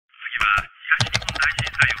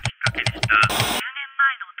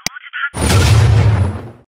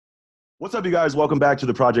What's up, you guys? Welcome back to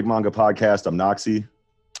the Project Manga Podcast. I'm Noxie.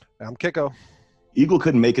 I'm Kiko. Eagle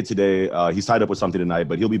couldn't make it today. He's tied up with something tonight,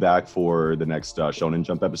 but he'll be back for the next Shonen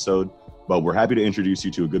Jump episode. But we're happy to introduce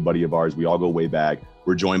you to a good buddy of ours. We all go way back.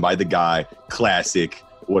 We're joined by the guy, Classic.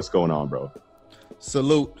 What's going on, bro?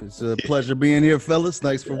 Salute. It's a pleasure being here, fellas.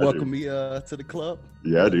 Thanks for welcoming me to the club.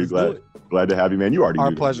 Yeah, dude. Glad to have you, man. You already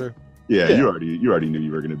Our knew pleasure. Yeah, you already knew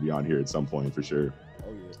you were going to be on here at some point for sure.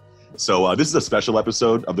 Oh, yeah. So this is a special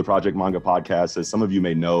episode of the Project Manga Podcast. As some of you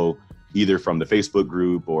may know, either from the Facebook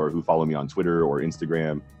group or who follow me on Twitter or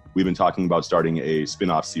Instagram, we've been talking about starting a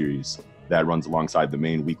spin-off series that runs alongside the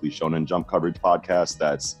main weekly Shonen Jump coverage podcast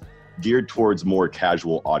that's geared towards more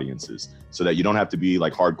casual audiences so that you don't have to be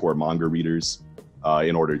like hardcore manga readers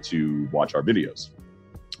in order to watch our videos.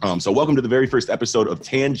 So welcome to the very first episode of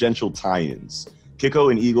Tangential Tie-Ins.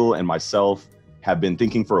 Kiko and Eagle and myself have been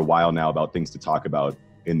thinking for a while now about things to talk about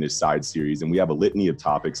in this side series, and we have a litany of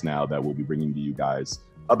topics now that we'll be bringing to you guys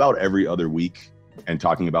about every other week and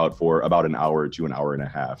talking about for about an hour to an hour and a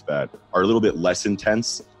half that are a little bit less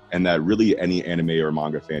intense and that really any anime or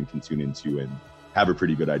manga fan can tune into and have a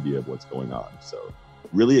pretty good idea of what's going on. So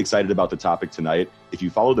really excited about the topic tonight. If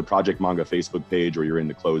you follow the Project Manga Facebook page or you're in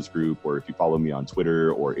the closed group or if you follow me on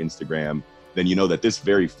Twitter or Instagram, then you know that this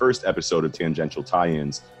very first episode of Tangential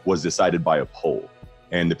Tie-Ins was decided by a poll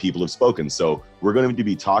and the people have spoken. So we're going to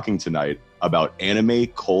be talking tonight about anime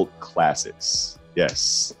cult classics.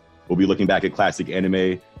 Yes, we'll be looking back at classic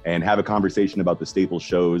anime and have a conversation about the staple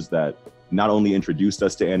shows that not only introduced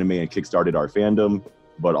us to anime and kickstarted our fandom,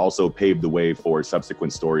 but also paved the way for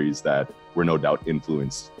subsequent stories that were no doubt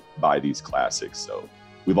influenced by these classics. So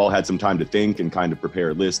we've all had some time to think and kind of prepare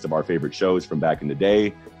a list of our favorite shows from back in the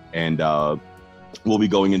day. And we'll be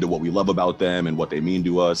going into what we love about them and what they mean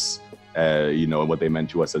to us, and what they meant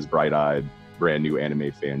to us as bright-eyed, brand new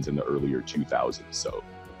anime fans in the earlier 2000s. So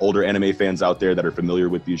older anime fans out there that are familiar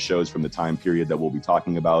with these shows from the time period that we'll be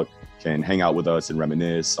talking about can hang out with us and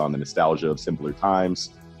reminisce on the nostalgia of simpler times,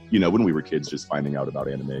 when we were kids just finding out about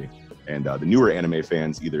anime. And the newer anime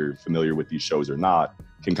fans, either familiar with these shows or not,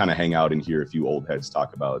 can kind of hang out and hear a few old heads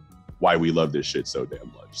talk about why we love this shit so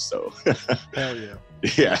damn much. So Hell yeah.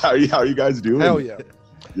 Yeah, how are you guys doing? Hell yeah.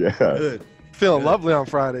 Yeah. Good. Feeling lovely on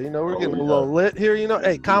Friday. We're getting a little lit here.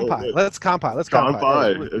 Hey, Kampai. Let's Kampai.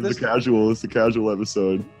 Kampai. It's the casual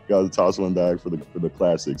episode. Gotta toss one back for the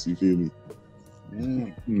classics. You feel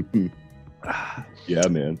me? Yeah,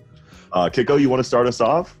 man. Kiko, you want to start us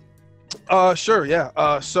off? Sure,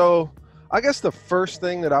 yeah. So I guess the first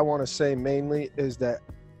thing that I want to say mainly is that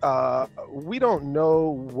we don't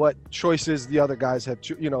know what choices the other guys have,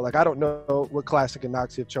 I don't know what Classic and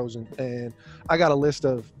Noxie have chosen. And I got a list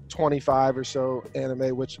of 25 or so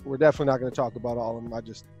anime, which we're definitely not going to talk about all of them. I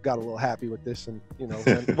just got a little happy with this and,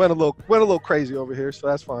 went a little crazy over here. So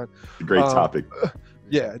that's fine. Great topic.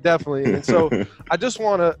 Yeah, definitely. And so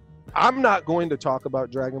I'm not going to talk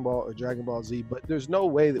about Dragon Ball or Dragon Ball Z, but there's no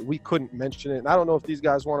way that we couldn't mention it. And I don't know if these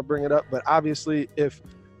guys want to bring it up, but obviously if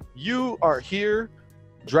you are here,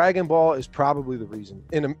 Dragon Ball is probably the reason.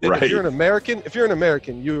 If you're an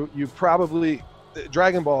American, you probably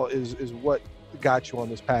Dragon Ball is what got you on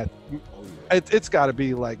this path. It's got to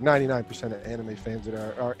be like 99% of anime fans that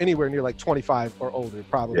are anywhere near like 25 or older,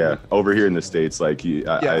 probably. Yeah, over here in the States,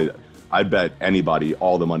 I bet anybody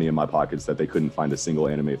all the money in my pockets that they couldn't find a single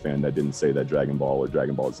anime fan that didn't say that Dragon Ball or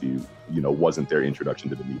Dragon Ball Z, wasn't their introduction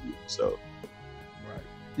to the medium. So, right.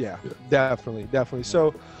 Yeah. Definitely.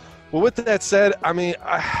 So, well, with that said, I mean,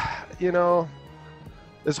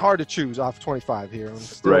 it's hard to choose off 25 here.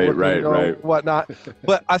 Right. Whatnot.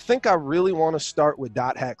 But I think I really want to start with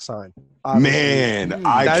Dot Hack Sign. Man,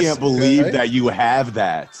 I can't believe that you have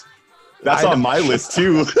that. That's on my list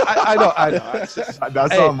too. I know.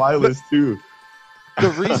 That's on my list too.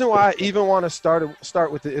 The reason why I even want to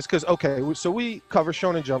start with it is because, so we cover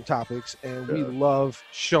Shonen Jump topics and we love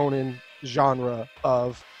Shonen genre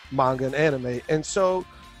of manga and anime. And so,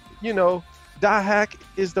 Dot Hack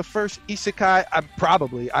is the first isekai.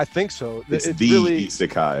 I think so. It's the really,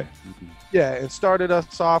 isekai. Yeah, it started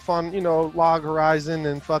us off on, Log Horizon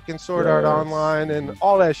and fucking Sword Art Online and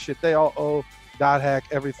all that shit. They all owe Dot Hack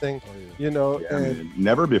everything, man.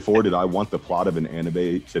 Never before did I want the plot of an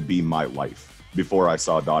anime to be my life before I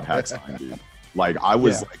saw Dot Hack Sign, dude. Like, I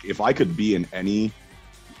was like, if I could be in any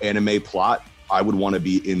anime plot, I would want to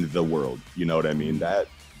be in the world. You know what I mean? That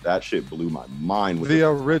shit blew my mind. With the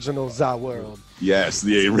original Za World. Yes,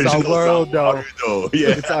 the original Za World, though.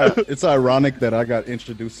 Yeah, It's ironic that I got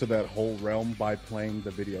introduced to that whole realm by playing the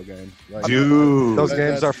video game. Like, dude, those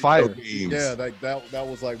games are fire. Yeah, that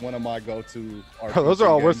was like one of my go-to. Bro, those are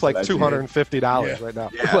all worth like That's $250 right now.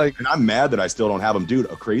 Yeah, Like, and I'm mad that I still don't have them, dude.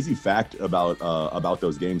 A crazy fact about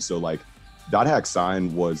those games. So like, Dot Hack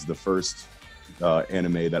Sign was the first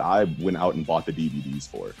anime that I went out and bought the DVDs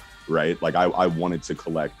for. Right, like I wanted to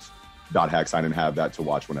collect Dot Hack Sign and have that to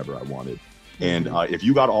watch whenever I wanted. And if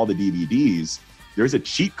you got all the DVDs, there's a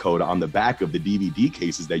cheat code on the back of the DVD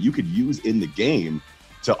cases that you could use in the game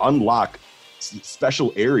to unlock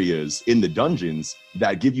special areas in the dungeons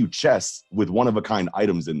that give you chests with one-of-a-kind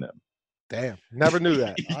items in them. damn, never knew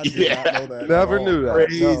that. I did not know that. Never knew that.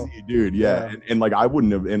 Crazy, No. dude. Yeah, Yeah. And like I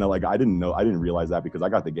wouldn't have, and like I didn't realize that because I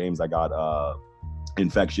got the games. I got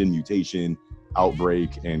Infection, Mutation,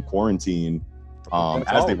 Outbreak, and Quarantine. That's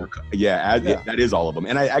As all they of were, them. that is all of them.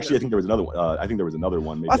 And I think there was another one. I think there was another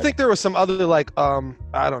one. Maybe I think there was some other like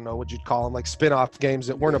I don't know what you'd call them, like spin-off games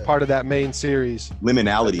that weren't a part of that main series.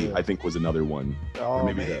 Liminality, I think, was another one. Oh, Or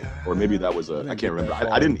maybe man. that was I can't remember.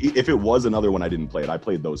 that I didn't. If it was another one, I didn't play it. I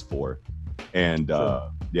played those 4, and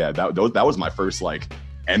yeah, that was my first like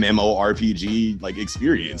MMORPG like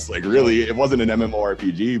experience. Like really, it wasn't an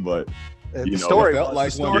MMORPG, but And you the know, story It felt like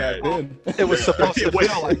was, one back then. it was supposed to It was-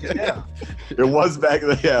 feel like it. Yeah. it was back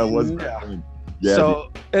then. Yeah, it was. Back Yeah. then. Yeah.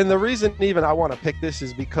 So, and the reason even I want to pick this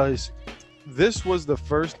is because this was the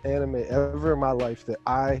first anime ever in my life that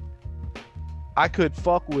I could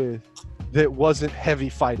fuck with that wasn't heavy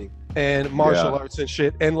fighting and martial arts and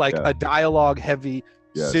shit and like Yeah. a dialogue heavy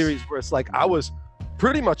Yes. series where it's like I was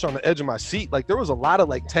pretty much on the edge of my seat. Like there was a lot of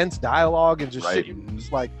like tense dialogue and just Right. shit. You was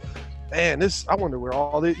just like, man, this. I wonder where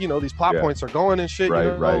all the these plot Yeah. points are going and shit. Right,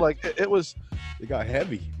 you know? right. Like it was. It got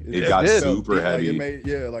heavy. It got did. super Like, heavy. it made,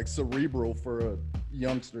 like cerebral for a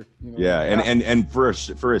youngster. You know? Yeah, and for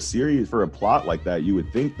a series, for a plot like that, you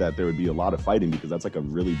would think that there would be a lot of fighting because that's like a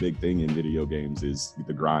really big thing in video games is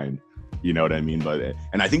the grind. You know what I mean? But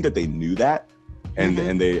and I think that they knew that, and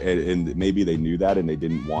and maybe they knew that and they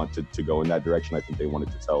didn't want to go in that direction. I think they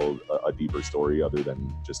wanted to tell a deeper story other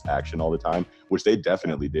than just action all the time, which they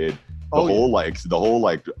definitely did. The whole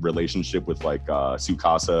relationship with like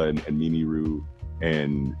Tsukasa and Mimiru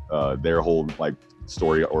and their whole like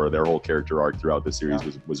story or their whole character arc throughout the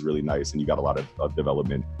series was really nice, and you got a lot of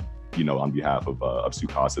development, you know, on behalf of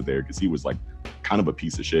Tsukasa there, because he was like kind of a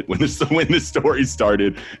piece of shit when the story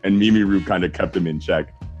started, and Mimiru kind of kept him in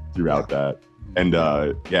check throughout that. And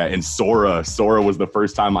and Sora was the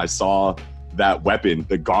first time I saw that weapon,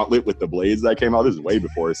 the gauntlet with the blades that came out. This is way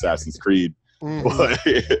before Assassin's Creed. But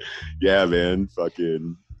yeah, man,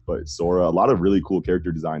 but Sora, a lot of really cool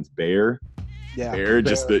character designs. Bear,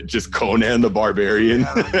 just Conan the Barbarian.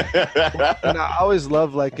 And I always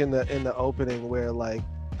love like in the opening where like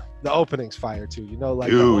the opening's fire too. You know,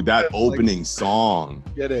 like Dude, that opening song.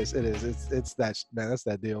 It is. It's that man. That's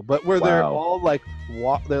that deal. But where they're all like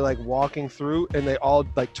they're like walking through and they all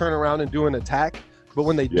like turn around and do an attack. But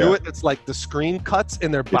when they do it, it's like the screen cuts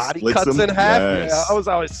and their body cuts in half. Yes. Yeah, I was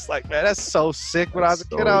always just like, man, that's so sick. When I was a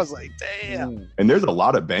kid, I was like, damn. And there's a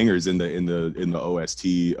lot of bangers in the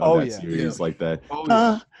OST of that series like that. Oh,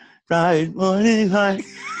 yeah. Right morning,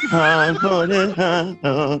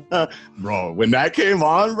 bro. When that came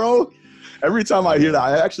on, bro, every time I hear that,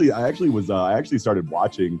 I actually started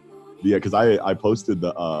watching. Yeah, because I posted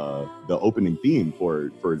the opening theme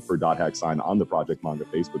for Dot Hack Sign on the Project Manga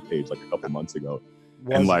Facebook page like a couple months ago,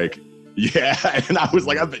 and like and I was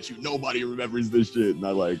like, I bet you nobody remembers this shit, and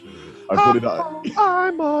I put it on. I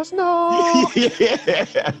must know.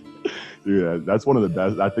 Yeah, dude, that's one of the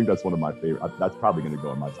best. I think that's one of my favorite. That's probably gonna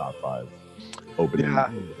go in my top 5 opening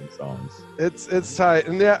songs. It's tight,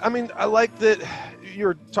 and I mean, I like that you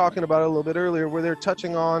were talking about it a little bit earlier, where they're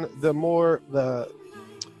touching on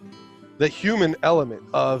the human element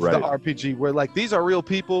of the RPG, where like these are real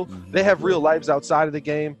people, they have real lives outside of the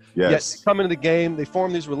game. Yes. Yet they come into the game, they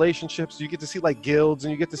form these relationships. You get to see like guilds,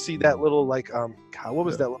 and you get to see that little like God, what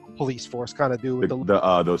was that little police force kind of do with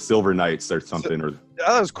those Silver Knights or something, or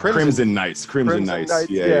that was Crimson Knights.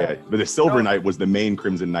 Yeah. But the Silver Knight was the main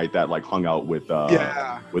Crimson Knight that like hung out with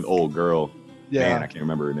old girl. Yeah. Man, I can't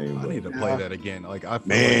remember her name. I need to play that again. Like I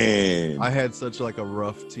Man, I had such like a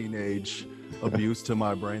rough teenage abuse to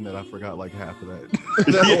my brain that I forgot like half of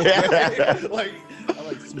that. Like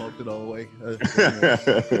I smoked it all away.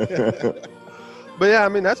 But yeah, I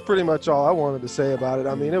mean, that's pretty much all I wanted to say about it.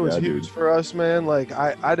 I mean, it was huge for us, man. Like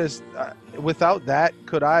I just without that,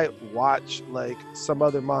 could I watch like some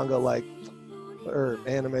other manga like or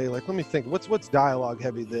anime. Like, let me think. What's dialogue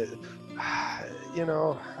heavy that, you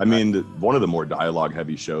know? I mean, one of the more dialogue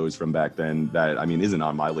heavy shows from back then that, I mean, isn't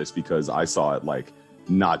on my list because I saw it like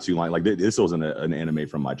not too long. Like this wasn't an anime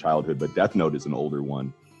from my childhood, but Death Note is an older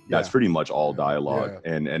one. That's pretty much all dialogue.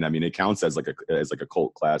 Yeah. And I mean, it counts as like a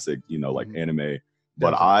cult classic, you know, like anime.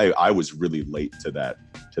 But I was really late to that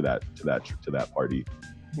party.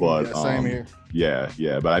 But Yeah, same here.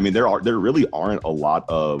 Yeah. But I mean, there really aren't a lot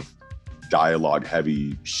of dialogue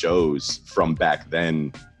heavy shows from back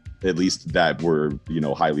then, at least that were, you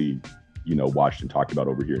know, highly, you know, watched and talked about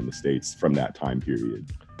over here in the States from that time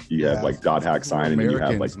period. You have like Dot Hack Sign, and you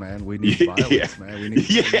have like, man, we need violence, man. We need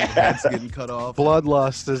heads getting cut off.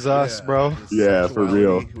 Bloodlust is us, bro. Yeah, for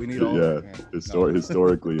real. We need all that, man.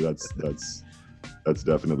 Historically, that's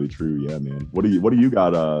definitely true. Yeah, man. What do you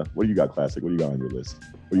got classic? What do you got on your list?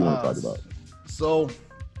 What do you want to talk about? So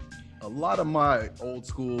a lot of my old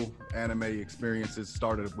school anime experiences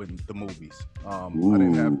started with the movies. I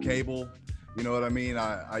didn't have cable. You know what I mean?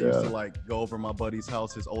 I used to like go over my buddy's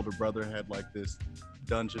house. His older brother had like this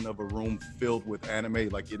dungeon of a room filled with anime.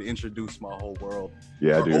 Like it introduced my whole world.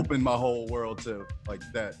 Yeah, dude. Opened my whole world to like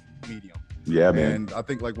that medium. Yeah, man. And I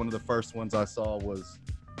think like one of the first ones I saw was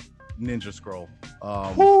Ninja Scroll. I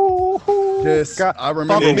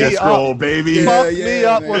remember Ninja Scroll, baby. Fucked me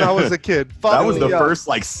up when I was a kid. That was the first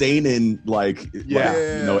like seinen you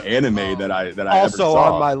know, anime that I also ever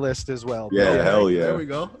saw. on my list as well. Yeah, hell yeah. There we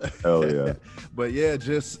go. Hell yeah. But yeah,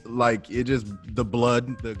 just like the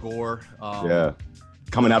blood, the gore.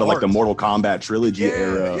 Coming out of like the Mortal Kombat trilogy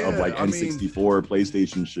era of like N64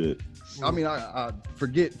 PlayStation shit. I mean, I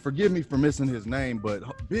forgive me for missing his name, but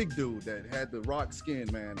big dude that had the rock skin,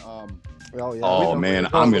 man. Oh man,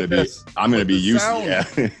 I'm gonna be used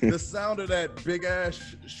to the sound of that big ass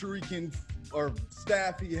shuriken or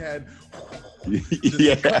staff he had,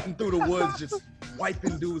 just cutting through the woods, just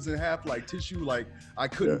wiping dudes in half like tissue. Like I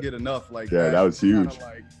couldn't get enough. Like that was huge.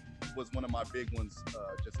 Like was one of my big ones,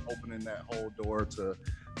 just opening that whole door to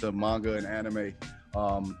manga and anime.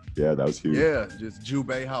 That was huge. Yeah, just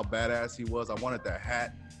Jubei, how badass he was. I wanted that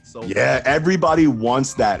hat. So bad. Everybody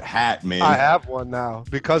wants that hat, man. I have one now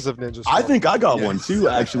because of Ninja Scroll. I think I got one too,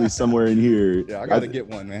 actually, somewhere in here. Yeah, I gotta get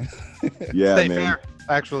one, man. Yeah, State man. Fair,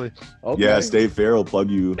 actually. Okay. Yeah, State Fair will plug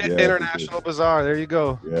you. International Bazaar. There you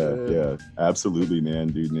go. Yeah, absolutely, man,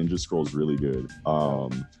 dude. Ninja Scroll's really good.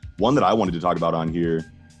 One that I wanted to talk about on here.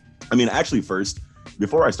 I mean, actually, first,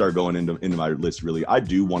 before I start going into my list, really, I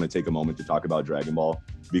do want to take a moment to talk about Dragon Ball,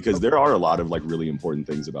 because there are a lot of like really important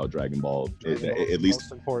things about Dragon Ball. At least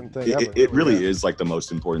most important thing it really is like the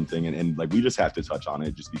most important thing, and like we just have to touch on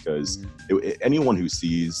it, just because anyone who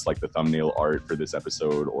sees like the thumbnail art for this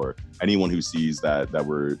episode, or anyone who sees that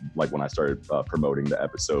we're like, when I started promoting the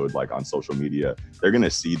episode like on social media, they're gonna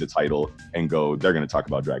see the title and go, they're gonna talk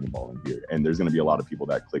about Dragon Ball in here, and there's gonna be a lot of people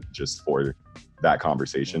that click just for that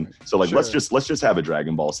conversation. So like, let's just have a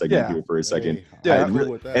Dragon Ball segment here for a second. Yeah,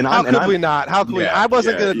 how could we not? How could we? I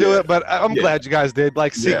wasn't gonna do it, but I'm glad you guys did.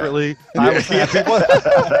 Like secretly, I was happy.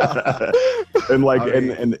 And like,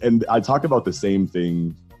 and I talk about the same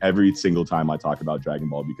thing every single time I talk about Dragon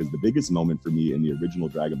Ball, because the biggest moment for me in the original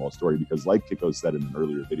Dragon Ball story, because like Kiko said in an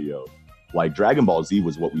earlier video, like Dragon Ball Z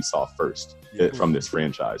was what we saw first from this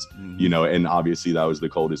franchise, you know, and obviously that was the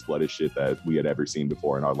coldest blooded shit that we had ever seen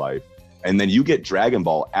before in our life. And then you get Dragon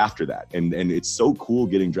Ball after that. And it's so cool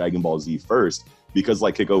getting Dragon Ball Z first, because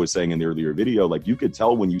like Kiko was saying in the earlier video, like you could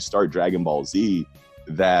tell when you start Dragon Ball Z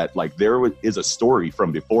that like there is a story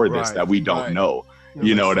from before this that we don't know.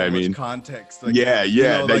 You know what I mean? Context. Like,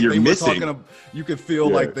 that like you're missing. You could feel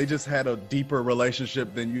like they just had a deeper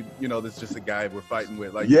relationship than you know, there's just a guy we're fighting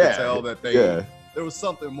with. Like you could tell that there was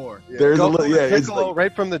something more. There's a little, it's like,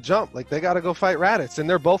 right from the jump. Like they got to go fight Raditz, and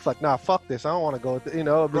they're both like, "Nah, fuck this. I don't want to go." You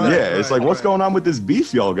know. It's like, what's going on with this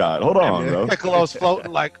beef y'all got? Hold on, bro. Piccolo's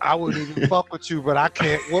floating like, "I wouldn't even fuck with you, but I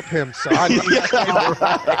can't whoop him." So I need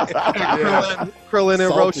Krillin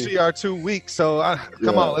and Roshi are 2 weeks. So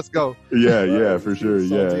come on, let's go. Yeah, for sure.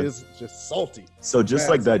 It's just salty. So just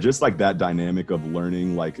like that dynamic of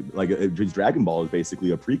learning, like Dragon Ball is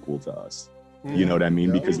basically a prequel to us. You know what I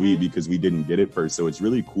mean? Because we didn't get it first. So it's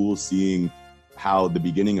really cool seeing how the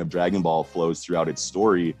beginning of Dragon Ball flows throughout its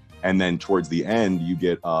story. And then towards the end, you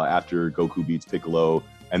get after Goku beats Piccolo,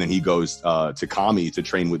 and then he goes to Kami to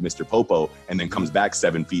train with Mr. Popo, and then comes back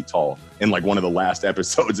 7 feet tall in like one of the last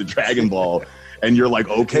episodes of Dragon Ball. And you're like,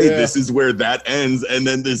 okay, this is where that ends, and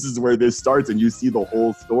then this is where this starts, and you see the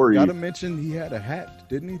whole story. Gotta mention he had a hat,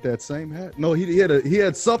 didn't he? That same hat? No, he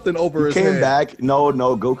had something over his head. Came back. No,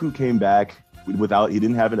 Goku came back without. He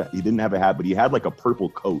didn't have a hat, but he had like a purple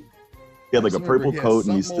coat. He had like a purple coat,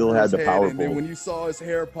 and he still had the powerful. And then when you saw his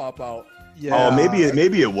hair pop out, yeah. Oh, maybe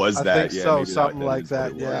it was I that. Think yeah, so, maybe something like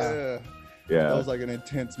that. Yeah. Yeah, that was like an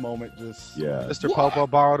intense moment. Just Mr. Popo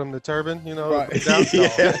borrowed him the turban, you know. Right.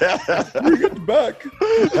 Yeah. Bring it back.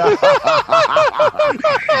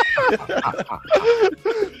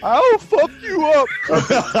 I'll fuck you up.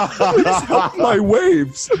 My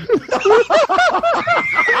waves.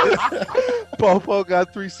 Popo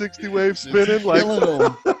got 360 waves spinning like.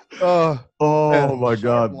 Oh my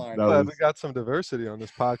God! We got some diversity on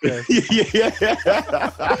this podcast. Yeah.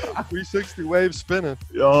 360 waves spinning.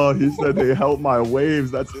 Oh, he said they help my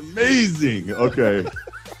waves. That's amazing. Okay,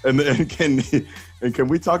 and can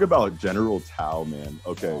we talk about General Tao, man?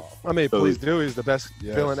 Okay. I mean, please do. He's the best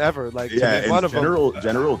villain ever. Like, and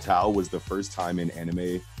General Tao was the first time in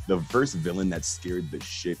anime, the first villain that scared the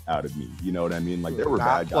shit out of me. You know what I mean? Like, there were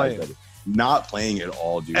bad guys that not playing at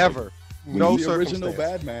all, dude. Ever. No, the original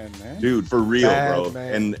bad man, dude, for real, bro.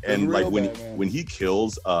 Man. And like when he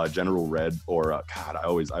kills General Red or God, I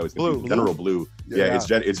always Blue. General Blue. Yeah,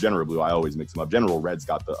 it's General Blue. I always mix him up. General Red's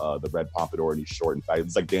got the red pompadour and he's short and fat.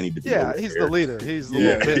 It's like Danny DeVito. Yeah, he's the leader. He's the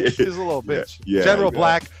little bitch. He's a little bitch. Yeah, General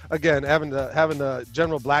Black again, having the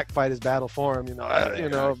General Black fight his battle for him.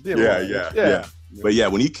 Yeah. But yeah,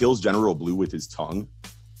 when he kills General Blue with his tongue,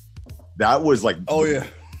 that was like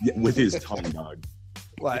with his tongue, dog.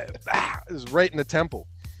 Like it was right in the temple.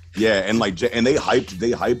 Yeah, and they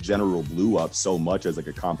hyped General Blue up so much as like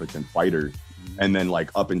a competent fighter, and then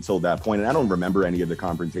like up until that point, and I don't remember any of the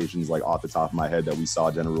confrontations like off the top of my head that we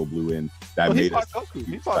saw General Blue in. He fought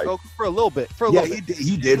Goku for a little bit.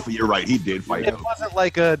 He did. You're right. He did fight. It wasn't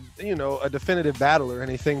like a definitive battle or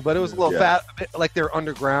anything, but it was a little fat, like they're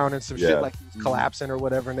underground and some shit like he was collapsing or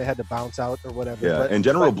whatever, and they had to bounce out or whatever. Yeah, and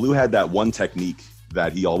General Blue had that one technique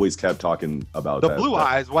that he always kept talking about. The blue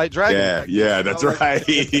eyes, white dragon. Yeah, that's right.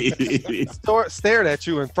 Stared at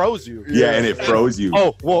you and froze you. Yeah, and it froze you.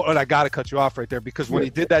 Oh, well, and I got to cut you off right there because when he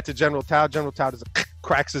did that to General Tao just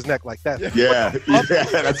cracks his neck like that. Yeah,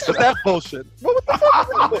 that's that bullshit. What the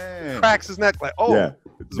fuck? Cracks his neck like, Yeah,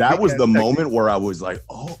 that was the moment where I was like,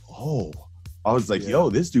 oh. I was like, yo,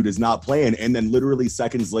 this dude is not playing. And then literally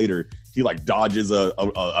seconds later, he like dodges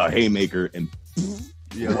a haymaker and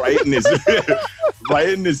right in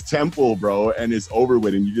his temple, bro, and it's over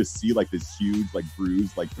with, and you just see like this huge like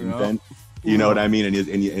bruise like indent, you know what I mean, and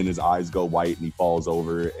his eyes go white and he falls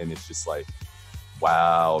over, and it's just like,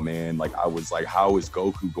 wow, man, like I was like, how is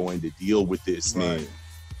Goku going to deal with this, man?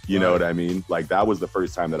 You know what I mean? Like that was the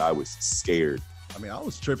first time that I was scared. I mean, I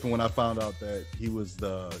was tripping when I found out that he was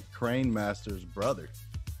the Crane Master's brother.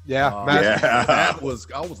 I was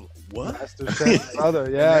what? Master's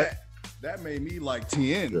brother, That made me like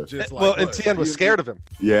Tien. Just like, and Tien was scared of him.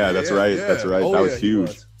 Yeah, that's right. That's right. That was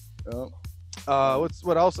huge.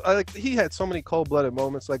 What else? He had so many cold-blooded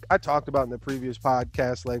moments. Like I talked about in the previous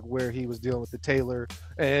podcast, like where he was dealing with the tailor,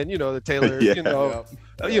 and the tailor,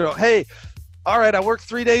 hey, all right, I worked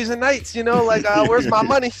 3 days and nights. Like where's my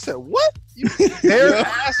money? He said, what? You dare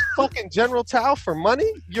ask fucking General Tao for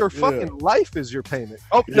money? Your fucking life is your payment.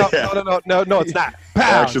 Oh no, it's not.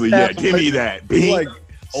 Pow, actually, give me that. Like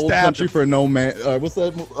Old Country for No Man. What's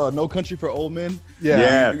that? No Country for Old Men.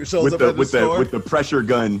 Yeah. With the pressure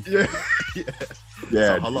gun. Yeah.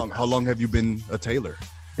 Yeah. So how long have you been a tailor?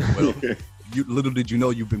 Well, little did you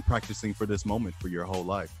know you've been practicing for this moment for your whole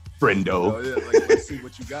life. Friendo. Let's see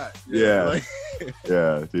what you got. Yeah,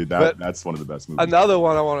 dude, that's one of the best movies. Another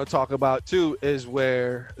one I want to talk about too is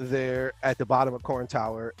where they're at the bottom of Corn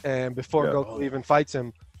Tower, and before Goku even fights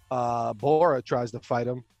him, Bora tries to fight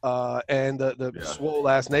him, and the swole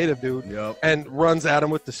ass native dude, and runs at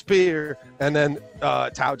him with the spear, and then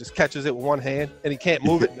Tao just catches it with one hand, and he can't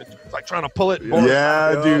move it. It's like trying to pull it.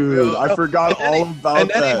 Dude, I forgot all about that. And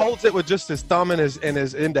then he holds it with just his thumb and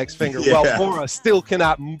his index finger, while Bora still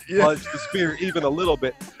cannot budge the spear even a little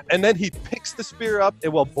bit. And then he picks the spear up,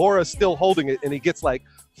 and while Bora's still holding it, and he gets like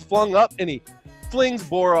flung up, and he flings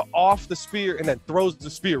Bora off the spear and then throws the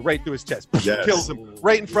spear right through his chest. Kills him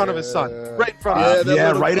right in front of his son. Right in front of his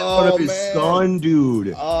son. Right in front of his son,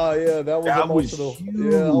 dude. Oh, yeah, that was emotional.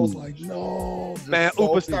 Huge. Yeah, I was like, no. Man,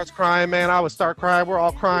 Upa starts crying, man. I would start crying. We're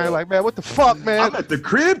all crying. Like, man, what the fuck, man? I'm at the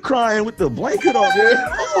crib crying with the blanket on.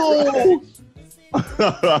 Oh.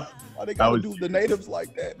 Why they gotta do the natives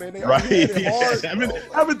like that, man? They had it hard,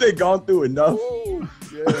 haven't they gone through enough? Ooh,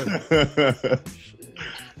 yeah.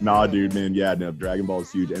 Nah, dude, man. Yeah, no, Dragon Ball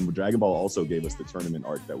is huge. And Dragon Ball also gave us the tournament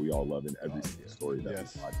arc that we all love in every single story that we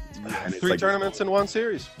watch. And it's 3 tournaments in one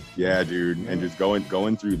series. Yeah, dude. And just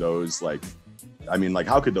going through those, like, I mean, like,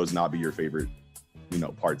 how could those not be your favorite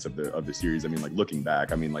parts of the series. I mean, like looking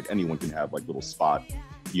back, I mean, like anyone can have like little spot,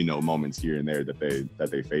 moments here and there that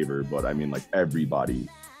they favor. But I mean, like everybody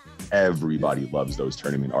loves those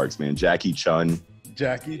tournament arcs, man. Jackie Chun,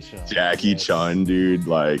 dude.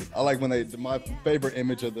 Like, I like when my favorite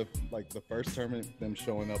image of the first tournament, them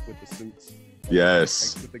showing up with the suits.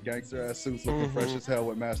 Yes. With the gangster ass suits looking fresh as hell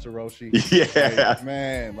with Master Roshi. Yeah. Like,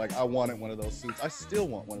 man, like I wanted one of those suits. I still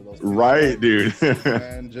want one of those suits. Right, dude.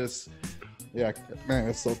 Man, man,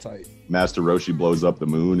 it's so tight. Master Roshi blows up the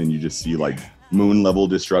moon and you just see like moon level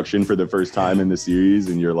destruction for the first time in the series,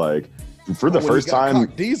 and you're like, for the first time,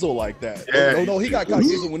 Diesel like that. Yeah. No, he got cock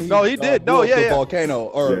Diesel when he did. blew up the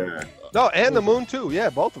volcano No, and the moon too.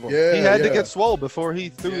 Yeah, both of them. Yeah, he had to get swole before he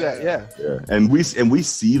threw that. Yeah. And we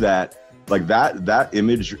see that. Like that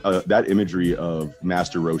imagery of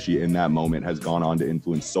Master Roshi in that moment has gone on to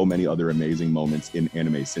influence so many other amazing moments in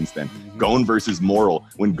anime since then. Gon versus Moral,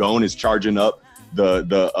 when Gon is charging up the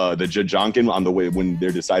Jajanken on the way when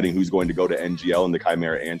they're deciding who's going to go to NGL in the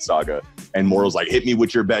Chimera Ant Saga, and Moral's like, hit me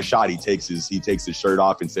with your best shot. He takes his shirt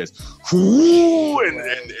off and says, "Whoo!" and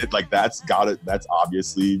it, like that's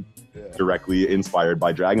obviously directly inspired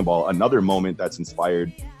by Dragon Ball. Another moment that's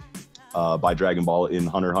inspired by Dragon Ball in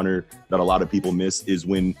Hunter x Hunter that a lot of people miss is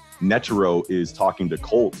when Netero is talking to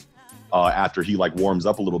Colt after he like warms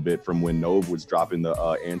up a little bit from when Nove was dropping the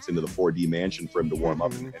ants into the 4D mansion for him to warm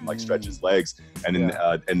up and like stretch his legs, and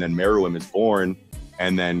then Meruem is born,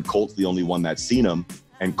 and then Colt's the only one that's seen him,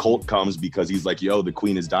 and Colt comes because he's like, yo, the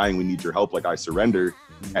queen is dying, we need your help, like I surrender.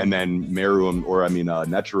 And then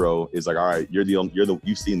Netero is like, all right,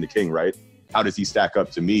 you've seen the king, right? How does he stack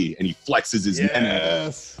up to me? And he flexes his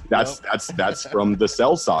men. That's from the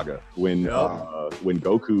Cell Saga when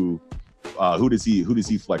Goku. Who does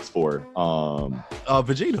he flex for?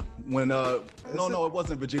 Vegeta. When no, it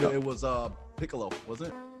wasn't Vegeta. It was Piccolo, wasn't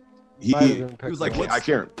it? He was like, I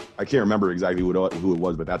can't remember exactly who it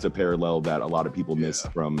was, but that's a parallel that a lot of people miss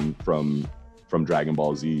from Dragon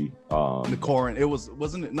Ball Z. The Korin.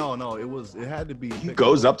 Wasn't it? No, it had to be. He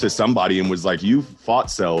goes up to somebody and was like, you fought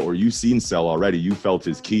Cell or you've seen Cell already. You felt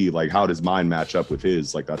his ki. Like, how does mine match up with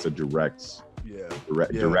his? Like, that's a direct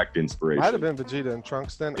inspiration. Might have been Vegeta and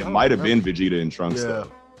Trunks then. It might have been Vegeta and Trunks though.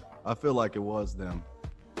 I feel like it was them.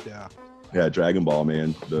 Yeah, Dragon Ball,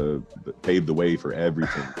 man, the paved the way for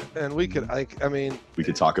everything. And we could, we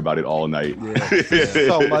could talk about it all night.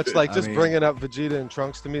 So much, like just bringing up Vegeta and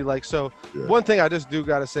Trunks to me, like one thing I just do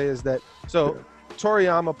gotta say is that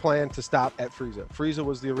Toriyama planned to stop at Frieza. Frieza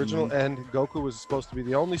was the original end. Goku was supposed to be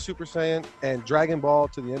the only Super Saiyan, and Dragon Ball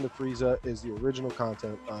to the end of Frieza is the original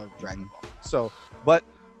content of Dragon Ball. So, but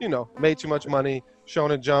made too much money.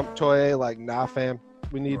 Shonen Jump, Toei, like, nah, fam.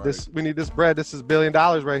 We need this. We need this bread. This is $1 billion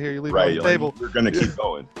right here. You leave it on the table. We're gonna keep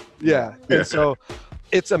going. Yeah. And so,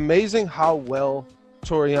 it's amazing how well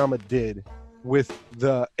Toriyama did with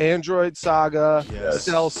the Android Saga,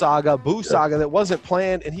 Cell Saga, Buu Saga that wasn't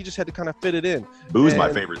planned, and he just had to kind of fit it in. Buu's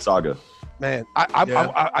my favorite saga. Man,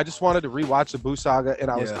 I just wanted to rewatch the Buu Saga, and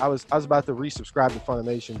I was about to resubscribe to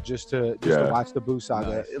Funimation just to watch the Buu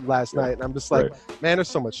Saga last night, and I'm just like, man, there's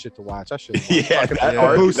so much shit to watch. I should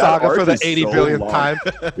Buu Saga for the 80 billionth time.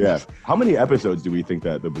 Yeah. How many episodes do we think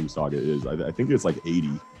that the Buu Saga is? I think it's like 80.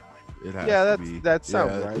 It has to be. That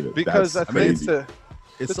sounds right, because I think it's the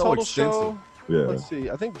so total extensive. show. Yeah. Let's see.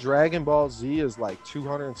 I think Dragon Ball Z is like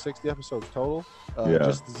 260 episodes total,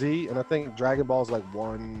 just Z, and I think Dragon Ball is like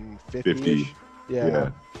 150-ish.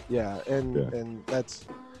 Yeah, and that's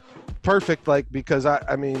perfect. Like, because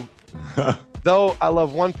I mean, though I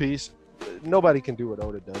love One Piece, nobody can do what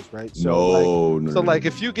Oda does, right? So like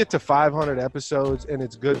if you get to 500 episodes and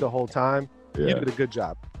it's good the whole time, you did a good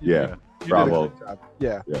job. Bravo. Did a good job.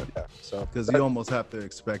 Yeah. So because you almost have to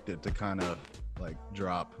expect it to kind of like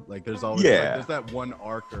drop. Like there's always there's that one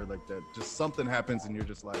arc or like that just something happens and you're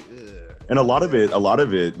just like, ugh. And a lot of it,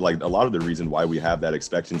 like a lot of the reason why we have that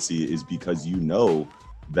expectancy is because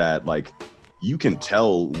that like you can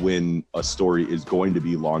tell when a story is going to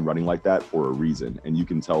be long running like that for a reason, and you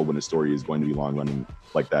can tell when a story is going to be long running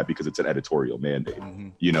like that because it's an editorial mandate.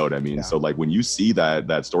 You know what I mean? So like when you see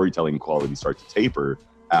that storytelling quality start to taper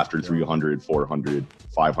after 300, 400,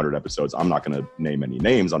 500 episodes, I'm not going to name any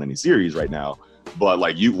names on any series right now, but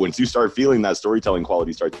like once you start feeling that storytelling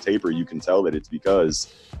quality start to taper, you can tell that it's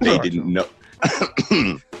because they didn't know.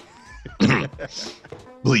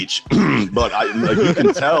 Bleach. But you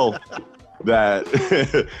can tell that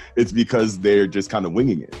it's because they're just kind of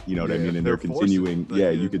winging it, you know what I mean? And they're continuing.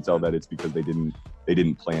 You can tell that it's because they didn't they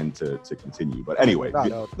didn't plan to continue. But anyway,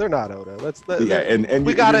 they're not Oda. And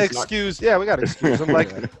we gotta excuse them.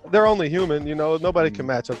 Like they're only human, you know. Nobody can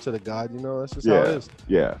match up to the god, you know. That's just how it is.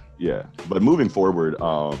 Yeah. But moving forward,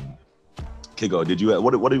 Kigo, did you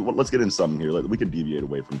what let's get into something here. We can deviate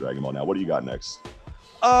away from Dragon Ball now. What do you got next?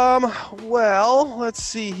 Well, let's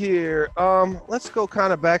see here. Let's go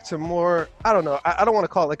kind of back to more, I don't know. I don't want to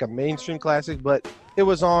call it like a mainstream classic, but it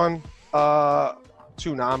was on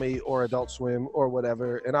Toonami or Adult Swim or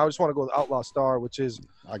whatever. And I just want to go with Outlaw Star, which is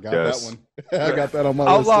I got that one. I got that on my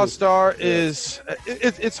list. Outlaw Star is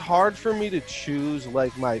it's hard for me to choose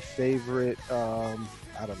like my favorite I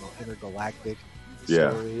don't know, intergalactic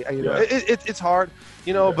story. You know, it's hard,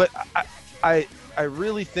 you know, but I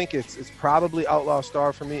really think it's probably Outlaw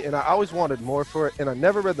Star for me, and I always wanted more for it, and I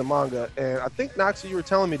never read the manga, and I think, Noxie, you were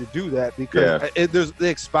telling me to do that because they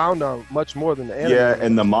expound on much more than the anime. Yeah,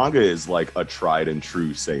 and the manga is like a tried and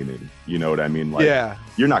true seinen. You know what I mean? Like,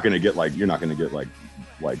 you're not gonna get like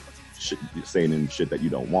shit, seinen shit that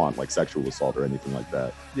you don't want, like sexual assault or anything like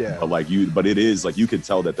that. Yeah. But it is like you could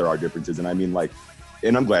tell that there are differences, and I mean like.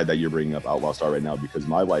 And I'm glad that you're bringing up Outlaw Star right now because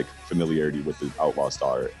my like familiarity with the Outlaw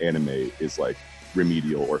Star anime is like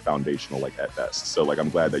remedial or foundational like at best. So like I'm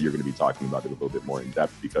glad that you're going to be talking about it a little bit more in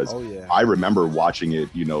depth because I remember watching it,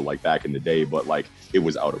 you know, like back in the day, but like it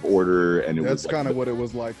was out of order and that's was kind of what it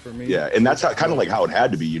was like for me. Yeah, and that's kind of like how it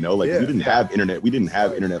had to be, you know, like we didn't have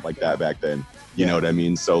internet like that back then. You know what I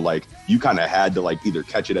mean? So like you kind of had to like either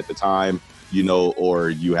catch it at the time, you know, or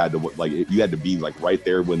you had to be like right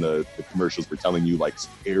there when the commercials were telling you like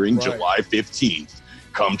airing July 15th.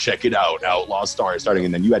 Come check it out. Outlaw Star is starting,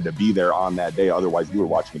 and then you had to be there on that day. Otherwise, you were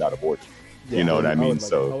watching it out of order. Yeah, you know what I mean?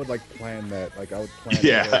 I would like plan that. Like I would plan.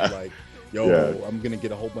 It, like, yo, I'm gonna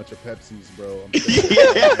get a whole bunch of Pepsis, bro. Like,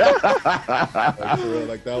 for real,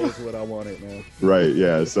 like that was what I wanted, man. Right.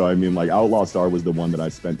 Yeah. So I mean, like Outlaw Star was the one that I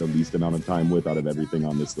spent the least amount of time with out of everything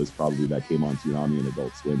on this list. Probably that came on Toonami and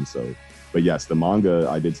Adult Swim. So. But yes, the manga,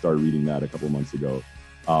 I did start reading that a couple of months ago.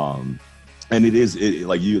 And you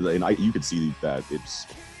could see that it's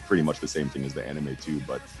pretty much the same thing as the anime too,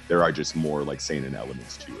 but there are just more like seinen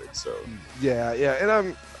elements to it. So yeah. And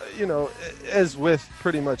I'm, you know, as with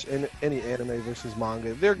pretty much any anime versus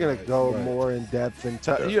manga, they're going to go more in depth and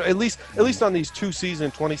you know, at least on these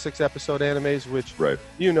 2-season 26 episode animes, which,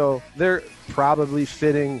 you know, they're probably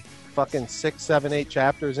fitting fucking 6, 7, 8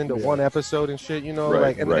 chapters into one episode and shit, you know,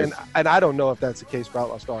 and I don't know if that's the case for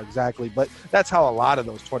Outlaw Star exactly, but that's how a lot of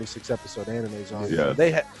those 26 episode animes are. Yeah.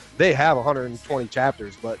 They have 120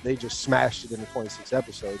 chapters, but they just smashed it into 26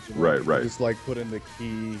 episodes. You know? Right. Just like put in the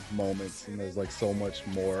key moments, and there's like so much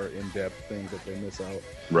more in-depth things that they miss out.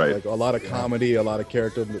 Right. Like a lot of comedy, a lot of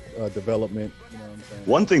character development. You know what I'm saying?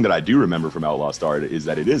 One thing that I do remember from Outlaw Star is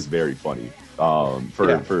that it is very funny for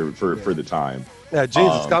the time. Yeah,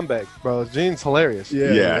 Gene's a scumbag, bro. Gene's hilarious.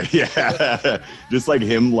 Yeah. Just like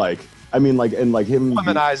him, like I mean, like and like him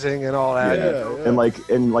womanizing and all that. Yeah. And like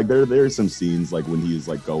there's some scenes like when he's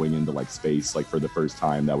like going into like space like for the first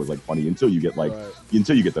time that was like funny until you get the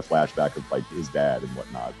flashback of like his dad and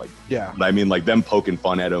whatnot. Like but I mean like them poking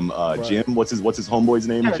fun at him. Jim, what's his homeboy's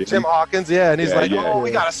name? Jim Hawkins. Yeah, and he's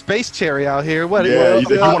we got a space cherry out here. What? Yeah,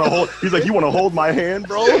 he's like, you want to hold my hand,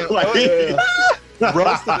 bro?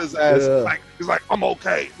 Roasted his ass. He's like, I'm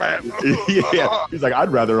okay, man. He's like,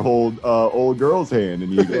 I'd rather hold old girl's hand.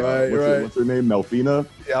 And you what's her name? Melfina.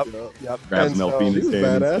 Yep. Grabs Melfina's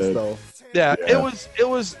hand. Badass though. Yeah, it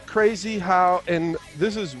was crazy how, and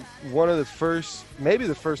this is one of the first, maybe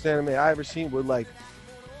the first anime I ever seen where like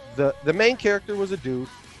the main character was a dude,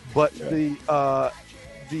 but the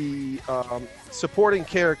supporting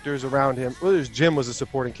characters around him. Well, Jim was a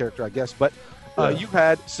supporting character, I guess, but you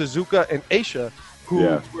had Suzuka and Aisha,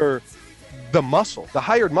 who were the muscle. The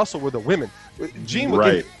hired muscle were the women. Gene would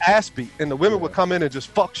get his ass beat, and the women would come in and just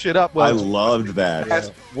fuck shit up. I loved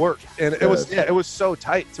that. Work, and it was so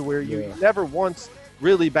tight to where you never once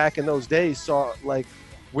really back in those days saw like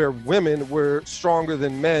where women were stronger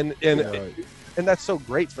than men, and that's so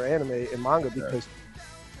great for anime and manga because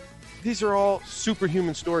these are all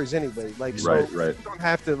superhuman stories anyway. Like you don't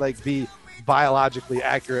have to like be biologically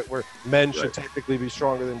accurate where men should technically be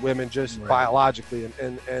stronger than women just biologically,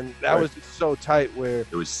 and that was just so tight where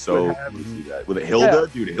it was so easy that with Hilda.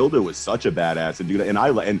 Dude, Hilda was such a badass, and dude, and I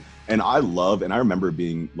remember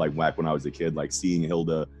being like whack when I was a kid, like seeing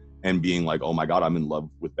Hilda and being like, oh my god, I'm in love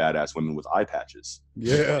with badass women with eye patches.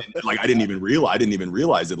 And, like I didn't even realize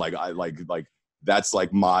it. Like I like that's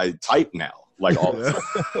like my type now. Like all of a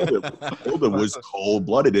sudden, Hilda was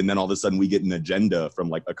cold-blooded, and then all of a sudden we get an agenda from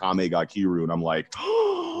like Akame ga Kiru, and I'm like,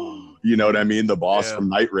 oh, You know what I mean? The boss Yeah. from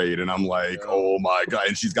Night Raid. And I'm like, Yeah. oh my God.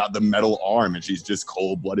 And she's got the metal arm and she's just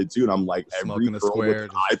cold blooded too. And I'm like, every Smoking a girl with square, an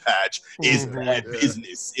eye patch is Mhm. bad Yeah.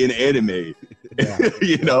 business in anime. Yeah.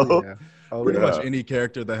 You know? Yeah. Oh, Pretty yeah. much any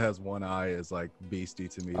character that has one eye is like beastie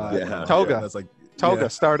to me. Like, Yeah. Toga. That's like Toga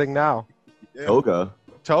starting now. Yeah. Toga.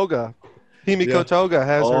 Toga. Himiko Yeah. Toga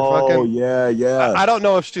has her Oh, fucking. yeah. I don't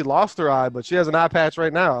know if she lost her eye, but she has an eye patch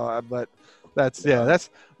right now. But that's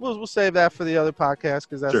we'll save that for the other podcast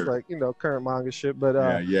because that's Sure. like current manga shit. But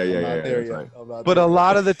yeah. I'm not there That's yet. right. I'm not but there a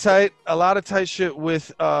yet. lot of tight shit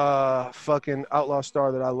with fucking Outlaw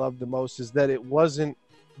Star that I loved the most is that it was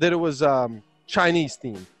Chinese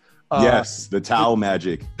theme. Yes, the Tao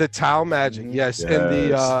magic The Tao magic, Mhm. yes, Yes.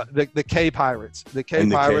 and the K pirates, and the K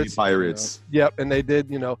pirates. Yep, and they did,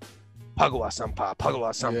 Pagawa Sampa,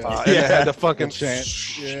 and Yeah. they had the fucking The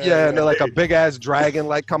chant. yeah, and they're like a big ass dragon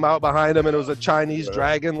like come out behind them, and it was a Chinese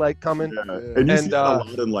dragon like coming. Yeah. Yeah. And you And, see that a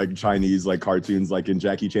lot in like Chinese like cartoons, like in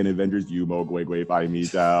Jackie Chan Adventures, Yumo Gui Gui Bai Mi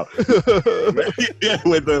Tao. Yeah,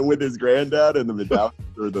 with his granddad and the medallion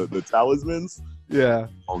or the talismans. Yeah,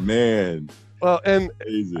 Oh man, well, and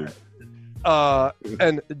amazing.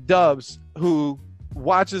 and Dubs, who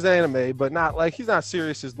watches anime, but not like he's not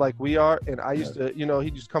serious as like we are. And I used to,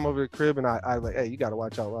 he'd just come over to the crib, and I like, hey, you got to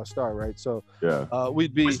watch Outlaw Star, right? So Yeah.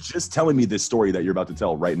 we'd He be. was just telling me this story that you're about to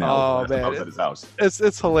tell right now. Oh, I man. was at his house.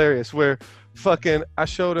 It's hilarious where fucking I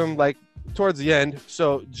showed him like towards the end.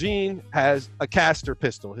 So Gene has a caster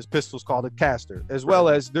pistol. His pistol's called a caster, as well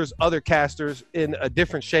as there's other casters in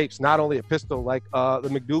different shapes, not only a pistol. Like the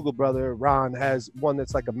McDougal brother Ron has one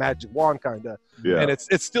that's like a magic wand kind of, Yeah. and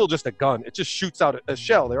it's still just a gun. It just shoots out a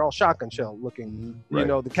shell. They're all shotgun shell looking, Right.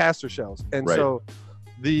 the caster shells. And Right. so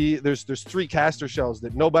there's 3 caster shells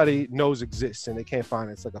that nobody knows exists and they can't find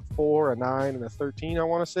it. It's like a 4, a 9, and a 13, I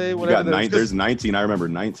want to say. You Whatever. got there's 19. I remember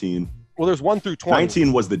 19. Well, there's 1 through 20.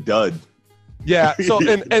 19 was the dud. Yeah. So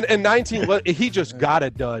and 19, he just got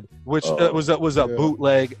a dud, which was a Yeah.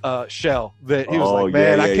 bootleg shell that he was Oh, like,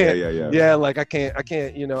 man, yeah, I can't. Yeah. Yeah, like I can't. I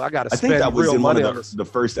got to I think spend that was real in one money on of this. the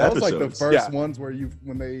first That was episodes. like the first Yeah. ones where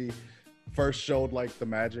when they first showed like the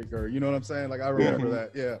magic, or you know what I'm saying? Like I remember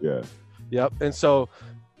that. Yeah. Yeah. Yep. And so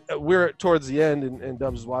we're towards the end, and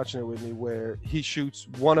Dubs is watching it with me, where he shoots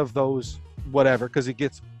one of those whatever because he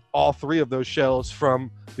gets all 3 of those shells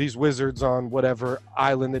from these wizards on whatever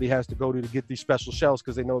island that he has to go to get these special shells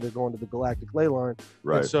because they know they're going to the Galactic Ley Line.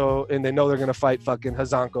 Right. And they know they're going to fight fucking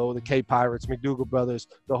Hazanko, the K Pirates, McDougal brothers,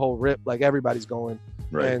 the whole rip. Like everybody's going.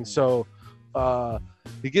 Right. And so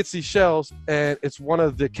he gets these shells, and it's one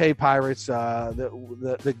of the K Pirates,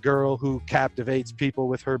 the girl who captivates people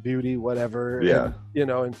with her beauty, whatever. Yeah.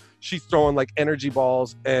 And she's throwing like energy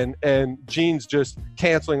balls, and Gene's just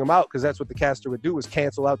canceling them out because that's what the caster would do, is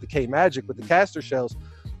cancel out the K magic with the caster shells.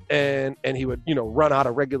 And he would, run out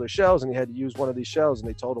of regular shells, and he had to use one of these shells. And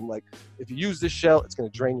they told him, like, if you use this shell, it's going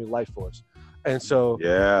to drain your life force. And so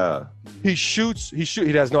Yeah. he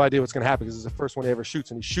has no idea what's going to happen because it's the first one he ever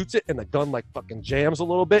shoots, and he shoots it, and the gun like fucking jams a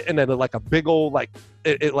little bit, and then like a big old like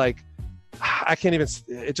it like I can't even,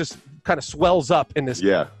 it just kind of swells up in this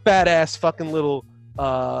Yeah. badass fucking little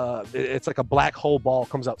it's like a black hole ball,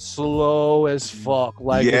 comes out slow as fuck,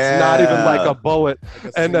 like it's not even like a bullet.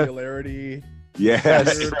 Like a And, singularity. Yeah.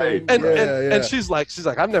 Yes. Right. And, Yeah. and she's like,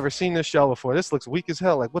 I've never seen this shell before. This looks weak as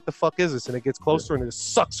hell. Like, what the fuck is this? And it gets closer, and it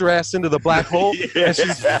sucks her ass into the black hole. Yeah. And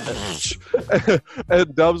she's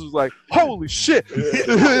and Dubs was like, holy shit. He's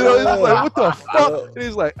like, what the fuck? And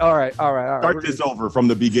he's like, all right. Start this over from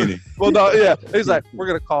the beginning. Well, no, yeah. He's like, we're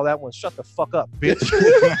gonna call that one "Shut the fuck up, bitch."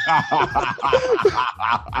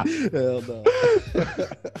 Hell no.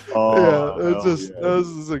 Oh, yeah, it's just yeah. this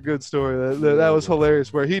is a good story. That was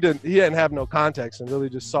hilarious. Where he didn't have no context and really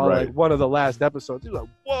just saw Right. like one of the last episodes. He was like,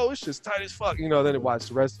 "Whow, it's just tight as fuck," Then he watched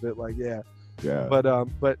the rest of it. Like, yeah. Yeah.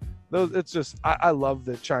 But those, it's just I love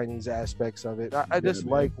the Chinese aspects of it. I just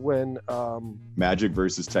man. like when Magic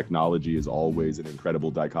versus technology is always an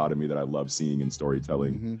incredible dichotomy that I love seeing in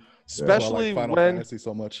storytelling. Mhm. especially That's why I like Final when Fantasy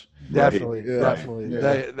so much. definitely Yeah. definitely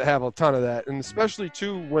Yeah. they have a ton of that, and especially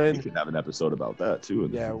too We when could have an episode about that too.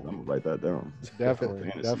 And Yeah. I'm gonna write that down. definitely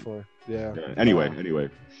Fantasy. yeah. Yeah. Anyway.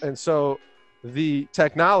 And so the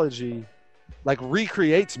technology like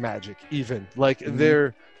recreates magic, even like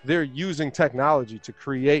Mhm. they're using technology to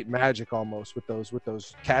create magic almost with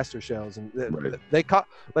those caster shells, and Right. they caught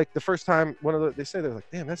like the first time they say they're like,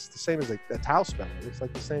 damn, that's the same as like a Tau spell. It's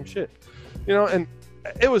like the same shit, and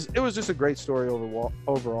it was just a great story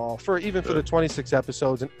overall for the 26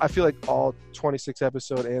 episodes, and I feel like all 26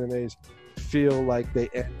 episode animes feel like they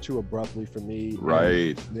end too abruptly for me.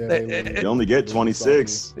 Right. Yeah, You only get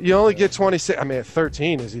 26. You only get 26. I mean,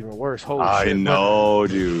 13 is even worse. Holy I shit. know,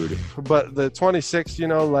 dude. But the 26, you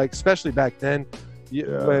know, like especially back then,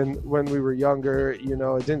 when we were younger, you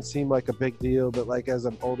know, it didn't seem like a big deal. But like as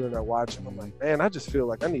I'm older and I watch them, I'm like, man, I just feel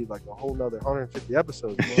like I need like a whole nother 150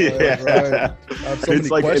 episodes. Yeah. Right. I have so It's many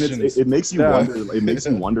like, and questions. it makes you Yeah. wonder. It makes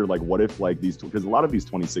you wonder, like, what if like these, because a lot of these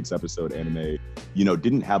 26 episode anime, you know,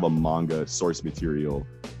 didn't have a manga source material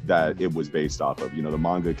that it was based off of. You know, the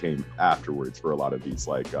manga came afterwards for a lot of these.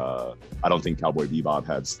 Like, I don't think Cowboy Bebop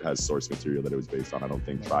has source material that it was based on. I don't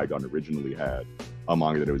think Trigun originally had a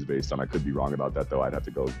manga that it was based on. I could be wrong about that though. I'd have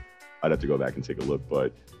to go back and take a look.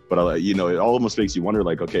 But you know, it almost makes you wonder,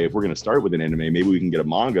 like, okay, if we're gonna start with an anime, maybe we can get a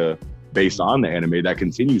manga based on the anime that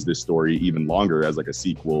continues this story even longer as like a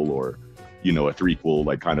sequel or, you know, a threequel,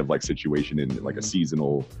 like kind of like situation in like a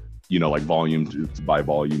seasonal, you know, like volume by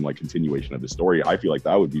volume, like continuation of the story. I feel like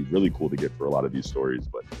that would be really cool to get for a lot of these stories.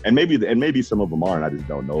 But and maybe some of them are, and I just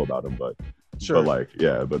don't know about them. But Sure.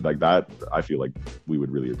 but like that, I feel like we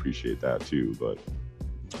would really appreciate that too. But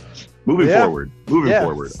moving forward.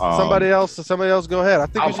 Somebody else go ahead. I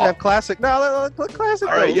think we should have classic. No, let classic.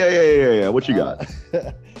 All right, yeah. What you got?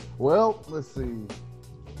 Well, let's see.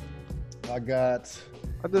 I'm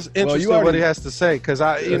just interested in what he has to say because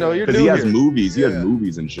you know, you're Because new he has here. movies. He has Yeah.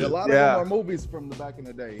 movies and shit. A lot of them are movies from the back in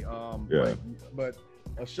the day. Yeah. But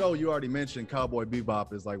a show you already mentioned, Cowboy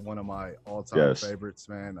Bebop, is like one of my all-time favorites,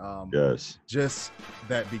 man. Yes. Just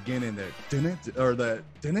that beginning, that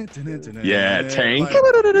Yeah, Tank.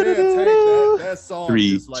 That song. 3,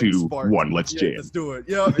 just, like, 2, sparks. 1, let's jam. Let's do it.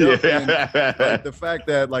 Yeah. And, like, the fact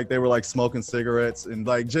that like they were like smoking cigarettes and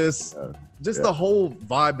like just the whole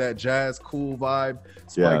vibe, that jazz cool vibe,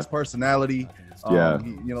 Spike's personality.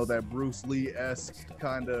 You know, that Bruce Lee-esque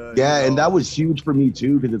kind of. Yeah, and that was huge for me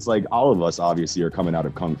too, because it's like all of us obviously are coming out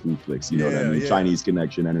of kung fu flicks. You know what I mean? Chinese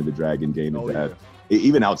Connection, Enter the Dragon, Game of Death.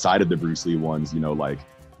 Even outside of the Bruce Lee ones, you know, like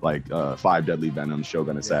 5 Deadly Venoms,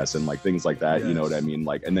 Shogun Assassin, like things like that. You know what I mean?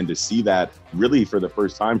 Like, and then to see that really for the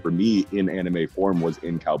first time for me in anime form was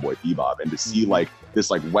in Cowboy Bebop, and to see like this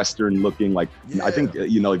like Western looking, like I think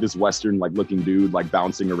you know, like this Western like looking dude like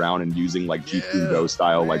bouncing around and using like Jeet Kune Do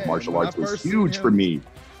style like martial arts was huge for me.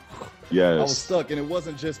 Yes. I was stuck, and it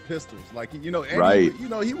wasn't just pistols. Like, you know, and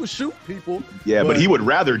he would shoot people. Yeah, but he would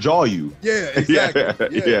rather jaw you. Yeah,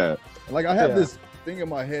 exactly. Yeah. Like, I have this thing in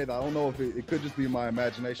my head. I don't know if it could just be my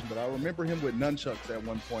imagination, but I remember him with nunchucks at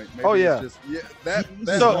one point. Maybe it's just, that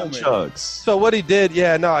moment. Nunchucks. So what he did,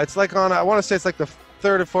 it's like I want to say it's like the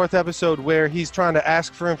 3rd or 4th episode where he's trying to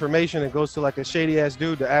ask for information and goes to like a shady ass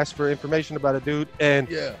dude to ask for information about a dude, and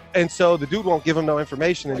so the dude won't give him no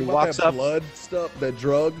information, and Like he walks up. Blood stuff, that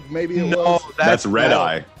drug, maybe it was. That's Red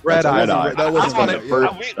Eye. Red Eye. That was from the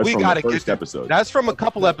first. We gotta first get episode. That's from a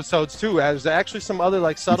couple episodes too. There's actually some other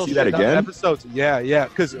like subtle see that shit in again? episodes. Yeah.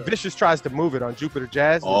 Because Vicious tries to move it on Jupiter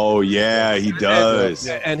Jazz. Oh yeah, he does.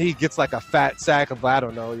 And he gets like a fat sack of, I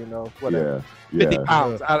don't know, you know, whatever. Yeah. 50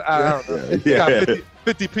 pounds. I don't know. He got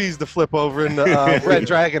 50 P's to flip over in the Red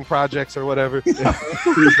Dragon projects or whatever.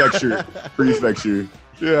 Prefecture.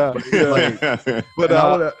 Yeah. But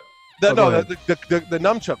the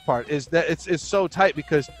nunchuck part is that it's so tight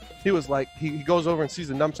because he was like, he goes over and sees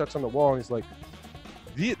the nunchucks on the wall, and he's like,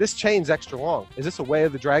 this chain's extra long. Is this a Way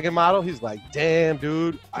of the Dragon model? He's like, damn,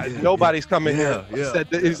 dude, nobody's coming here.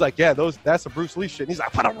 He's like, that's a Bruce Lee shit. And he's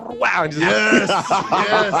like, wow. And he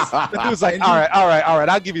was like, all right,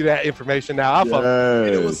 I'll give you that information now. I'll fuck.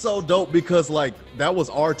 And it was so dope because like that was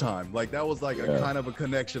our time. Like that was like a kind of a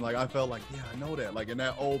connection. Like I felt like, I know that. Like, and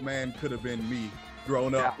that old man could have been me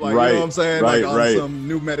growing up. Like, you know what I'm saying? Like on some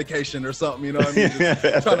new medication or something, you know what I mean?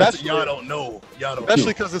 Just, y'all don't know.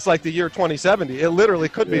 Especially because it's like the year 2070. It literally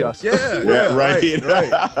could be us. Right.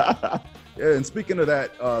 Yeah, and speaking of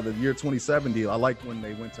that, the year 2070, I like when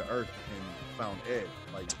they went to Earth and found Ed.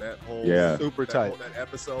 Like that whole super tight that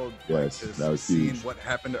episode. Yes, like, that was seeing huge. what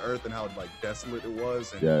happened to Earth and how like desolate it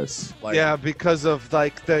was. And, because of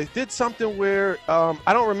like they did something where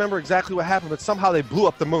I don't remember exactly what happened, but somehow they blew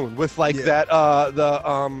up the moon with like that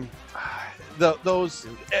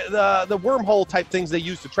the wormhole type things they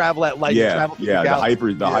use to travel at light.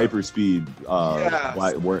 The hyper speed.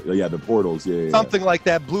 The portals. Something like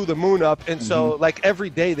that blew the moon up, and so like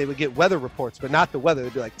every day they would get weather reports, but not the weather.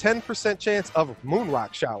 It'd be like 10% chance of moon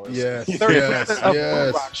rock showers. 30% of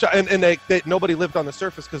moon rock showers, and they nobody lived on the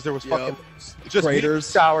surface because there was fucking just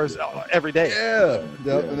craters showers every day. And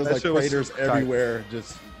there's like craters everywhere,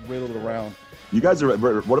 just riddled around. You guys are.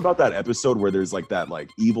 What about that episode where there's like that like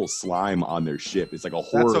evil slime on their ship? It's like a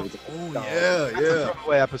horror. That's a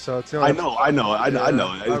throwaway episode. I know.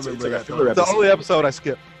 It's like a filler It's the episode. only episode I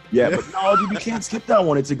skipped. Yeah, but no, dude, you can't skip that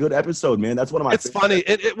one. It's a good episode, man. That's one of my. It's funny.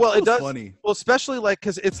 It does. Funny. Well, especially like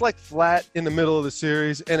because it's like flat in the middle of the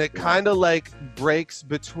series, and it kind of like breaks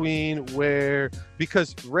between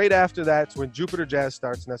because right after that's when Jupiter Jazz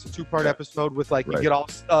starts, and that's a 2-part episode with like you get all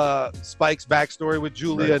Spike's backstory with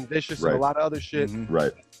Julia and Vicious and a lot of other shit. Mm-hmm.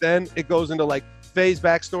 Right. Then it goes into like Faye's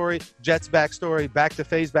backstory, Jet's backstory, back to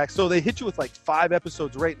Faye's back. So they hit you with like 5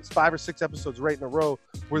 or 6 episodes right in a row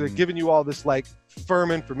where they're giving you all this like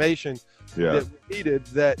firm information that we needed,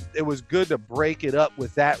 that it was good to break it up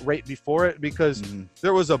with that right before it, because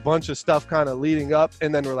there was a bunch of stuff kind of leading up,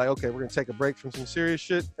 and then we're like, okay, we're gonna take a break from some serious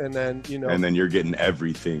shit, and then and then you're getting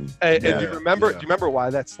everything. And do you remember why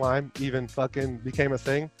that slime even fucking became a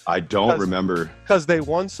thing? I don't remember. Because they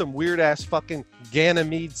won some weird ass fucking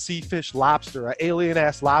Ganymede sea fish lobster, an alien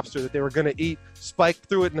ass lobster that they were gonna eat. Spike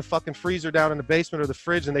threw it in the fucking freezer down in the basement or the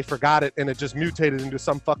fridge, and they forgot it, and it just mutated into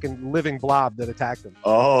some fucking living blob that attacked them.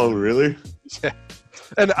 Oh, really? Yeah.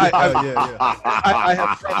 And I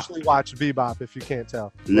have freshly watched Bebop, if you can't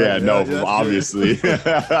tell. Obviously. I'm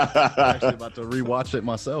actually about to rewatch it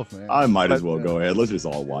myself, man. I might as well go ahead. Let's just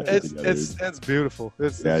all watch it together. It's beautiful.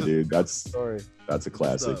 Dude, that's story. That's a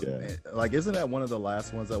classic. Like, isn't that one of the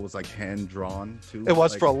last ones that was like hand drawn too? It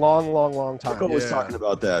was for a long time. Coco was talking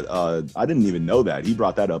about that. I didn't even know that. He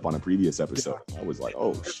brought that up on a previous episode. I was like,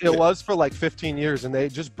 oh shit. It was for like 15 years, and they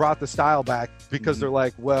just brought the style back because they're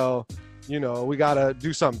like, well, we gotta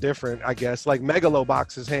do something different, I guess. Like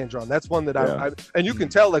Megalobox is hand drawn. That's one that I and you can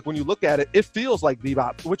tell, like when you look at it, it feels like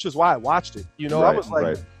Bebop, which is why I watched it. I was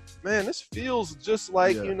like, man, this feels just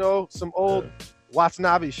like some old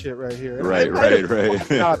Watanabe shit right here. Right.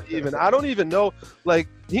 Even I don't even know. Like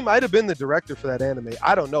he might have been the director for that anime.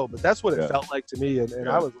 I don't know, but that's what it felt like to me. And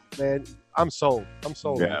I was, man, I'm sold.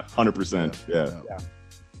 Yeah, 100%.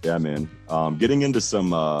 Yeah, man. Getting into some.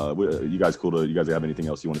 You guys have anything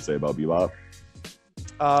else you want to say about Bebop?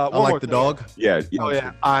 I like the dog. Yeah. Oh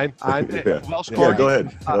yeah. I'm Welsh Corgi. Yeah, go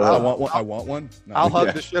ahead. I want one. No. I'll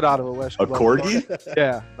hug the shit out of a Welsh. A corgi?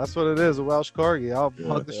 Yeah, that's what it is. A Welsh Corgi. I'll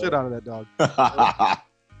hug the shit out of that dog.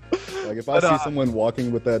 Like if I see someone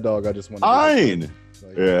walking with that dog, I just want to. Fine.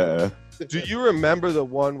 Yeah. Do you remember the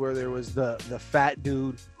one where there was the fat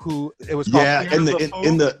dude who it was called in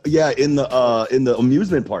the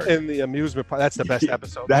amusement park? In the amusement park. That's the best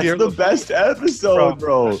episode. That's the best episode,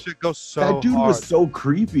 bro. That shit goes so That dude hard. was so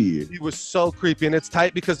creepy. He was so creepy, and it's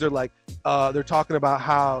tight because they're like they're talking about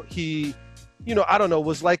how he I don't know,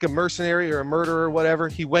 was like a mercenary or a murderer or whatever.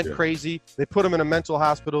 He went crazy. They put him in a mental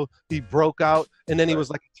hospital. He broke out, and then he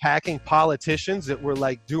was like attacking politicians that were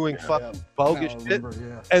like doing fucking bogus shit.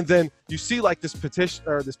 And then you see like this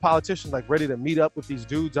politician like ready to meet up with these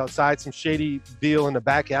dudes outside some shady deal in the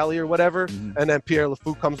back alley or whatever. And then Pierre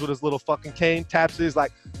LeFou comes with his little fucking cane, taps it. He's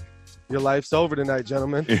like, your life's over tonight,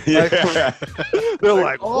 gentlemen. Like, they're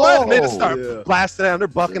like, what? And they just start blasting at him. They're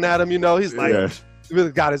bucking at him. He's like, he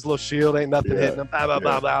really got his little shield, ain't nothing hitting him, blah, blah,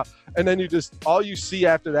 blah, blah. And then all you see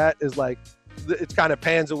after that is like, it kind of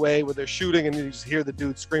pans away where they're shooting, and you just hear the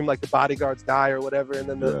dude scream like the bodyguards die or whatever. And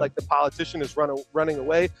then the politician is running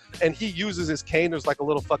away, and he uses his cane. There's like a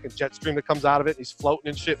little fucking jet stream that comes out of it. And he's floating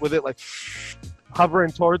and shit with it, like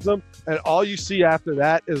hovering towards them. And all you see after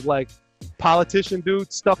that is like politician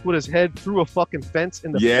dude stuck with his head through a fucking fence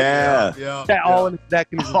in the all in his neck,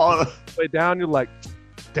 and he's way down. You're like,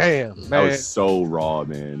 damn, man. That was so raw,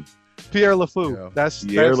 man. Pierre LeFou. Yeah. That's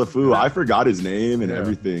Pierre LeFou. I forgot his name and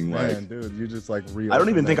everything. Man, like, dude, you just like real. I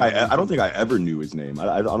don't think I ever knew his name.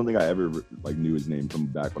 I don't think I ever like knew his name from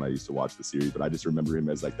back when I used to watch the series. But I just remember him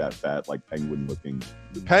as like that fat, like penguin looking.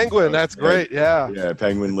 Penguin. That's great. Yeah. Yeah,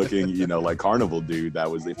 penguin looking. Like carnival dude.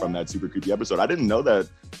 That was from that super creepy episode. I didn't know that.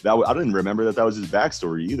 I didn't remember that was his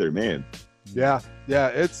backstory either, man. Yeah,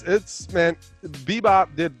 it's man.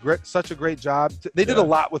 Bebop did such a great job. They did a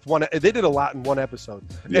lot with one. They did a lot in one episode,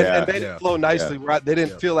 and they didn't flow nicely. Right? They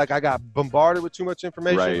didn't feel like I got bombarded with too much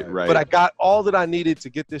information. Right. But I got all that I needed to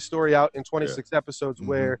get this story out in 26 episodes.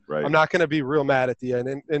 Where I'm not going to be real mad at the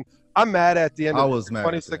end, and I'm mad at the end. I was mad.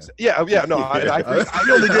 26. Yeah. No,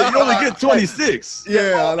 you only get 26.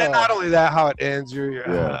 Yeah, and not only that, how it ends.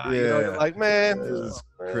 You're like, man, this is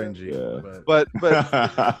cringy. Yeah. But.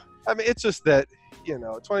 I mean, it's just that,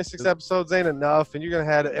 26 episodes ain't enough, and you're going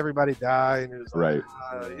to have everybody die. And it's like,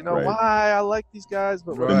 why I like these guys.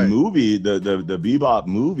 But the movie, the Bebop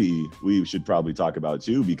movie, we should probably talk about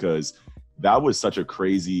too, because that was such a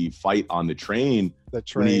crazy fight on the train The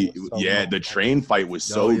train. The train fight was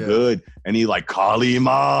so yeah. good, and he like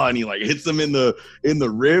Kalima, and he like hits him in the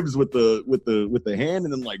ribs with the hand,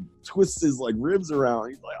 and then like twists his like ribs around.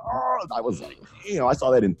 He's like, oh, I was like, damn, I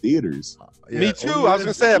saw that in theaters. Yeah. Me too. I was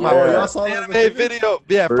gonna say it. My I first saw that anime video.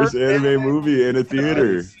 Yeah, First anime movie in a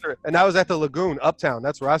theater. And that was at the Lagoon, Uptown.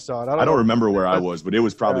 That's where I saw it. I don't remember where I was, but it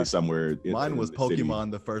was probably somewhere. Mine was in the city.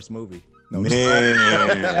 Pokemon, the first movie. Man.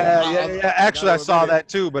 Yeah. Actually, I saw that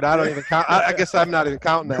too, but I don't even count. I guess I'm not even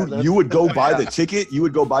counting that. You would go buy the ticket. You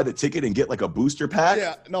would go buy the ticket and get like a booster pack.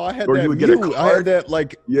 Yeah, no, I had Or that you would get a Mew. I card. had that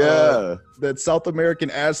like that South American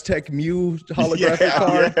Aztec Mew holographic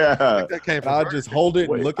card. Yeah. That came And from I'd just hold it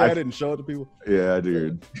and look at it and show it to people. Yeah,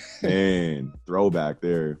 dude. Man, throwback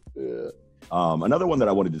there. Yeah. Another one that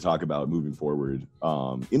I wanted to talk about moving forward,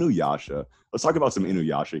 Inuyasha. Let's talk about some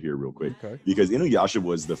Inuyasha here real quick, Okay. because Inuyasha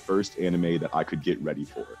was the first anime that I could get ready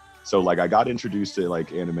for. So like I got introduced to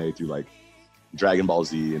like anime through like Dragon Ball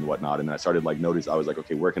Z and whatnot, and I started like notice. I was like,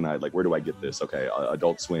 okay, where do I get this? Okay,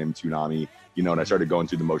 Adult Swim, Toonami, and I started going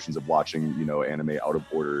through the motions of watching anime out of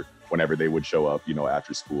order whenever they would show up,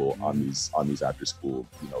 after school on these after school,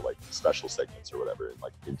 like special segments or whatever,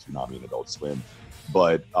 like in Toonami and Adult Swim.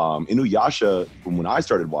 But Inuyasha, from when I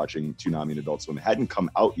started watching Toonami and Adult Swim, it hadn't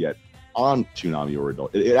come out yet on Toonami or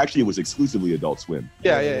Adult. It actually was exclusively Adult Swim.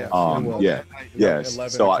 Yeah. Yeah. 11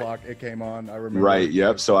 So o'clock it came on. I remember. Right.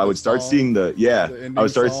 Yep. So I would start seeing the ending I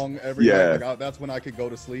would start song every night. Like, that's when I could go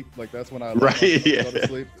to sleep. Like that's when I Right, go to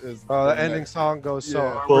sleep. Is The ending song goes so.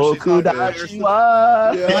 Yeah. where she's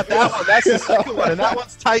on there. Yeah. That one, that's the second one, and that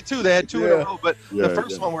one's tight too. They had two in a Yeah. row, but the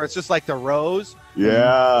first one where it's just like the rose,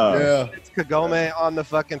 Yeah. it's Kagome on the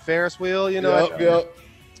fucking Ferris wheel, Yep.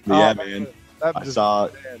 Yeah, Oh, man. That I just- saw.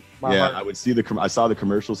 man, my Yeah, heart. I would see I saw the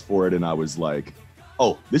commercials for it, and I was like,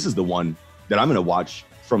 "Oh, this is the one that I'm gonna watch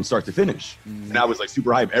from start to finish." And I was like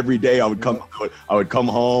super hyped. Every day I would come home.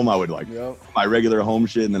 I would like my regular home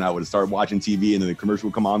shit, and then I would start watching TV, and then the commercial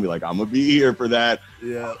would come on, and be like, "I'm gonna be here for that."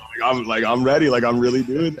 Yeah. I'm ready. Like I'm really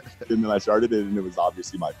doing it. And then I started it, and it was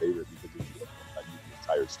obviously my favorite because it was like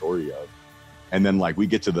the entire story of. And then like we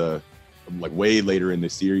get to the like way later in the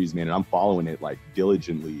series, man, and I'm following it like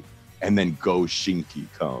diligently. And then Go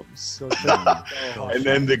Shinki comes. And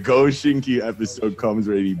then the Go Shinki episode comes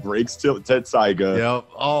where he breaks Tetsaiga. Yep.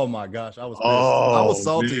 Oh my gosh, I was pissed. Oh, I was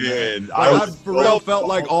salty, man. man. I I for real felt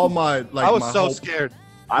like all my like I was my so hope- scared.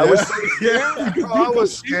 I was so scared. Oh, I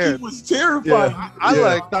was Shinki scared. was terrified.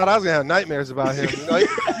 I thought I was gonna have nightmares about him.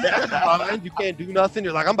 You can't do nothing.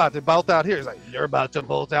 You're like, I'm about to bolt out here. He's like, you're about to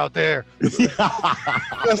bolt out there.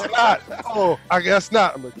 Guess not. Oh, I guess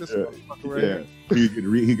not. I'm like, this motherfucker right here. He could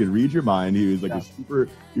read your mind. He was like a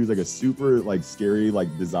super like scary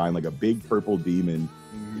like design, like a big purple demon.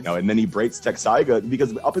 And then he breaks Tetsaiga,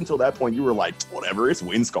 because up until that point you were like, whatever, it's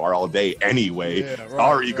Windscar all day anyway. Yeah, right,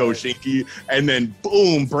 Sorry, Go Shinki. And then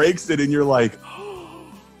boom, breaks it, and you're like,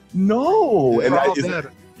 no. We're And all that is dead.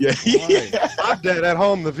 yeah. I'm dead at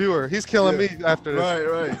home, the viewer. He's killing me after this.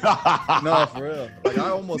 Right. No, for real. Like I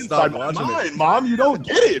almost stopped watching it. Mom, you don't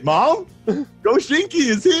get it, Mom. Go Shinki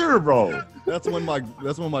is here, bro. That's when my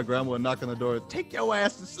grandma would knock on the door. Take your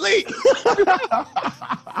ass to sleep.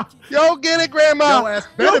 Yo, get it, Grandma. Your ass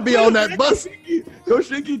better be on that bus. Go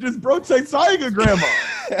Shinki just broke Tetsaiga, Grandma.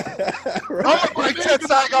 I'm gonna break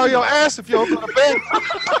Tetsaiga on your ass if you don't go to bed.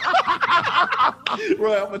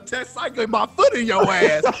 Right, I'm gonna test cycle my foot in your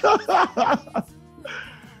ass. I'm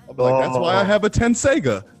like, that's why I have a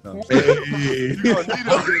Tensega. No, I'm kidding. You don't need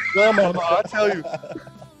a grandma, I tell you.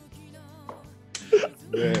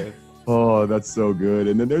 Yeah. Oh, that's so good.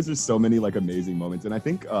 And then there's just so many like amazing moments. And I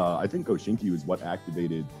think Go Shinki was what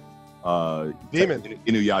activated Demon.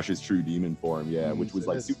 Inuyasha's true demon form, which was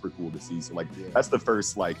like super cool to see. So like that's the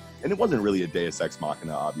first like, and it wasn't really a Deus Ex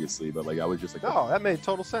Machina, obviously, but like I was just like, No, that made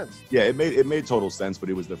total sense. yeah, it made total sense. But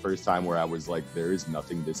it was the first time where I was like, there is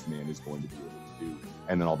nothing this man is going to be able to do.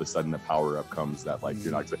 And then all of a sudden the power up comes that like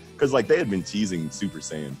you're not, because like they had been teasing Super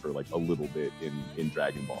Saiyan for like a little bit in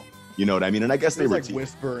Dragon Ball. You know what I mean? And I guess they were like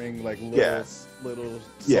whispering, like little, little.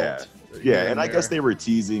 Yeah. salt Yeah, in and I there. guess they were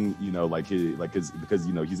teasing, because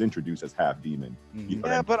he's introduced as half demon. You know what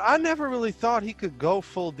I Yeah, mean? but I never really thought he could go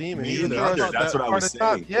full demon. Me Even either. though I thought That's that what I part was of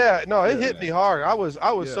time- saying. Yeah, no, it hit me hard. I was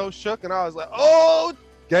so shook, and I was like, oh,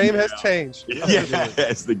 game has changed.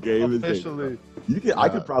 Yes, the game is Officially. I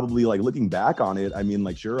could probably like looking back on it. I mean,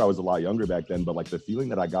 like sure, I was a lot younger back then, but like the feeling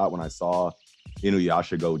that I got when I saw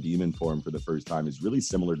Inuyasha go demon form for the first time is really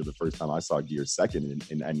similar to the first time I saw Gear second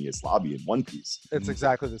in Enies Lobby in One Piece. It's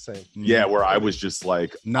exactly the same. Yeah, where I was just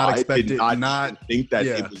like, I did not think that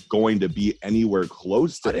it was going to be anywhere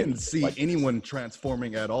close to. I didn't see anyone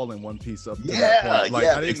transforming at all in One Piece up to that point. Like,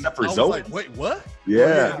 I didn't, except for I was Zoan. like, wait, what?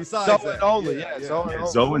 Yeah, besides Zoan that, only.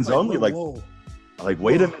 Zoan's only. Like,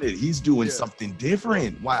 wait a minute, he's doing something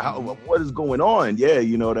different. Wow, what is going on? Yeah,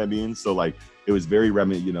 you know what I mean? So like, it was very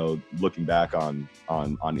looking back on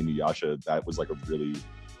Inuyasha, that was like a really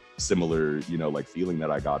similar, like feeling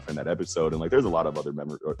that I got from that episode. And like, there's a lot of other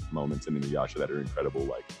moments in Inuyasha that are incredible.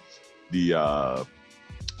 Like the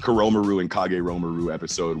Koromaru and Kageromaru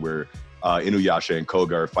episode where Inuyasha and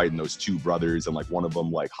Koga are fighting those two brothers, and like one of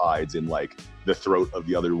them like hides in like the throat of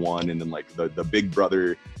the other one, and then like the big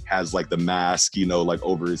brother has like the mask, like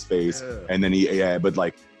over his face, and then but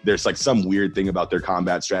like there's like some weird thing about their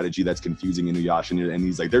combat strategy that's confusing Inuyasha, and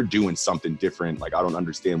he's like, they're doing something different. Like, I don't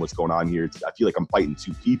understand what's going on here. I feel like I'm fighting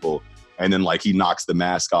two people. And then like he knocks the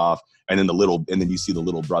mask off, and then you see the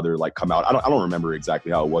little brother like come out. I don't remember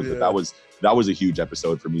exactly how it was, but that was a huge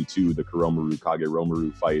episode for me too, the Koromaru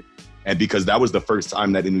Kageromaru fight. And because that was the first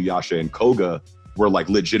time that Inuyasha and Koga were like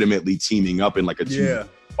legitimately teaming up in like a two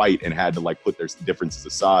fight and had to like put their differences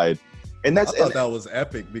aside. And I thought that was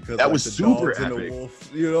epic, because that like, was the super dogs epic. And the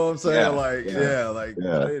wolf, you know what I'm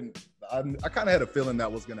saying? I kind of had a feeling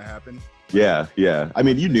that was gonna happen. Yeah. I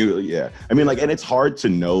mean, you knew. Yeah. I mean, like, and it's hard to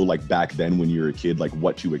know like back then when you're a kid, like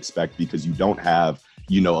what to expect, because you don't have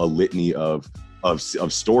a litany of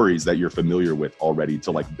stories that you're familiar with already to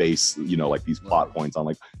like base like these plot points on.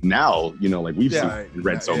 Like now, like we've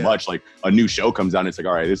read so much, like a new show comes out and it's like,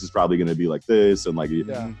 all right, this is probably going to be like this, and like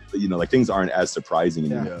like things aren't as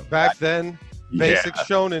surprising anymore. Back then, basic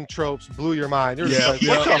shonen tropes blew your mind. You're just like,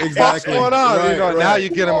 what the fuck's going on? Now you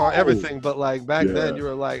get them on everything, but like back then you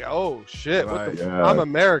were like, oh shit, I'm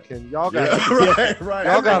American. Y'all got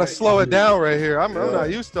y'all got to slow it down right here. I'm not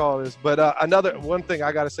used to all this. But another one thing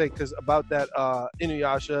I got to say, because about that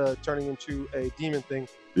Inuyasha turning into a demon thing,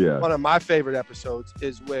 one of my favorite episodes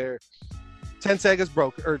is where Tenseiga's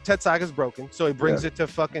broken, so he brings it to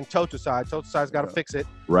fucking Totosai. Totosai's got to fix it,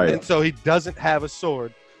 and so he doesn't have a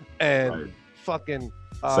sword, and fucking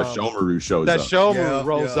Sesshomaru shows up. Sesshomaru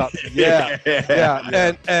rolls up. And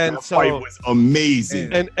that so fight was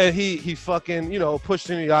amazing. And he fucking pushed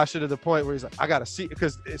Inuyasha to the point where he's like, I gotta see,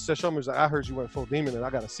 because Sesshomaru's like, I heard you went full demon and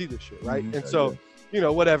I gotta see this shit, right? And so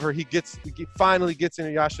whatever, he finally gets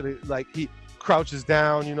Inuyasha to, like, he crouches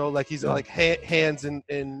down, like he's like hands and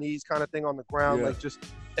knees kind of thing on the ground, like just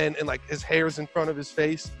and like his hair's in front of his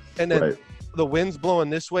face, and then the wind's blowing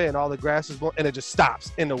this way and all the grass is blowing, and it just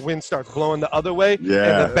stops and the wind starts blowing the other way, and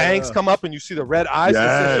the bangs come up and you see the red eyes.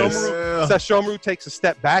 Sesshomaru takes a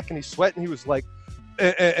step back and he's sweating. He was like,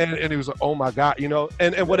 and he was like, oh my god,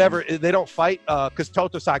 and whatever. They don't fight because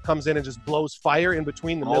Totosai comes in and just blows fire in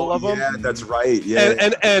between the middle of them. Yeah, that's right.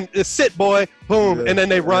 And sit, boy, boom, and then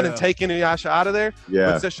they run and take Inuyasha out of there.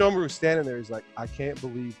 But Sesshomaru's standing there. He's like, I can't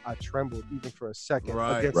believe I trembled even for a second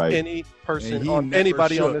against any person on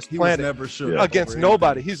anybody on this planet. Against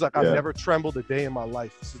nobody. He's like, I've never trembled a day in my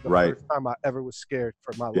life. This is the first time I ever was scared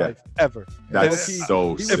for my life ever. That's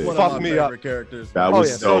so sick. It fucked me up. That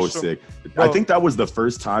was so sick. I think that was the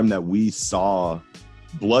first time that we saw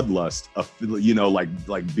bloodlust,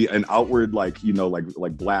 like be an outward,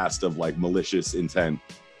 like blast of like malicious intent,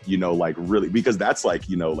 like really, because that's like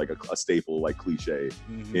like a staple, like cliche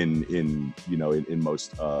in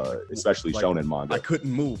most especially like, shonen manga. I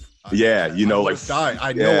couldn't move. I like died.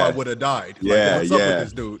 I know I would have died. Like, what's up with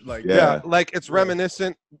this dude? Like, like it's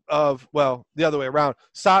reminiscent of, well, the other way around.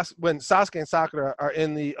 When Sasuke and Sakura are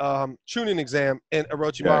in the Chunin exam, and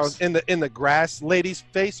Orochimaru's in the grass lady's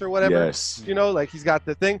face or whatever. Like he's got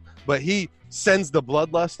the thing, but he sends the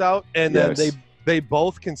bloodlust out, and then they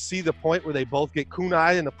both can see the point where they both get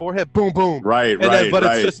kunai in the forehead. Boom, boom.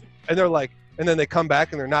 It's just, and they're like, and then they come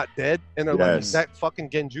back and they're not dead, and they're like, is that fucking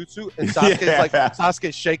genjutsu? And Sasuke's like,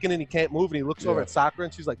 Sasuke's shaking and he can't move, and he looks over at Sakura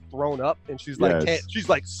and she's like thrown up, and she's like she's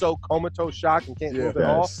like so comatose shocked and can't move at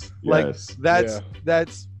all. Like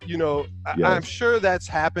that's I'm sure that's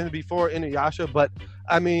happened before Inuyasha, but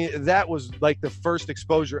I mean that was like the first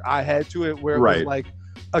exposure I had to it, where it was like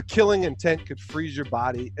a killing intent could freeze your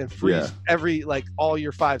body and freeze every, like, all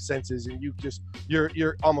your five senses, and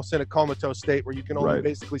you're almost in a comatose state where you can only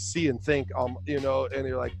basically see and think, and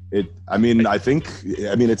you're like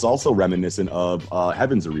it's also reminiscent of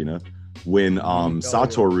Heaven's Arena, when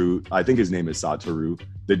Satoru, I think his name is Satoru,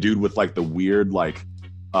 the dude with like the weird like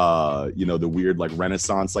the weird like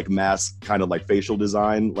Renaissance like mask kind of like facial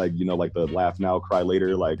design, like like the laugh now cry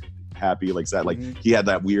later like happy, like sad, like he had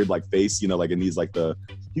that weird like face, you know, like, and he's like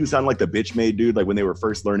he was sounding like the bitch made dude, like when they were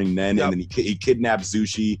first learning Nen, and then he kidnapped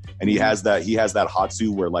Zushi, and he has that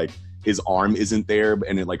Hatsu where like his arm isn't there,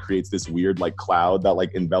 and it like creates this weird like cloud that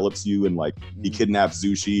like envelops you, and like he kidnaps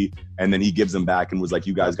Zushi, and then he gives him back and was like,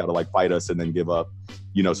 you guys got to like fight us and then give up,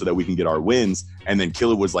 you know, so that we can get our wins. And then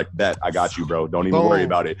Killua was like, bet, I got you, bro, don't even worry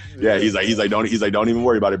about it. Yeah, he's like don't even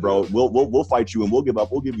worry about it, bro, we'll fight you and we'll give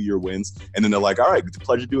you your wins. And then they're like, all right, it's a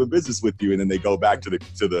pleasure doing business with you. And then they go back to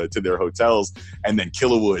their hotels, and then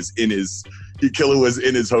Killua was in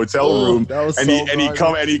his hotel room,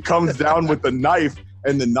 and he comes down with the knife.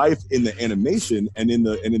 And the knife in the animation and in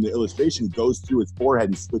the illustration goes through his forehead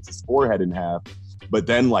and splits his forehead in half. But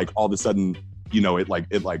then like all of a sudden, you know, it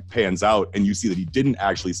pans out and you see that he didn't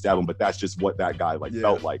actually stab him, but that's just what that guy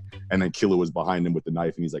felt like. And then Killua was behind him with the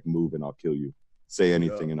knife, and he's like, move and I'll kill you. Say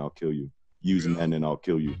anything and I'll kill you. Use Nen and I'll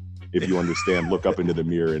kill you. If you understand, look up into the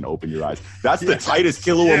mirror and open your eyes. That's the tightest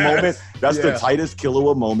Killua moment. That's the tightest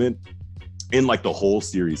Killua moment in like the whole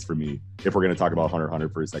series for me, if we're going to talk about Hunter x Hunter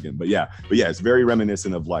for a second. But yeah, it's very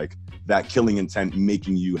reminiscent of like that killing intent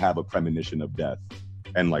making you have a premonition of death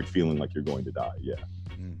and like feeling like you're going to die.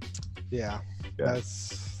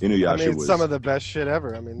 That's Inuyasha was some of the best shit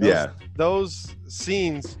ever. I mean, those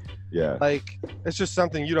scenes, like it's just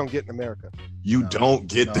something you don't get in America. You don't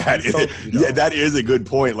get that. That is a good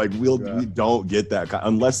point. Like we don't get that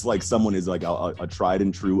unless like someone is like a tried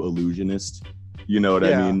and true illusionist. You know what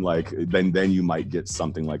I mean? Like then you might get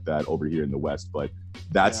something like that over here in the West, but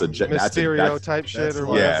that's Mysterio type shit or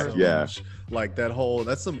whatever. Like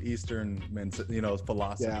that's some Eastern, you know,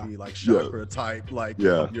 philosophy, like chakra type, like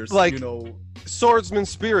your, like, you know, swordsman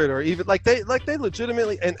spirit, or even like they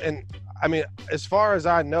legitimately and I mean, as far as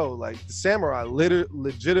I know, like the samurai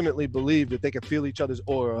legitimately believed that they could feel each other's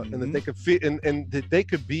aura, and that they could feel and that they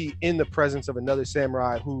could be in the presence of another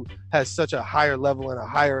samurai who has such a higher level and a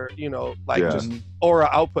higher, you know, like just aura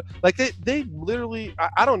output. Like they literally,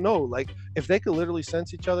 I don't know, like if they could literally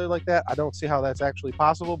sense each other like that, I don't see how that's actually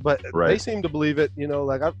possible. But they seem to believe it. You know,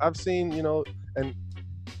 like I've seen, you know, and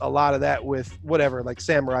a lot of that with whatever, like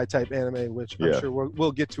samurai type anime, which I'm sure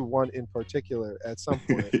we'll get to one in particular at some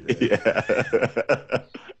point.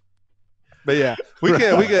 But yeah, we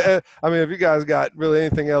can. I mean, if you guys got really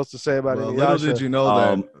anything else to say about it, little did you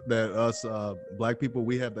know that us black people,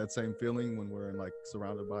 we have that same feeling when we're like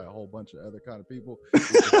surrounded by a whole bunch of other kind of people.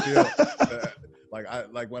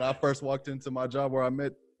 Like when I first walked into my job where I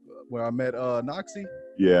met Noxie.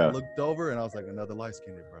 I looked over and I was like, another light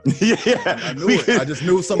skinned brother. I knew it. I just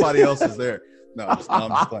knew somebody else was there. No, I'm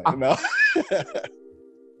just playing. No.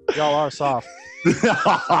 Y'all are soft.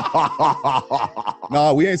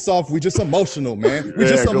 Nah, we ain't soft. We just emotional, man. We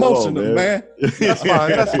just emotional, man. That's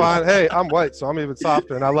fine. That's fine. Hey, I'm white, so I'm even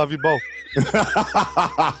softer, and I love you both.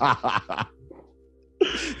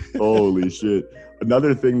 Holy shit.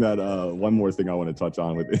 Another thing that one more thing I want to touch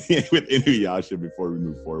on with Inuyasha before we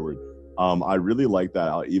move forward. I really like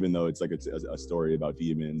that, even though it's like a story about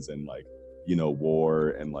demons and like, you know, war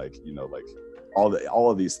and like, you know, like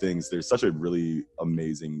all of these things. There's such a really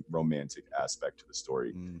amazing romantic aspect to the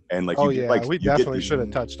story, and like we definitely should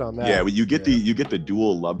have touched on that. Yeah, you get the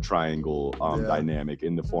dual love triangle dynamic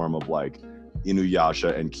in the form of like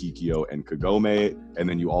Inuyasha and Kikyo and Kagome, and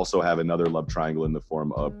then you also have another love triangle in the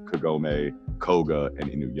form of Kagome, Koga,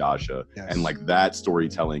 and Inuyasha. And like that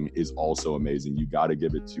storytelling is also amazing. You got to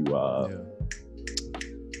give it to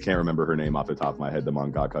can't remember her name off the top of my head, the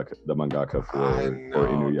mangaka for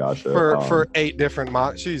Inuyasha for 8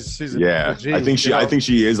 different she's I think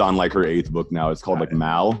she is on like her 8th book now. It's called like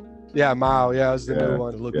Mao. Mao, it's the new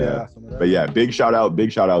one. But yeah, big shout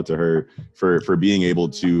out to her for being able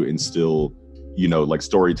to instill, you know, like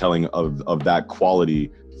storytelling of that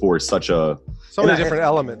quality for so many different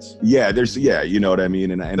elements. You know what I mean,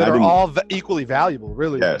 and that are all equally valuable,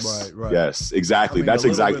 really. Yes, right. Yes, exactly. I mean, that's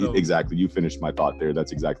exactly. You finished my thought there.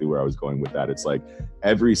 That's exactly where I was going with that. It's like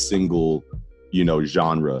every single, you know,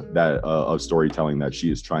 genre that of storytelling that she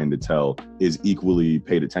is trying to tell is equally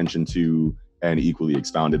paid attention to and equally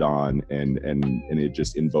expounded on, and it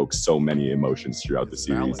just invokes so many emotions throughout the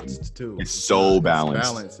series. Balanced too. It's so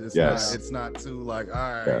balanced. It's not too like,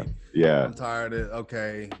 all right, I'm tired of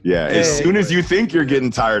okay. As soon as you think you're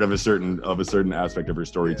getting tired of a certain aspect of her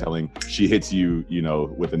storytelling, she hits you, you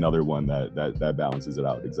know, with another one that balances it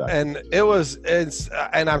out. Exactly. And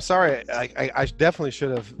and I'm sorry, I definitely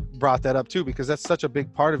should have brought that up too, because that's such a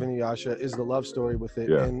big part of Inuyasha is the love story with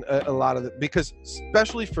it, and a lot of it, because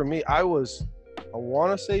especially for me, I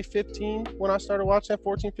want to say 15 when I started watching that,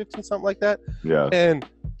 14, 15, something like that. And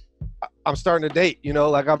I'm starting to date, you know,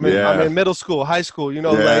 like I'm in middle school, high school, you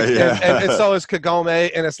know, and so is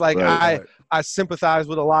Kagome, and it's like I sympathize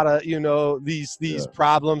with a lot of, you know, these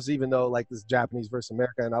problems, even though like this Japanese versus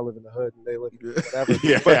America, and I live in the hood and they live in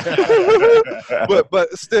whatever.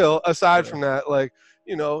 But still, aside from that, like,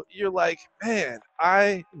 you know, you're like, man,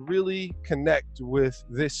 I really connect with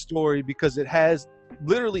this story because it has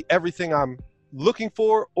literally everything I'm looking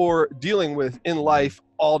for or dealing with in life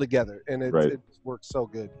all together, and it works so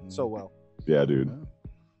good, so well. Yeah, dude,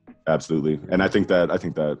 absolutely. And I think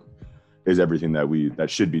that is everything that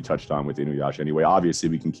should be touched on with Inuyasha. Anyway, obviously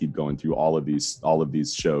we can keep going through all of these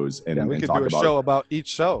shows and we could talk do a show about each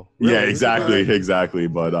show. Really. Yeah, exactly.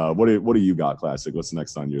 But what do you got, Classic? What's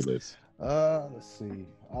next on your list? Let's see.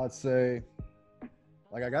 I'd say,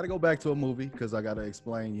 like, I got to go back to a movie because I got to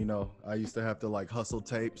explain, you know, I used to have to like hustle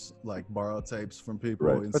tapes, like borrow tapes from people.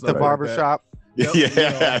 Right. And at the barbershop. Yep,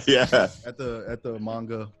 yeah. At the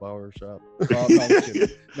manga barbershop.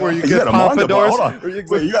 Where you get pompadours.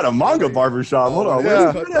 Wait, you got a manga barbershop. Hold on.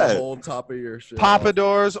 Yeah. Cut the whole top of your shit.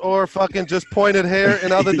 Pompadours or fucking just pointed hair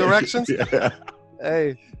in other directions. Yeah.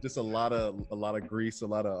 Hey, just a lot of grease, a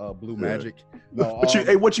lot of blue magic. No,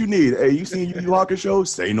 what you need? Hey, you seen Yu Yu Hakusho?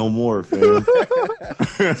 Say no more, fam.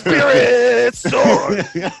 Spirit sword.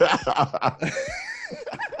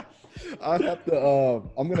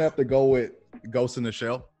 I'm gonna have to go with Ghost in the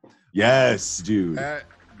Shell. Yes, dude.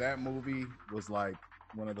 That movie was like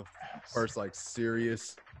one of the first like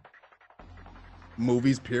serious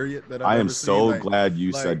movies, period. That I am so glad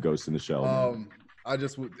you said Ghost in the Shell. I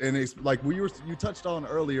just and it's like you touched on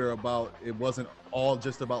earlier about it wasn't all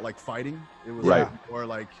just about like fighting. It was more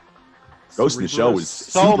like Ghost in the Shell was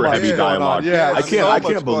super heavy dialogue. Yeah, I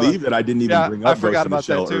can't believe that I didn't even bring up Ghost in the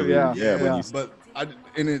Shell too. earlier. But I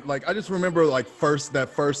just remember like that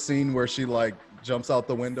first scene where she like jumps out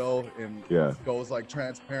the window and goes like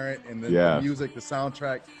transparent, and then the music, the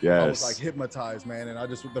soundtrack. I was like hypnotized, man. And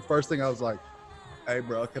the first thing I was like, hey,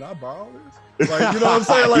 bro, can I borrow this? Like, you know what I'm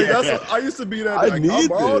saying? Like, I used to be that. I need can I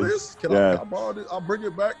borrow this. Can I borrow this? I'll bring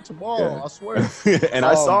it back tomorrow. I swear. And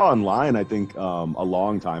I saw online, I think a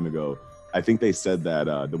long time ago, I think they said that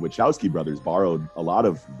the Wachowski brothers borrowed a lot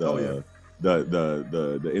of the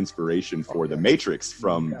inspiration for the Matrix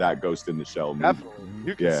from that Ghost in the Shell movie. Definitely.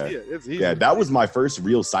 You can see it. It's easy. Yeah, that was my first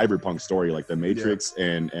real cyberpunk story, like the Matrix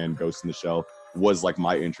and Ghost in the Shell was like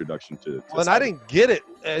my introduction to and I didn't get it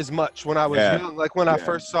as much when I was young. Like when I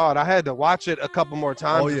first saw it, I had to watch it a couple more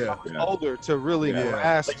times when I was older to really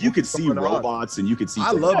grasp. Like you could see robots and you could see.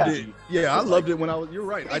 I loved it. Yeah, I loved it when I was. You're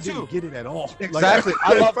right. I didn't get it at all. Exactly.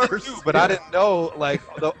 I loved it too, but I didn't know like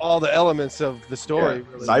all the elements of the story.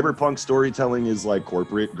 Really. Cyberpunk storytelling is like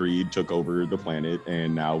corporate greed took over the planet,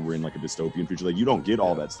 and now we're in like a dystopian future. Like you don't get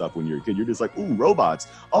all that stuff when you're a kid. You're just like, ooh, robots.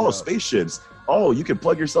 Oh, spaceships. Oh, you can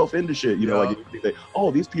plug yourself into shit. You know,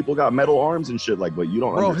 like these people got metal arms and shit. Like, but you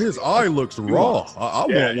don't. Bro, his eye looks raw. I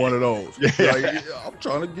want one of those. Like, I'm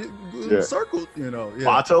trying to get circled. You know,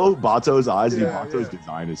 Bato's eyes. Bato's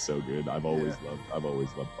design is so good. I've always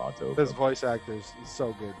loved Bato. His voice actor is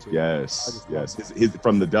so good too. Yes. His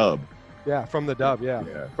from the dub. Yeah, from the dub.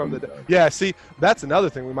 Yeah, see, that's another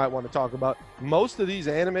thing we might want to talk about. Most of these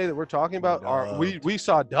anime that we're talking about are we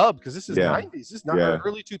saw dub because this is 90s. This is not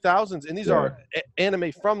early 2000s, and these are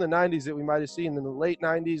anime from the 90s that we might have seen in the late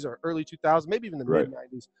 90s or early 2000s, maybe even the mid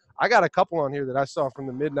 90s. I got a couple on here that I saw from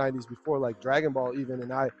the mid 90s before, like Dragon Ball even,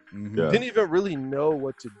 and I didn't even really know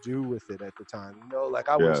what to do with it at the time. You know, like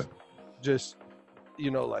I was just, you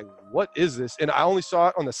know, like, what is this? And I only saw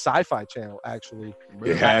it on the Sci-Fi Channel, actually.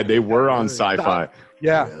 Yeah, they were on Sci-Fi.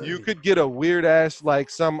 Yeah, you could get a weird ass, like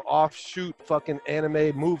some offshoot fucking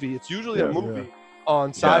anime movie. It's usually a movie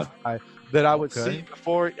on Sci-Fi that I would see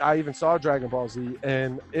before I even saw Dragon Ball Z.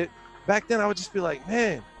 And back then I would just be like,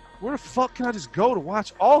 man, where the fuck can I just go to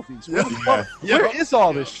watch all these? Where is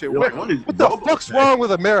all this shit? What the fuck's wrong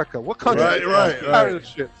with America? What country? Right.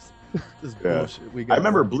 This bullshit I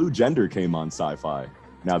remember Blue Gender came on Sci-Fi.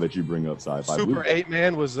 Now that you bring up Sci-Fi, Super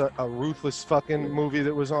 8-Man was a ruthless fucking movie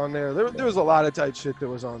that was on there. There was a lot of tight shit that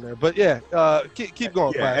was on there. But keep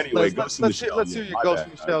going. Anyway, let's hear your Ghost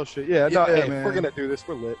in the Shell shit. Man. We're gonna do this.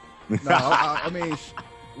 We're lit. No, I mean,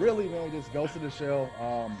 really, man, just Ghost in the Shell.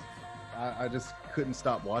 I just couldn't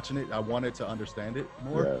stop watching it. I wanted to understand it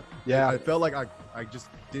more. Yeah. I felt like I just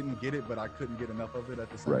didn't get it, but I couldn't get enough of it at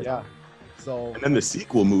the same time. So And then the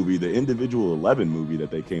sequel movie, the Individual 11 movie that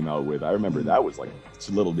they came out with, I remember that was like it's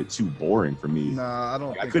a little bit too boring for me. nah, I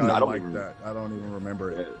don't I think couldn't- I I don't like even- that. I don't even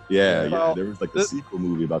remember it. Yeah, Well, there was like the the- sequel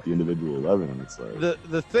movie about the Individual 11, and it's like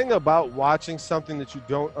The thing about watching something that you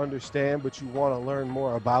don't understand but you want to learn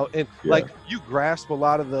more about, and Yeah. like you grasp a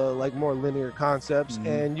lot of the like more linear concepts, Mhm.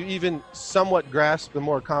 and you even somewhat grasp the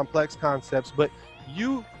more complex concepts, but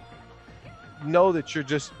you know that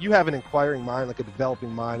you have an inquiring mind, like a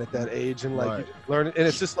developing mind at that age, and like you Right. just learn it, and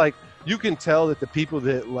it's just like you can tell that the people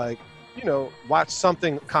that like watch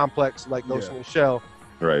something complex like Ghost Yeah. in the Shell,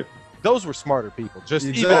 right. those were smarter people. Just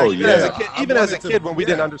Exactly. even as a Yeah. kid, I even as a wanted to- kid when we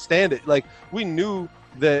didn't yeah. understand it, like we knew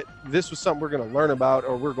that this was something we're going to learn about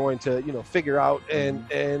or we're going to figure out, and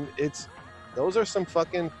it's those are some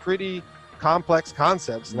fucking pretty complex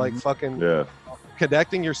concepts, like fucking Yeah,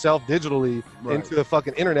 connecting yourself digitally Right. into the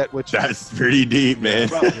fucking internet, which that's pretty deep, man.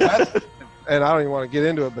 Bro, that- and I don't even want to get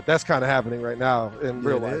into it, but that's kind of happening right now in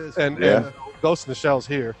real It life. is. And Yeah. Ghost in the Shell's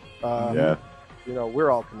here. Yeah.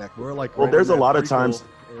 We're all connected. We're like Well, right there's in a that lot of prequel times- area.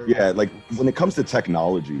 Yeah, like when it comes to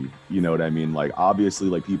technology, you know what I mean? Like obviously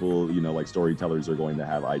like people, like storytellers are going to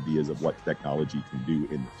have ideas of what technology can do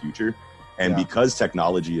in the future. And Yeah. because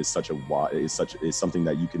technology is is something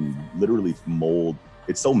that you can literally mold,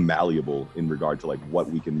 it's so malleable in regard to like what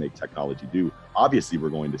we can make technology do. Obviously we're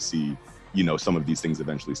going to see, some of these things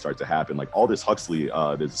eventually start to happen. Like Aldous Huxley,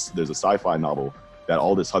 there's a sci-fi novel that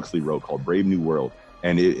Aldous Huxley wrote called Brave New World.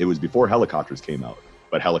 And it was before helicopters came out,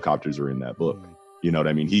 but helicopters are in that book. You know what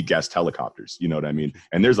I mean? He guessed helicopters. You know what I mean?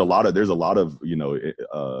 And there's a lot of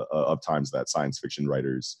of times that science fiction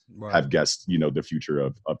writers Right. have guessed the future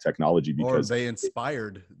of technology or because they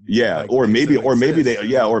inspired. yeah, like, or things maybe that or maybe exist.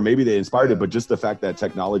 they inspired Yeah. it. But just the fact that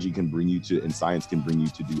technology can bring you to and science can bring you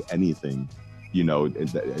to do anything.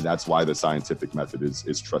 That's why the scientific method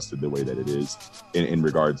is trusted the way that it is in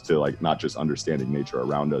regards to like not just understanding nature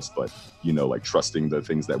around us, but like trusting the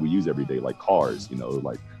things that we use every day, like cars.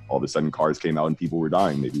 Like all of a sudden cars came out and people were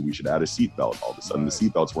dying. Maybe we should add a seatbelt. All of a sudden the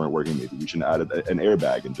seatbelts weren't working. Maybe we should add an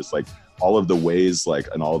airbag. And just like all of the ways, like,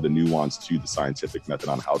 and all of the nuance to the scientific method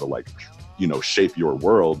on how to like, shape your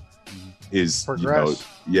world is Progress.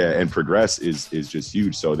 and progress is just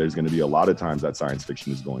huge. So there's going to be a lot of times that science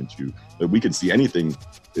fiction is going to, that we can see anything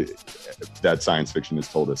that science fiction has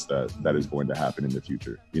told us that is going to happen in the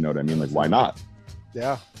future. You know what I mean? Like, why not?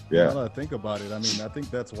 Yeah. Yeah. Now that I think about it, I mean, I think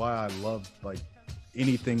that's why I love like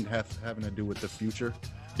anything having to do with the future.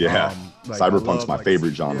 Yeah. Like, I Cyberpunk's love, my like,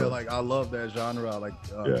 favorite genre. Yeah, like I love that genre. Like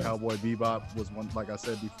Yeah. Cowboy Bebop was one. Like I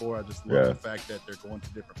said before, I just love Yeah. the fact that they're going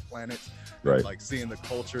to different planets, Right. and, like seeing the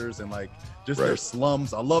cultures and like just Right. their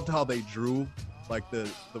slums. I loved how they drew like the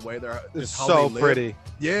way they're It's just how so they live. pretty.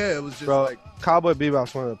 Yeah, it was just Bro, like Cowboy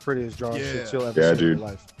Bebop's one of the prettiest drawn Yeah. shits you'll ever Yeah, see dude. in your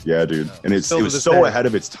life. Yeah, dude. And it Still to was this so day. ahead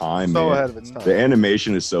of its time, So man. ahead of its time. The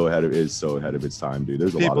animation is so ahead of its time, dude.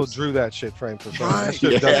 There's a lot People of drew that shit frame for frame. Right. That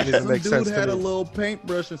shit Yeah. doesn't even some make dude sense had to a me. little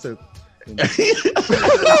paintbrush and said, and he was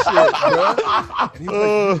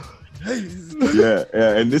like, hey,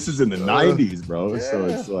 yeah, and this is in the 90s, bro. So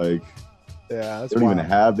Yeah. it's like Yeah, that's they don't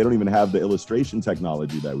wild. even have the illustration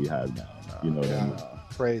technology that we have now. You know what I mean?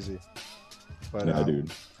 Crazy. But Yeah, dude.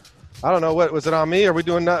 I don't know. What was it on me? Are we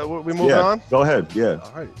doing that? We moving Yeah, on? go ahead. Yeah.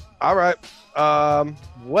 all right. All right.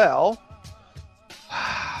 Well,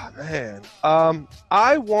 man,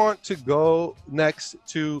 I want to go next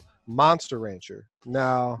to Monster Rancher.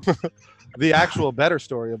 Now, the actual better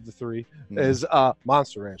story of the three is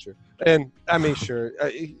Monster Rancher. And I mean, sure,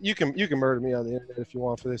 you can murder me on the internet if you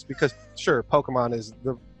want for this, because sure, Pokemon is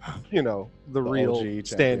the real OG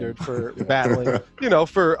standard champion. for battling.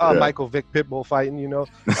 For Yeah. Michael Vick Pitbull fighting.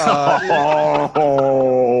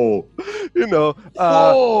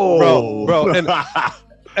 Oh, bro,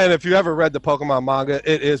 and if you ever read the Pokemon manga,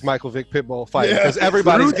 it is Michael Vick Pitbull fighting, because Yeah,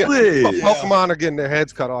 everybody's seriously. Pokemon are getting their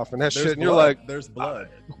heads cut off and that There's shit, and you're blood. like, there's blood.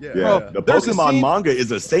 Yeah, Yeah, Bro, the there's a Pokemon scene- manga is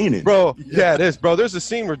a seinen. bro, Yeah. yeah, it is, bro. There's a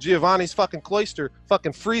scene where Giovanni's fucking Cloyster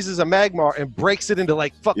fucking freezes a Magmar and breaks it into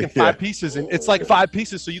like fucking Yeah. 5 pieces, and it's like 5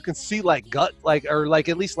 pieces, so you can see like gut, like, or like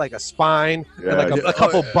at least like a spine and like Yeah. a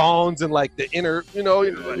couple yeah. bones and like the inner, you're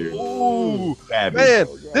like, dude. ooh. Savage. Man,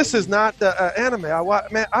 this is not the anime I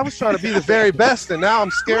want. Man, I was trying to be the very best, and now I'm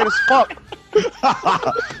scared as fuck.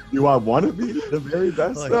 You want to be the very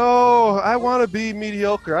best? Like- No, I want to be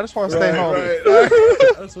mediocre. I just want to stay home. Right.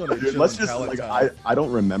 I just want to Dude, let's just like I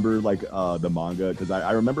don't remember like the manga, because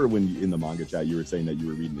I remember when in the manga chat you were saying that you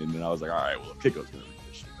were reading it, and I was like, all right, well, Kiko's gonna read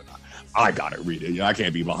this shit, but I gotta read it. I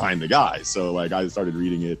can't be behind the guy. So like I started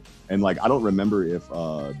reading it, and like I don't remember if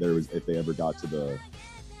they ever got to the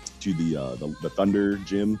Thunder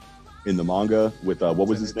Gym in the manga with what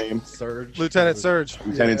was his name? Surge. Lieutenant Surge.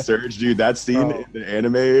 Lieutenant Surge, dude. That scene in the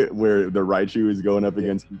anime where the Raichu is going up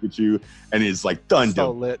against Pikachu, and it's like thunder,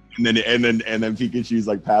 So lit. and then Pikachu's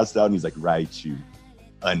like passed out, and he's like, Raichu,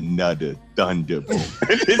 another thunderbolt.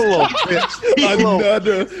 Little bitch.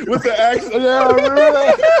 Another with the accent. Yeah, I remember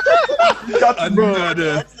that.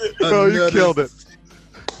 Another. Bro, you killed it.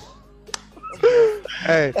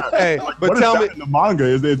 Hey, but What tell is me. that in the manga?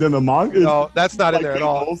 Is it in the manga? No, that's not in like there at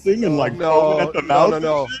all. convulsing and like No, foaming at the mouth?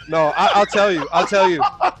 no. I'll tell you.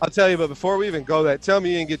 But before we even go that, tell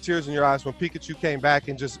me you didn't get tears in your eyes when Pikachu came back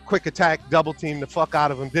and just quick attack, double team the fuck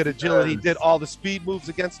out of him, did agility, did all the speed moves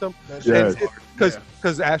against him. Yes.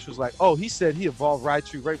 Because Ash was like, oh, he said he evolved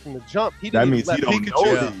Raichu right from the jump. He That didn't means even he let don't Pikachu.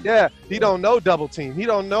 know these. Yeah, he don't know double team. He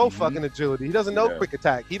don't know fucking agility. He doesn't know Yeah. quick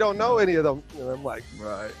attack. He don't know any of them. You know, I'm like,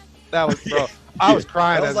 Right. that was bro. I was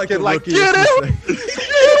crying That as was a kid, the like, rookie get used to him! say.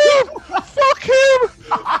 Get him! Fuck him!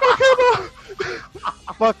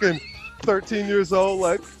 Fucking 13 years old,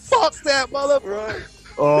 like, fuck that motherfucker.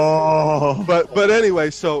 Oh, But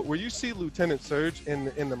anyway, so where you see Lieutenant Surge in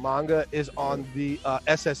the manga is on the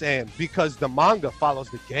SSN because the manga follows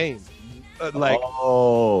the game. It's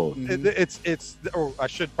or I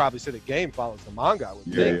should probably say the game follows the manga. I would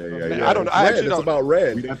think. Yeah. I don't know. I actually It's don't. about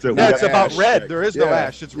red. It's about red. There is no Yeah.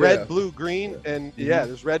 ash. It's red, Yeah. blue, green, and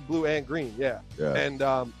there's red, blue, and green. Yeah. And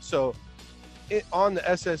so on the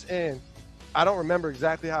SSN, I don't remember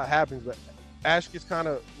exactly how it happens, but Ash gets kind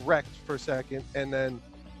of wrecked for a second, and then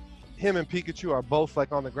him and Pikachu are both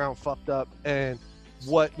like on the ground fucked up. And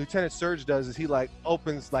what Lieutenant Surge does is he like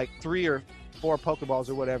opens like 3 or 4 Pokeballs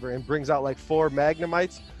or whatever and brings out like 4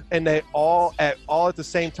 Magnemites, and they all at the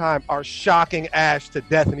same time are shocking Ash to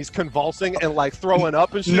death, and he's convulsing and like throwing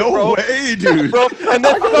up and shit. No bro. way, dude. Bro, and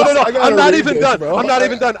then no, I gotta I'm not read even this, done. bro. I'm not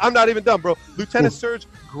even done, bro. Lieutenant Surge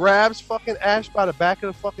grabs fucking Ash by the back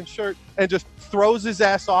of the fucking shirt and just throws his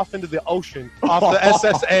ass off into the ocean off the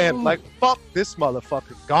SSN. Like, fuck this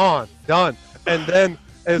motherfucker, gone, done. And then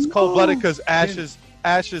it's cold-blooded because Ash's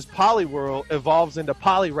Poliwhirl evolves into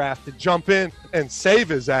Poliwrath to jump in and save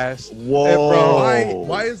his ass. Whoa. And bro,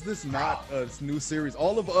 Why is this not a new series?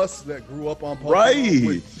 All of us that grew up on Pokemon Right.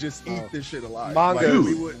 would just eat this shit alive. Manga Dude,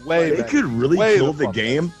 we would, way They better. could really Way kill the the fuck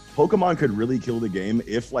game. Pokemon could really kill the game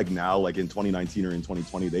if, like now, like in 2019 or in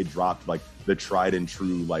 2020, they dropped like the tried and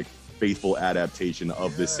true, like faithful adaptation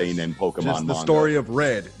of the seinen Pokemon just the manga. story of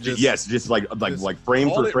Red. Just like frame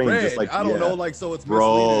call for it frame, Red. just like I don't yeah. know, like so it's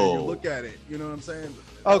Bro. misleading. You look at it, you know what I'm saying?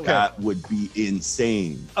 Okay. That would be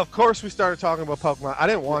insane. Of course, we started talking about Pokemon. I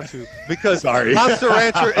didn't want to because Sorry. Monster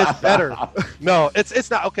Rancher is better. No, it's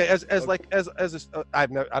not okay. I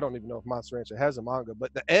don't even know if Monster Rancher has a manga,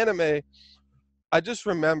 but the anime, I just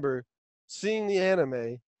remember seeing the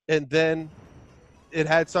anime and then it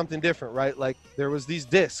had something different, right? Like there was these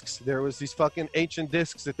discs, there was these fucking ancient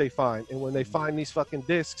discs that they find, and when they find these fucking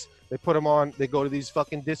discs, they put them on. They go to these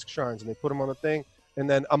fucking disc shrines and they put them on the thing, and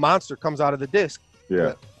then a monster comes out of the disc.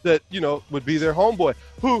 Yeah. That would be their homeboy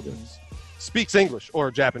who speaks English or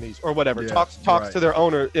Japanese or whatever, Yeah, talks right. to their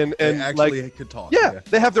owner and They like actually could talk. yeah,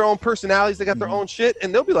 they have their own personalities, they got their Mhm. own shit,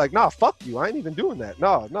 and they'll be like, nah, fuck you, I ain't even doing that.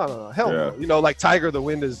 No, hell no. Yeah. Like Tiger the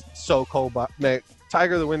Wind is so cold, but man,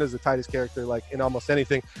 Tiger the Wind is the tightest character like in almost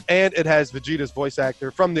anything, and it has Vegeta's voice actor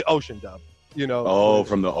from the Ocean dub. Oh,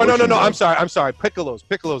 from the Oh, no, Ocean I'm dub. sorry.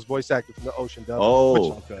 Piccolo's voice actor from the Ocean dub.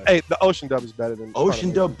 Oh, Okay. Hey, the Ocean dub is better than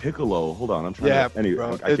Ocean Dub Piccolo. Hold on, I'm trying Yeah, to. Anyway, bro,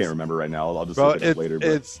 I it's- can't remember right now. I'll just Bro, look it up later. But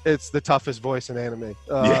it's the toughest voice in anime.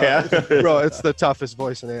 yeah, Bro, it's the toughest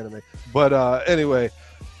voice in anime. But anyway,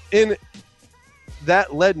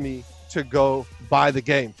 that led me to go buy the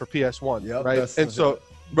game for PS1, Yep, right? that's- And so,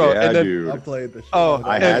 bro, yeah, and then, dude. I played the shit. Oh, out of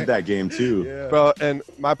I that. had that game too. Yeah. bro, and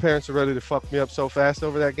my parents were ready to fuck me up so fast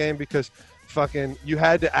over that game because fucking you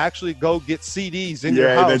had to actually go get CDs in your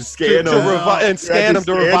Yeah, house and then scan to them. and You had scan to them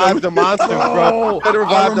to scan revive them. the monsters, bro. Oh, Had to I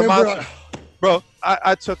revive the remember- monsters. Bro,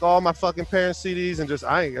 I took all my fucking parents' CDs and just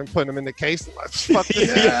I ain't putting them in the case. Like, fuck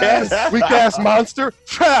this Yes. weak ass monster.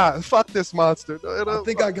 Fuck this monster. I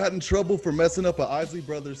think I got in trouble for messing up an Isley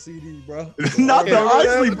Brothers CD, bro. Not the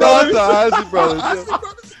Isley Not Brothers. the Isley Brothers. Isley yeah.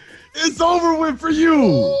 Brothers. It's over with for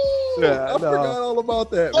you. Yeah, I no. forgot all about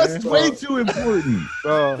that, That's man. way too important.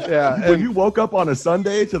 Bro, yeah. When And you woke up on a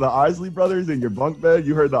Sunday to the Isley Brothers in your bunk bed,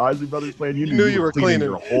 you heard the Isley Brothers playing. You knew you were cleaning.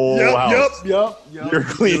 your whole Yep, house. yep. You're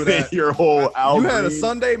cleaning that. your whole house. You had a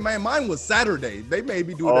Sunday, man. Mine was Saturday. They made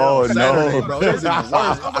me do that Oh, on Saturday, no. bro. It was even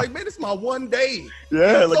worse. I'm like, man, it's my one day.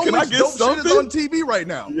 Yeah, like So can I much get dope shit is something? on TV right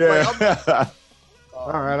now. Yeah. Like, I'm-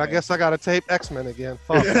 all right, I guess I got to tape X-Men again.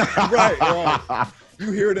 Fuck. right.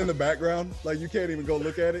 You hear it in the background, like you can't even go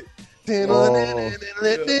look at it. And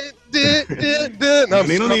I'm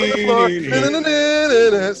scrubbing the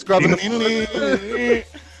floor. Scrubbing the floor.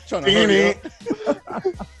 Trying to hurry up.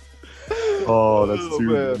 Oh, that's Oh, too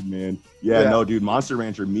man. good, man. Yeah, Yeah. no, dude, Monster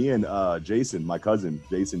Rancher, me and Jason, my cousin,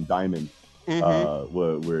 Jason Diamond, Mhm.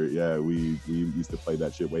 we used to play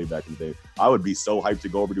that shit way back in the day. I would be so hyped to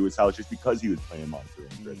go over to his house just because he was playing Monster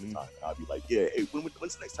Rancher at the time. And I'd be like, yeah, hey,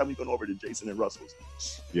 when's the next time we going over to Jason and Russell's?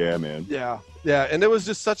 Yeah, man. Yeah, and there was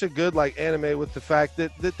just such a good like anime with the fact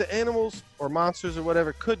that the animals or monsters or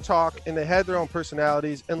whatever could talk and they had their own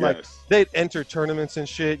personalities and like Yes. they'd enter tournaments and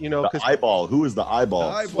shit, you know, The because eyeball. Who is the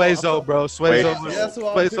eyeball? Suezo, bro, Suezo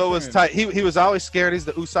Suezo. was tight. He was always scared. He's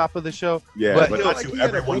the Usopp of the show. Yeah, But but he- that's like who he had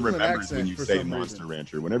a everyone Brooklyn remembers accent when you for say some Monster reason.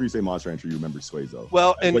 Rancher. Whenever you say Monster Rancher, you remember Suezo.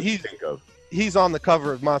 Well, That's and what you he's think of. he's on the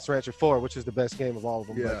cover of Monster Rancher 4, which is the best game of all of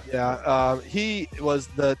them. Yeah. But yeah. He was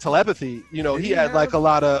the telepathy. You know, Did he he had like have- a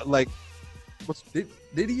lot of like.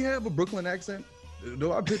 Did he have a Brooklyn accent?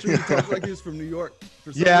 Do I picture him talk like he was from New York?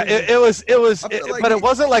 For some Yeah, reason? it was, I feel like but he- it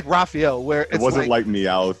wasn't like Raphael where It it's wasn't like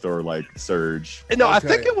Meowth or like Surge. No, I Okay.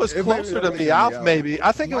 think it was It might closer be to like Meowth, Meowth. maybe.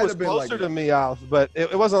 I think it Might was have been like closer to that. Meowth, but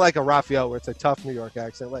it wasn't like a Raphael where it's a tough New York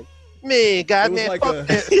accent. Like, me, It God, was man, like fuck a-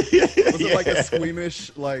 it. Was it like a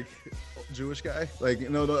squeamish, like Jewish guy? Like you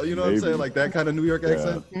know what I'm Maybe. saying? Like that kind of New York Yeah.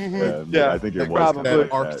 accent. Mhm. Yeah, Yeah, I think it Like was probably. kinda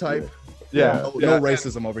that archetype. Yeah. No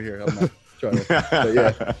racism over here. I'm not trying to. But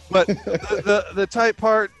yeah. But the tight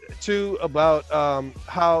part too about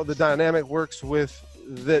how the dynamic works with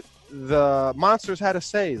that the monsters had a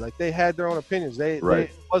say, like they had their own opinions. Right.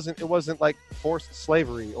 It wasn't like forced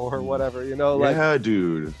slavery or whatever, you know, like. Yeah,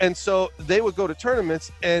 dude. And so they would go to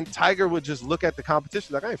tournaments, and Tiger would just look at the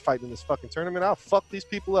competition like, I ain't fighting in this fucking tournament. I'll fuck these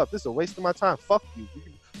people up. This is a waste of my time. Fuck you.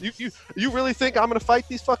 You really think I'm gonna fight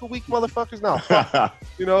these fucking weak motherfuckers? No, fuck,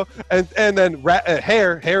 you know. And then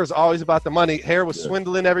Hair is always about the money. Hair was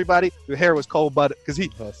swindling everybody. Hair was cold blooded because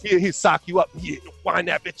he'd sock you up, wind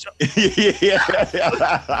that bitch up,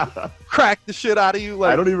 Yeah. crack the shit out of you.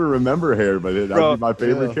 Like I don't even remember Hair, but that Bro, was my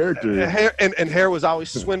favorite yeah. character. Hair and Hair was always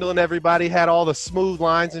swindling everybody, had all the smooth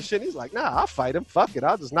lines and shit. He's like, nah, I'll fight him. Fuck it.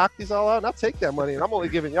 I'll just knock these all out and I'll take that money. And I'm only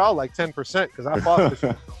giving y'all like 10% because I fought this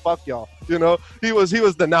shit. Fuck y'all. You know, he was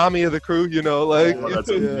the Nami of the crew, you know, like Oh, that's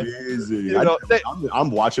amazing. You know, I'm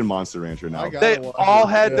watching Monster Rancher now. I got- they gotta watch all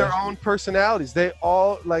it, had yeah. their own personalities. They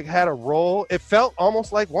all like had a role. It felt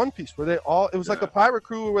almost like One Piece where it was like a pirate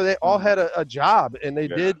crew where they all had a job and they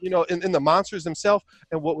did, you know, in the monsters themselves.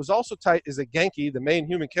 And what was also tight is that Genki, the main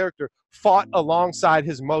human character, fought alongside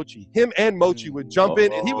his Mochi. Him and Mochi would jump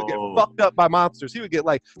in and he would get fucked up by monsters. He would get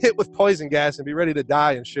like hit with poison gas and be ready to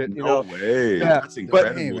die and shit, you know. No way. Yeah, That's but-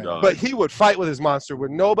 incredible, dog. But he would fight with his monster where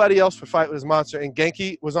nobody else would fight with his monster. And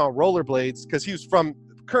Genki was on rollerblades because he was from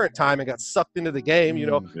current time and got sucked into the game, you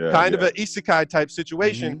know, Yeah, kind of yeah. an isekai type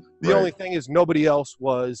situation. The Right. only thing is nobody else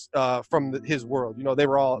was from his world. You know, they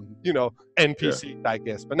were all, you know, NPC, I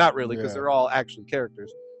guess, but not really because Yeah. they're all actually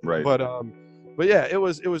characters. Right. But yeah, it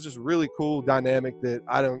was just really cool dynamic that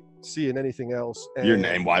I don't see in anything else. And Your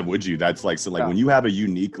name, why would you? That's like, so like Yeah. when you have a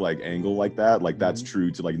unique like angle like that, like that's true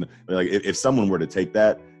to like if someone were to take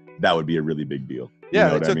that, that would be a really big deal. You Yeah, know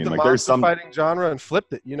they what I took mean? the Like monster there's some fighting genre and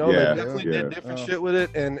flipped it. You know, Yeah, they definitely yeah. did different Oh. shit with it,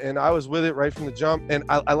 and I was with it right from the jump. And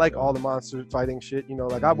I like all the monster fighting shit. You know,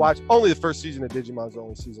 like I watched only the first season of Digimon's the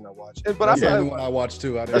only season I watched. But That's I the only one I watched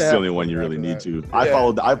too. that's the only one you really need to. I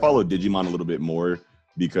Yeah. followed Digimon a little bit more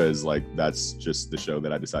because like that's just the show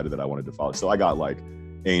that I decided that I wanted to follow. So I got like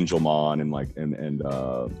Angelmon and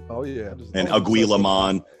oh yeah,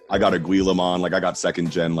 Aguilamon. I got Aguilamon, like I got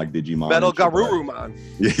second gen like Digimon. Metal and shit like- Garurumon.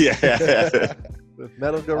 Yeah.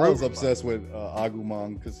 Metal I was Garurumon. obsessed with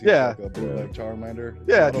Agumon because he's Yeah. like a bootleg Charmander.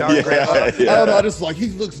 Yeah, I don't Dark know. Greymon. I don't know. I just like he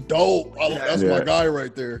looks dope. That's Yeah. my guy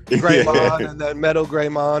right there. Greymon and then Metal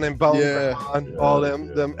Greymon and Bone Yeah. Greymon, all them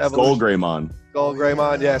Skull evolutions. Greymon. Skull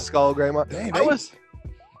Greymon, yeah, Skull Greymon. Dang, I they- was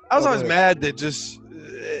Oh, always go ahead. mad that just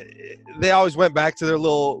they always went back to their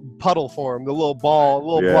little puddle form, the little ball,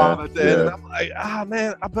 little Yeah, blob at the end. yeah. And I'm like,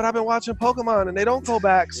 man, but I've been watching Pokemon and they don't go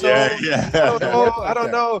back. So yeah. I don't know. I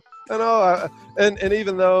don't know. I know. And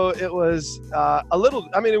even though it was a little,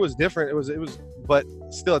 I mean, it was different. It was, but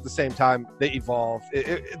still at the same time, they evolved.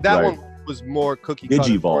 That Right. one was more cookie cutter.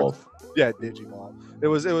 Digivolve. Yeah, Digivolve. It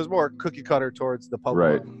was more cookie cutter towards the Pokemon.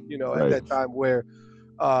 Right. You know, Right. at that time where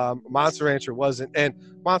Monster Rancher wasn't, and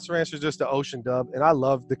Monster Rancher is just an Ocean dub, and I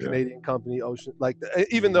love the Yeah. Canadian company Ocean. Like,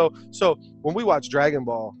 even though, so when we watched Dragon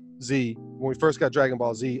Ball Z, when we first got Dragon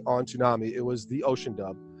Ball Z on Toonami, it was the Ocean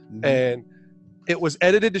dub, Mhm. and it was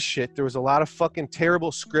edited to shit. There was a lot of fucking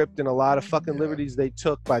terrible script and a lot of fucking liberties they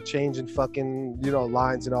took by changing fucking, you know,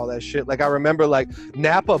 lines and all that shit. Like I remember like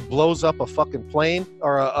Nappa blows up a fucking plane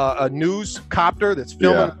or a news copter that's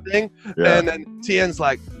filming a thing. Yeah. And then Tien's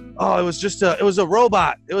like, oh, it was a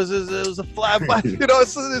robot. It was a flat, you know,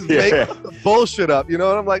 it's make bullshit up, you know?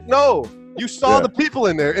 And I'm like, no, you saw the people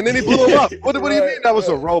in there and then he blew them up. What do you mean that was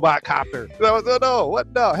a robot copter? That was, no,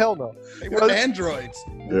 what? No, hell no. They were androids.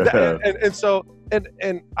 Yeah. And so, and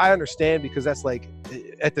I understand because that's like,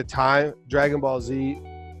 at the time, Dragon Ball Z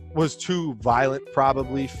was too violent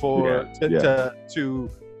probably for to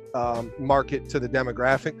market to the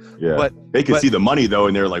demographic. Yeah, but they could see the money though,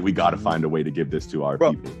 and they're like, we got to find a way to give this to our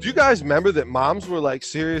people. Do you guys remember that moms were like,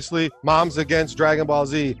 seriously, moms against Dragon Ball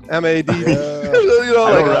Z, MAD? You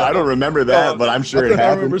know, I don't remember that, but I'm sure it happened.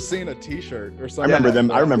 I remember seeing a T-shirt or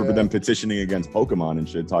something. I remember them petitioning against Pokemon and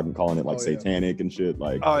shit, calling it like satanic and shit.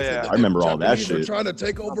 Like, I remember all that shit. Trying to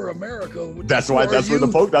take over America. That's where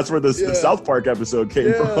the South Park episode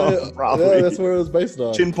came from. Probably. Yeah, that's where it was based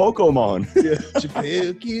on. Chin Pokemon.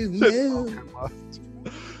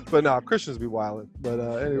 But no, Christians be wildin'. But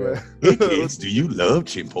anyway. Hey kids, do you love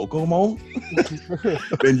Chin Pokemon?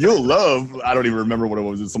 Then you'll love, I don't even remember what it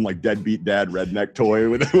was, some like deadbeat dad redneck toy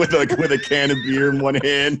with a can of beer in one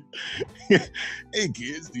hand. Hey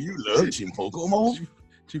kids, do you love Chin Pokemon?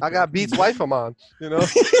 I got Beats wife I'm on, you know?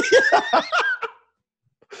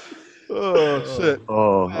 Oh shit.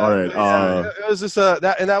 Oh, all right. It was just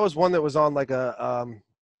that was one that was on like a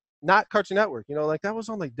not Cartoon Network, you know, like that was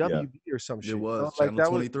on like WB or some shit. It was like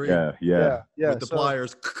Channel 23. Yeah. With the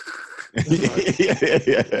pliers. And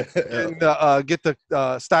get the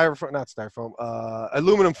styrofoam,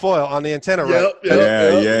 aluminum foil on the antenna, right?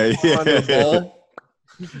 Yeah. On the ball.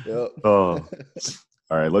 Oh.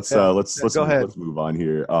 All right, let's move on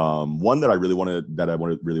here. One that I really want to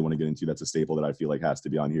get into. That's a staple that I feel like has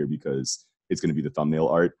to be on here because it's going to be the thumbnail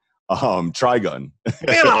art. Trigun.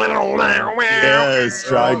 Yes,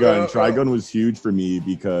 Trigun. Trigun was huge for me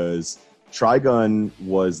because Trigun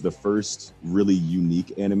was the first really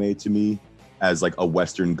unique anime to me as like a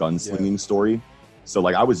Western gunslinging story. So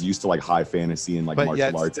like I was used to like high fantasy and like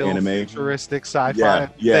martial arts anime, futuristic sci-fi.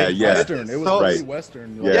 Yeah. Western. It was really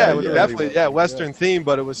Western. It was definitely Western theme,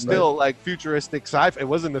 but it was still like futuristic sci-fi. It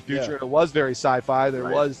was in the future. It was very sci-fi.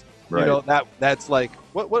 There was. You know, that's like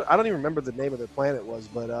what I don't even remember the name of the planet was,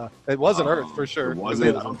 but it wasn't Earth for sure. It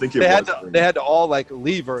wasn't. I don't think it was. They had to all like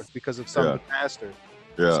leave Earth because of some disaster.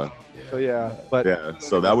 Yeah.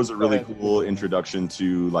 So that was a really cool introduction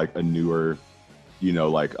to like a newer,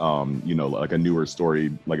 like a newer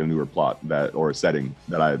story, like a newer plot or a setting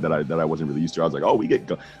that I wasn't really used to. I was like, oh, we get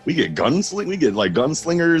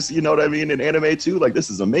gunslingers, you know what I mean, in anime too. Like this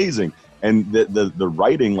is amazing. And the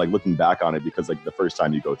writing, like looking back on it, because like the first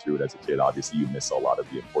time you go through it as a kid, obviously you miss a lot of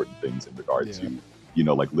the important things in regard to,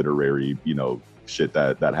 like literary, shit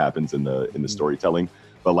that happens in the storytelling.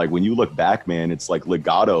 But like when you look back, man, it's like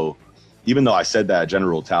Legato. Even though I said that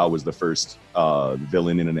General Tao was the first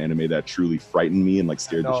villain in an anime that truly frightened me and like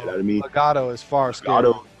scared the shit out of me. Legato is far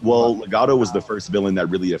scary. Legato was the first villain that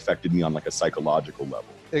really affected me on like a psychological level.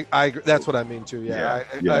 I agree. That's what I mean too. Yeah.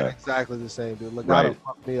 Exactly the same, dude. Legato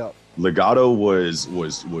fucked me up. Legato was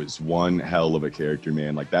one hell of a character,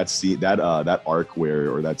 man. Like that scene, that arc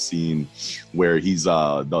that scene where he's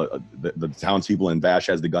the townspeople and Vash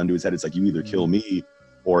has the gun to his head. It's like you either kill me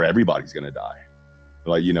or everybody's gonna die.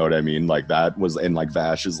 Like, you know what I mean? Like that was, and like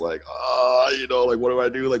Vash is like, like what do I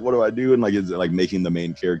do? Like what do I do? And like it's like making the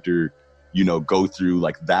main character, go through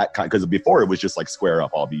like that kind. Because before it was just like square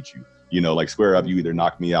up, I'll beat you. Like square up, you either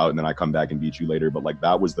knock me out and then I come back and beat you later. But like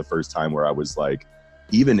that was the first time where I was like,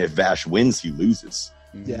 even if Vash wins, he loses.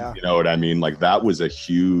 Yeah. You know what I mean? Like that was a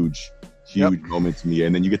huge moment to me.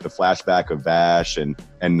 And then you get the flashback of Vash and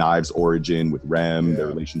Knives' origin with Rem, their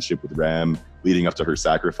relationship with Rem, leading up to her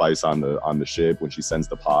sacrifice on the ship when she sends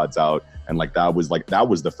the pods out. And like that was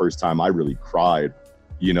the first time I really cried,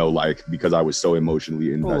 like because I was so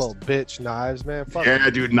emotionally invested. Little bitch, Knives, man. Fuck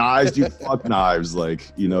dude, Knives, dude, fuck Knives,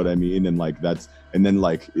 like, you know what I mean? And like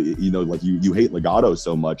like you hate Legato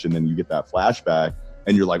so much, and then you get that flashback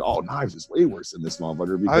and you're like, oh, Knives is way worse than this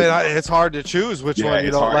motherfucker. It's hard to choose which one you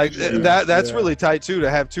don't like. That's really tight too, to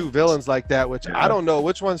have two villains like that, which I don't know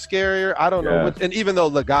which one's scarier. I don't know. And even though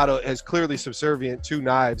Legato is clearly subservient to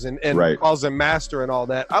Knives and calls him master and all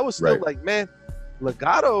that, I was still like, man,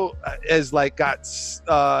 Legato is like got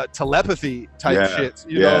telepathy type shit,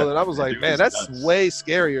 know. And I was like, man, that's way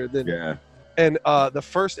scarier than. And the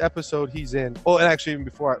first episode he's in. Oh, and actually, even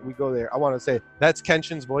before we go there, I want to say that's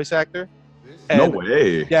Kenshin's voice actor. No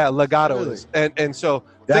way. Yeah, Legato Really? is. And so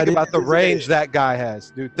That think about the is range it. that guy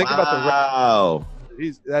has, dude. Think about the range. Wow.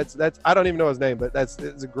 That's I don't even know his name, but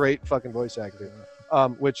it's a great fucking voice actor.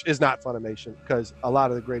 Which is not Funimation, because a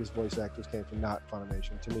lot of the greatest voice actors came from not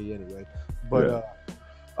Funimation, to me anyway. But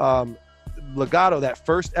Legato, that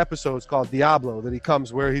first episode is called Diablo, that he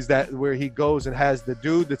comes where he goes and has the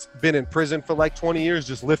dude that's been in prison for like 20 years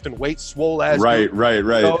just lifting weights, swole ass. Right.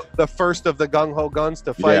 So the first of the gung ho guns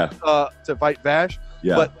to fight Vash.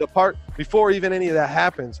 Yeah. But the part before even any of that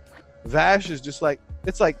happens, Vash is just like,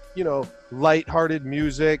 it's like, you know, lighthearted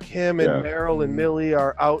music. Him and Meryl and Millie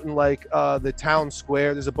are out in like the town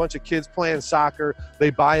square. There's a bunch of kids playing soccer. They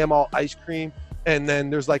buy him all ice cream. And then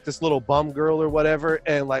there's like this little bum girl or whatever.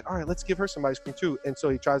 And like, all right, let's give her some ice cream too. And so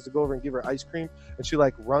he tries to go over and give her ice cream, and she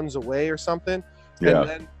like runs away or something.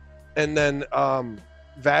 Yeah. And then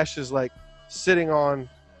Vash is like sitting on,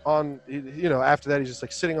 you know, after that, he's just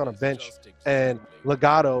like sitting on a bench, and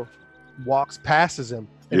Legato passes him.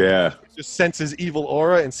 And just sense his evil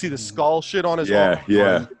aura and see the skull shit on his arm.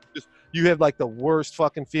 You have like the worst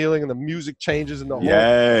fucking feeling, and the music changes, and the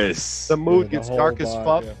the mood gets dark as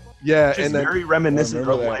fuck. Yeah, and then very reminiscent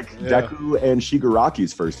of like Deku and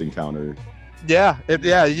Shigaraki's first encounter. I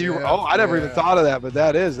never even thought of that, but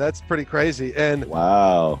that's pretty crazy. And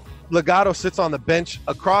wow. Legato sits on the bench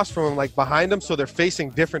across from him, like behind him, so they're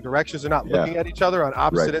facing different directions. They're not looking at each other on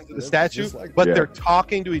opposite ends of the statue, but they're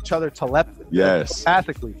talking to each other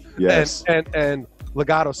telepathically. Yes. And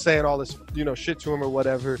Legato's saying all this, you know, shit to him or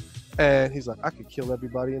whatever. And he's like, I could kill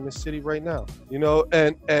everybody in this city right now, you know.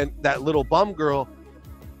 And that little bum girl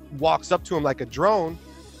walks up to him like a drone,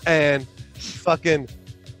 and fucking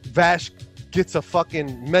Vash gets a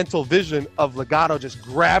fucking mental vision of Legato just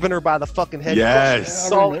grabbing her by the fucking head.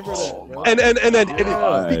 Yes. I remember that. And then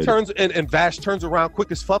he turns and Vash turns around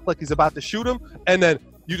quick as fuck, like he's about to shoot him, and then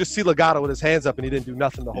you just see Legato with his hands up, and he didn't do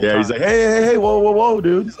nothing the whole time. Yeah, he's like, hey, whoa,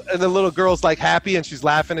 dude. And the little girl's like happy, and she's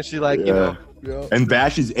laughing, and she like, you know. Yeah. And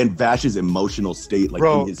Vash's emotional state, like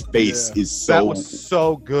in his face, is so. That was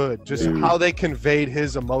so good. Just how they conveyed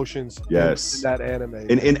his emotions. In that anime.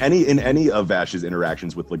 In any of Vash's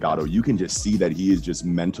interactions with Legato, you can just see that he is just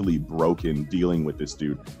mentally broken dealing with this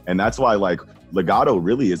dude, and that's why like Legato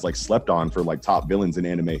really is like slept on for like top villains in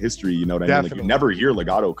anime history. You know what I mean? Like you never hear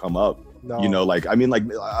Legato come up. No. You know, like I mean, like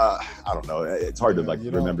I don't know. It's hard to like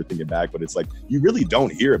remember thinking back, but it's like you really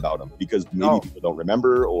don't hear about him because maybe people don't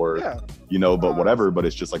remember or you know, but whatever. But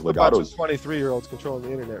it's just like Legato's 23-year-olds controlling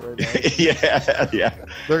the internet right now. yeah.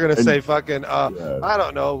 They're gonna say fucking I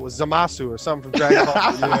don't know, Zamasu or something from Dragon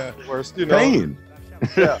Ball. Worst, you know. Pain.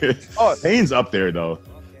 Pain's up there though.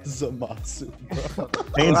 Zamasu.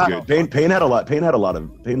 Pain's good. Pain had a lot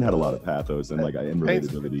of pathos and like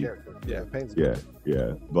relatability. Yeah, Pain's good.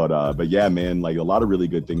 Yeah. But yeah, man, like a lot of really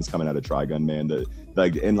good things coming out of Trigun, man.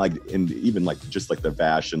 And even like just like the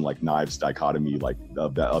Vash and like Knives dichotomy, like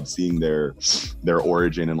of seeing their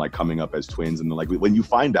origin and like coming up as twins, and then like when you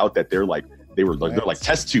find out that they're like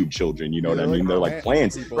test tube children, you know what I mean? They're like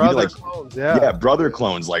plants, brother clones, brother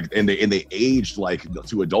clones, like and they aged like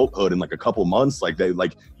to adulthood in like a couple months, like they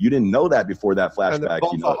like you didn't know that before that flashback. And they're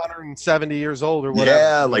both, you know, 170 years old or whatever.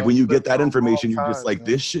 Yeah, like when you get that information, you're just like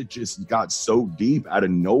this shit just got so deep out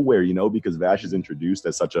of nowhere, you know, because Vash is introduced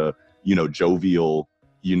as such a jovial,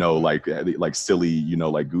 like silly,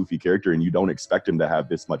 like goofy character, and you don't expect him to have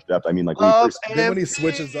this much depth. I mean, like when he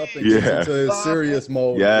switches up and gets into serious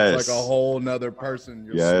mode, it's like a whole nother person.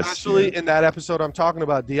 Especially in that episode I'm talking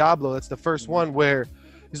about, Diablo. That's the first one where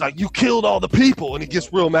he's like, "You killed all the people," and he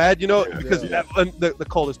gets real mad, because the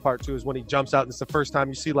coldest part too is when he jumps out, and it's the first time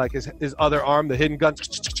you see like his other arm, the hidden gun,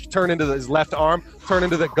 turn into his left arm, turn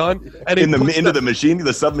into the gun, and into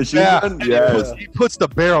the submachine gun. He puts the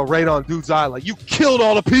barrel right on dude's eye, like, "You killed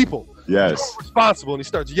all the people." Yes. You're responsible. And he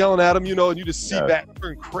starts yelling at him, and you just see that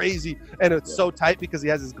turn crazy. And it's so tight because he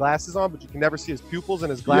has his glasses on, but you can never see his pupils, and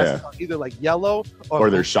his glasses are either like yellow or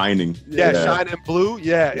they're shining. Shining blue.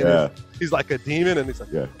 And he's like a demon, and he's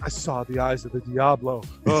like, I saw the eyes of the Diablo.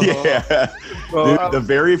 Dude, the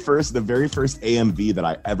very first AMV that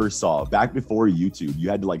I ever saw back before YouTube, you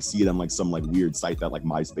had to like see it on like some like weird site that like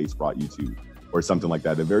MySpace brought you to, or something like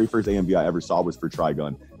that. The very first AMV I ever saw was for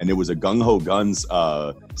Trigun, and it was a Gung Ho Guns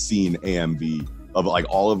scene AMV of like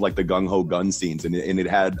all of like the Gung Ho Gun scenes, and it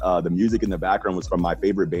had the music in the background was from my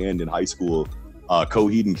favorite band in high school,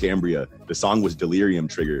 Coheed and Cambria. The song was Delirium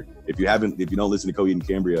Trigger. If you don't listen to Coheed and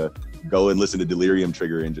Cambria, go and listen to Delirium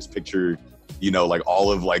Trigger and just picture, like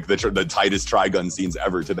all of like the tightest Trigun scenes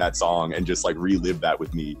ever to that song, and just like relive that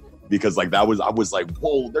with me. because like I was like,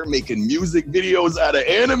 whoa, they're making music videos out of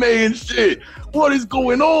anime and shit. What is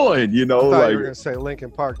going on? You know, I thought like you were gonna say Linkin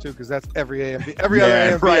Park too, because that's every AMV. Every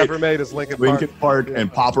other AMV ever made is Linkin Park. Linkin Park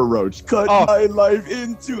and Papa Roach. Cut my life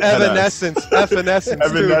into Evanescence. Evanescence.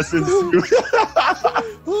 Too.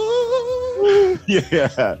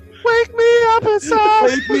 Yeah. Wake me up inside.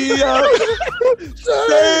 Wake me up.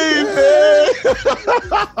 Save me.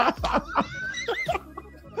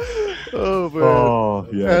 Oh man. Oh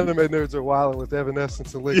yeah. Anime nerds are wilding with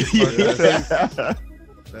Evanescence and Linkin Park. Yeah.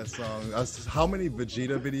 That song. How many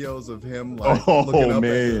Vegeta videos of him like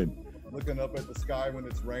looking up at the sky when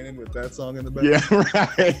it's raining with that song in the back? Yeah,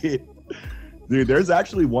 right. Dude, there's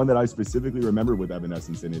actually one that I specifically remember with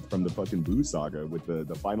Evanescence in it from the fucking Boo saga with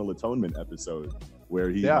the Final Atonement episode where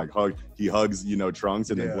he hugs, you know, Trunks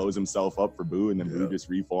and then blows himself up for Boo, and then Boo just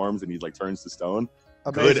reforms and he like turns to stone.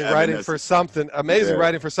 Amazing writing for something. Amazing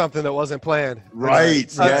writing for something that wasn't planned. Right.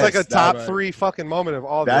 It's like a top 3 fucking moment of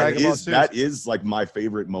all Dragon Ball 2. That is like my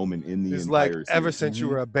favorite moment in the entire series. Ever since you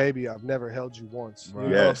were a baby, I've never held you once. Right.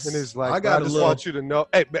 Yes. And it's like, I just want you to know.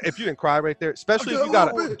 Hey, if you didn't cry right there, especially if you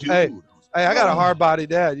got Hey, I got a hard body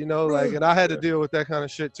dad, you know, like, and I had to deal with that kind of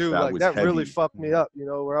shit too. That really fucked me up, you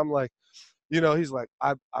know, where I'm like, you know, he's like,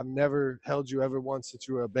 I've never held you ever once since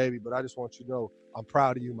you were a baby, but I just want you to know I'm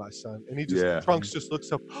proud of you, my son. And he just, Trunks just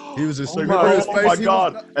looks up. He was just like, oh my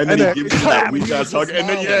God. And then he gives him that weak ass hug. And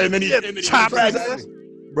then he chops his ass.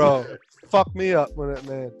 Bro, fuck me up when that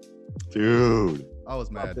man. Dude. I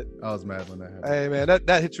was mad when that happened. Hey man,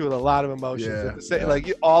 that hit you with a lot of emotions.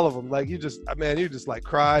 Like all of them. Like you just like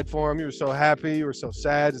cried for him. You were so happy. You were so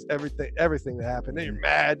sad. Just everything that happened. Then you're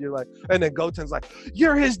mad. You're like, and then Goten's like,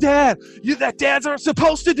 "You're his dad. That dads aren't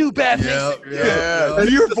supposed to do bad things." Yeah. And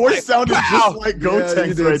your voice sounded just like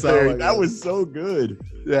Goten's right there. Like that was so good.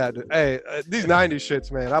 Yeah. Dude. Hey, these '90s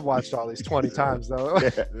shits, man. I've watched all these 20 times though.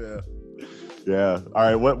 Yeah. All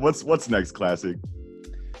right. What's next classic?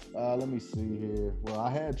 Let me see here. Well,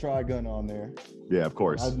 I had Trigun on there. Yeah, of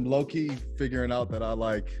course. I'm low-key figuring out that I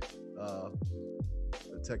like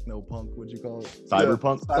the techno punk. What'd you call it?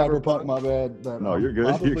 Cyberpunk? Cyberpunk, my bad. No, you're good.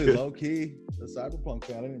 Probably you're good. Low-key the Cyberpunk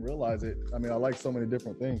fan. I didn't realize it. I mean, I like so many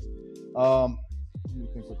different things. What do you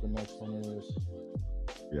think what the next one is?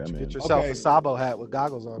 Yeah, man. Get yourself a Sabo hat with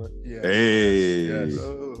goggles on it. Yeah. Hey. Yes.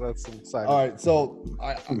 Oh, that's some cyber. All right, so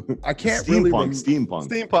I can't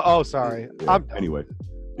Steampunk. Oh, sorry. Yeah. Anyway.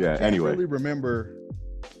 Yeah, I can't really remember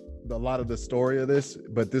a lot of the story of this,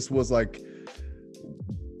 but this was like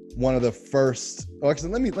one of the first. Oh, actually,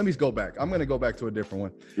 let me go back. I'm going to go back to a different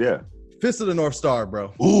one. Yeah. Fist of the North Star,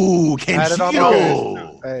 bro. Ooh,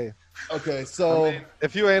 Kenshiro. Hey. Okay, so I mean,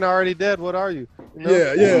 if you ain't already dead, what are you? You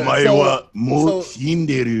know?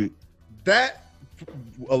 That,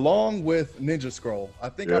 along with Ninja Scroll, I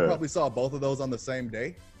think I probably saw both of those on the same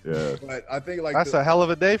day. Yeah, but I think like that's a hell of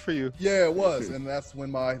a day for you. Yeah, it was, and that's when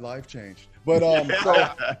my life changed. But so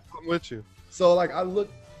I'm with you. So like I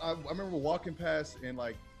remember walking past and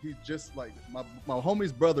like he just like my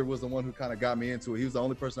homie's brother was the one who kind of got me into it. He was the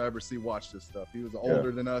only person I ever see watch this stuff. He was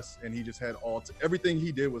older than us, and he just had everything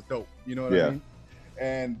he did was dope. You know what I mean?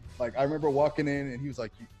 And like I remember walking in, and he was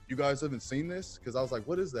like, "You guys haven't seen this?" Because I was like,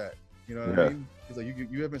 "What is that?" You know what I mean? He's like,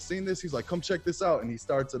 you haven't seen this? He's like, come check this out. And he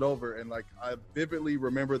starts it over. And like, I vividly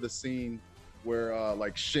remember the scene where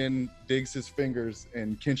like Shin digs his fingers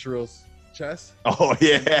in Kenshiro's chest. Oh,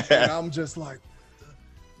 yeah. And I'm just like,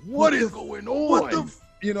 what is going on?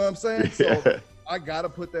 You know what I'm saying? So I got to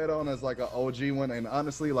put that on as like an OG one. And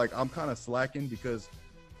honestly, like I'm kind of slacking because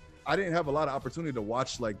I didn't have a lot of opportunity to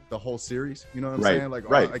watch like the whole series. You know what I'm saying?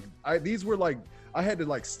 Like, these were like, I had to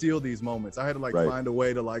like steal these moments. I had to like find a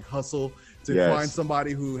way to like hustle to find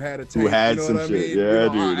somebody who had a tape. Who had you know some what I shit. mean? Yeah,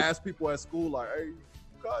 dude. I asked people at school like, hey,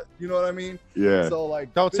 you know what I mean? Yeah. So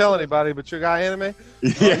like, don't tell anybody, but your guy anime.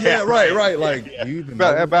 Right. Like, you even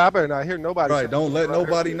but I better not hear nobody. Right. Don't let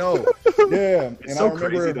nobody know. Yeah. It's so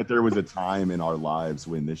crazy that there was a time in our lives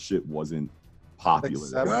when this shit wasn't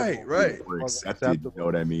popular. Right. Were accepted. You know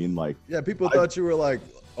what I mean? Like, people thought you were like,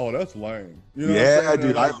 oh, that's lame. You know yeah,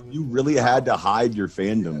 dude. You really had to hide your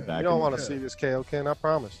fandom back. You don't want to see this Kaioken, I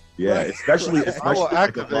promise. Yeah, especially I will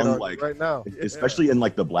activate like right now. Especially in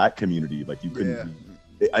like the black community, like you couldn't.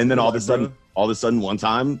 And then all of a sudden, one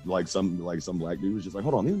time, like some black dude was just like,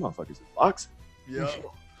 hold on, these motherfuckers is box. Yeah.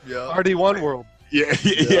 RD1 World. Yeah.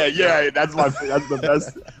 That's the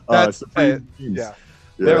best. Supreme teams. Yeah.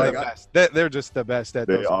 They're the best. They're just the best at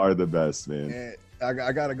They are the best, man. And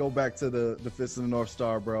I got to go back to the Fist of the North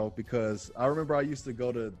Star, bro, because I remember I used to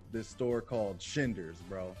go to this store called Shinder's,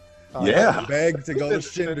 bro. Yeah. Beg to go to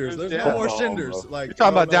Shinders. There's no more Shinders. Like you're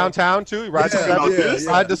talking about downtown too. You ride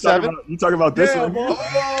ride to 7. You talking about this one?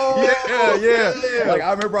 Yeah. Like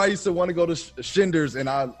I remember I used to want to go to Shinders, and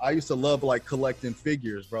I used to love like collecting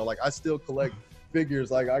figures, bro. Like I still collect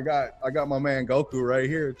figures. Like I got my man Goku right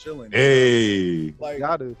here chilling. Hey, like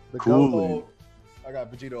cool. I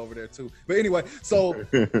got Vegeta over there too. But anyway, so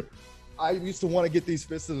I used to want to get these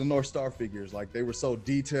Fist of the North Star figures. Like they were so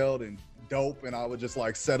detailed and dope, and I would just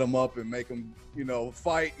like set them up and make them,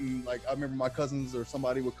 fight. And like I remember my cousins or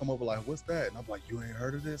somebody would come over like, "What's that?" And I'm like, "You ain't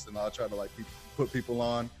heard of this?" And I'll try to like put people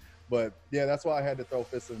on. But yeah, that's why I had to throw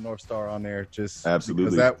Fist of the North Star on there. Just absolutely,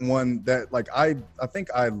 because that one that like I think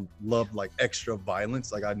I loved like extra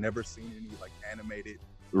violence. Like I'd never seen any like animated.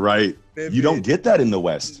 Right. You don't get that in the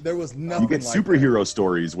West. There was nothing. You get like superhero that.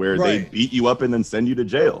 stories where they beat you up and then send you to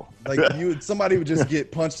jail. Like somebody would just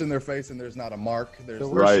get punched in their face and there's not a mark. There's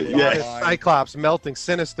right. Yeah. Cyclops melting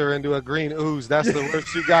Sinister into a green ooze. That's the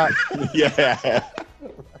worst you got. Yeah.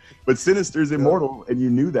 But Sinister's immortal, and you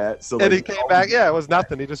knew that. So and he came back. Yeah, it was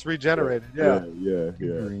nothing. He just regenerated. Yeah.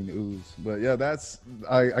 Green ooze. But yeah,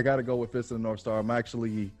 I got to go with Fist of the North Star. I'm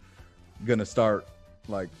actually gonna start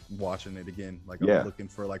like watching it again. Like I'm looking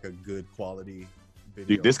for like a good quality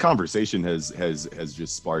video. Dude, this conversation has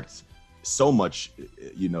just sparked so much,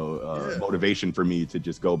 motivation for me to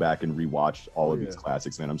just go back and rewatch all of these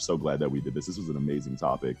classics, man. I'm so glad that we did this. This was an amazing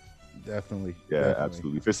topic. Definitely.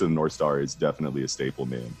 Absolutely. Fist of the North Star is definitely a staple,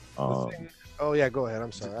 man. Oh yeah, go ahead.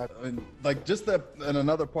 I'm sorry. And like just that, and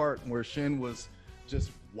another part where Shin was just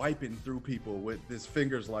wiping through people with his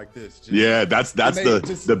fingers like this. That's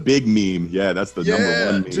the big meme. Yeah, that's the number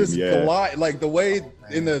one meme. Just like the way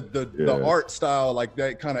in the art style, like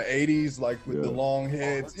that kind of 80s, like with the long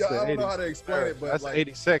heads. Yeah, I don't know how to explain it, but that's like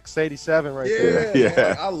 86, 87 right there. Yeah.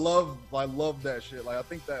 Like, I love that shit. Like I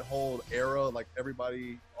think that whole era, like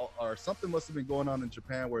everybody or something must have been going on in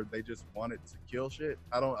Japan where they just wanted to kill shit.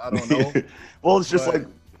 I don't know. Well, it's just like,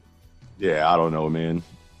 I don't know, man.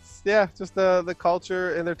 Yeah, just the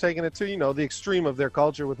culture, and they're taking it to the extreme of their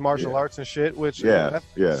culture with martial arts and shit, which that's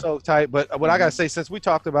so tight. But what I gotta say, since we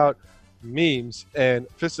talked about memes, and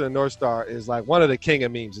Fist of the North Star is like one of the king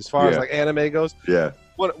of memes as far as like anime goes. Yeah,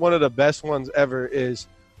 one of the best ones ever is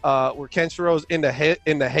where Kenshiro's in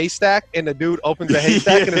the haystack, and the dude opens the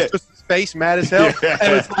haystack, and it's just his face mad as hell,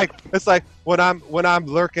 and it's like when I'm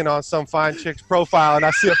lurking on some fine chick's profile and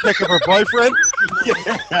I see a pic of her boyfriend.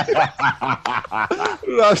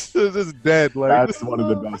 That's just dead. Like that's one of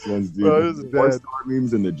the best ones, dude. Bro, the Star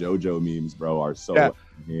memes and the JoJo memes, bro, are so.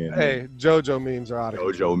 Yeah. Hey, JoJo memes are out of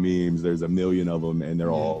JoJo memes. There's a million of them, and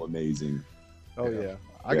they're all amazing. Oh yeah.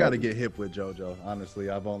 I got to get hip with JoJo.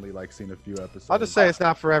 Honestly, I've only like seen a few episodes. I'll just say it's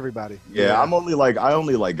not for everybody. Yeah, I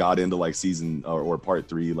only got into like season or part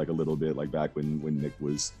 3 like a little bit, like back when Nick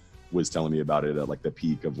was telling me about it at like the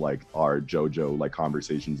peak of like our JoJo like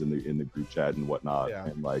conversations in the group chat and whatnot. Yeah.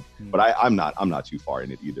 And like, but I'm not too far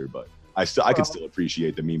in it either. But I can still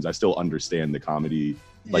appreciate the memes. I still understand the comedy.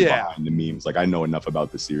 Like behind the memes, like I know enough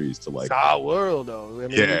about the series to like. It's our world, though. I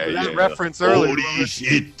mean, that reference earlier. Holy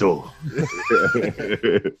shit, though.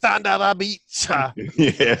 Sandala Beach.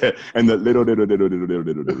 Yeah, and the little the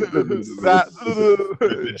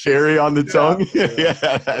cherry on the tongue. Yeah,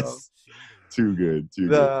 that's too good.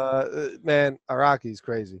 Man, Araki's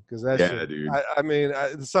crazy because that shit. Dude. I mean,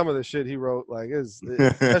 some of the shit he wrote, like,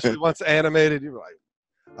 especially once animated, you're like.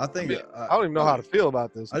 I think I don't even know how to feel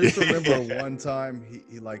about this. I just remember one time he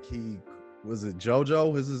was it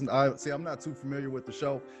JoJo? I'm not too familiar with the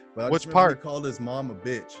show, but which part? He called his mom a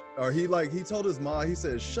bitch, or he told his mom, he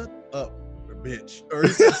said, "Shut up, bitch," or he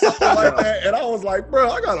said something like that, and I was like, bro,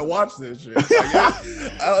 I gotta watch this shit. Like,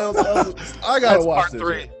 I gotta watch this.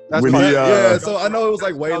 Part 3. That's so I know it was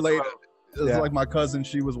like way later. It was like my cousin,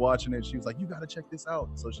 she was watching it. She was like, "You gotta check this out."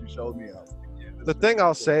 So she showed me. And I was like, the thing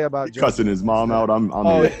I'll say about cussing his mom out,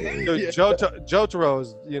 Jotaro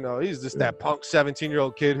is, he's just that punk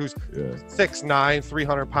 17-year-old kid who's 6'9",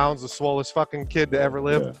 300 pounds, the swollest fucking kid to ever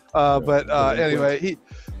live. Anyway,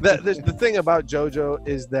 the thing about JoJo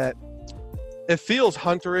is that it feels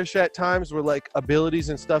hunterish at times, where like abilities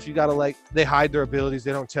and stuff, you gotta like, they hide their abilities,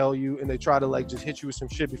 they don't tell you, and they try to like just hit you with some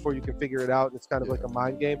shit before you can figure it out, and it's kind of like a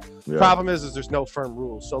mind game. Problem is there's no firm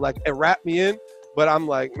rules, so like it wrapped me in, but I'm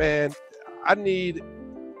like, man, I need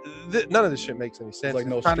none of this shit makes any sense. Like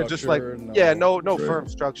no kind structure, of just like no firm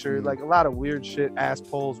structure. Like a lot of weird shit, ass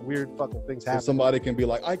pulls, weird fucking things happen. Somebody can be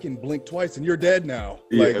like, I can blink twice and you're dead now.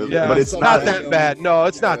 But it's not that bad. No,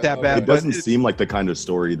 it's not that bad. It doesn't seem like the kind of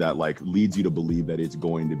story that like leads you to believe that it's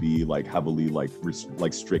going to be like heavily like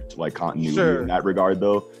strict like continuity in that regard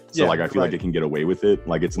though. So like I feel like it can get away with it.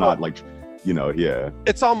 Like it's not like you know,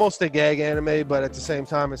 it's almost a gag anime, but at the same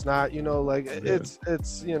time it's not, you know, like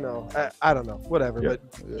it's you know, I don't know, whatever.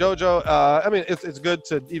 But JoJo, I mean, it's good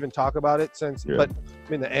to even talk about it since, but I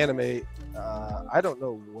mean, the anime, I don't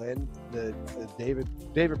know when the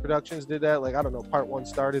David Productions did that. Like, I don't know, part 1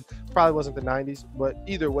 started, probably wasn't the 90s, but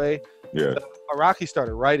either way, Araki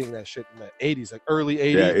started writing that shit in the 80s, like early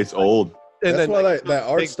 80s. Yeah, it's old. And that's then why like, that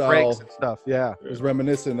art style and stuff, is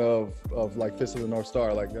reminiscent of like Fist of the North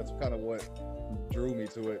Star. Like, that's kind of what drew me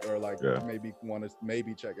to it, or like maybe want to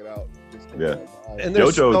check it out. And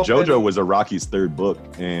JoJo was Araki's 3rd book,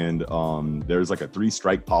 and there's like a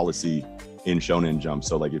 3-strike policy in Shonen Jump.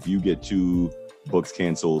 So like if you get 2 books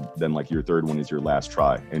canceled, then like your 3rd one is your last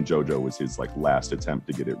try. And JoJo was his like last attempt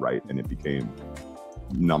to get it right, and it became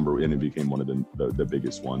one of the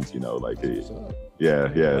biggest ones, you know, like right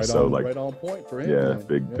so on, like right on point for him.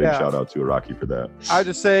 Big shout out to Araki for that. I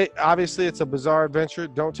just say, obviously it's a bizarre adventure,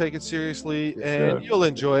 don't take it seriously, and you'll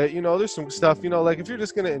enjoy it. You know, there's some stuff, you know, like if you're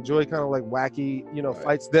just gonna enjoy kind of like wacky, you know,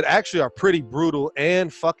 fights that actually are pretty brutal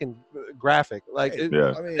and fucking graphic, like I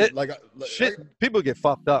mean, shit, people get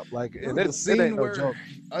fucked up, like, and it ain't no joke.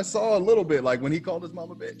 I saw a little bit, like when he called his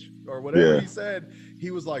mama bitch or whatever he said,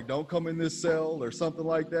 he was like, "Don't come in this cell" or something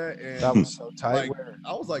like that, and that was so tight. Like,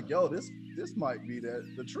 I was like, "Yo, this might be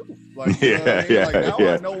the truth." Like, you know what I mean? Like, now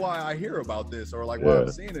I know why I hear about this, or like why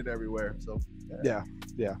I'm seeing it everywhere. So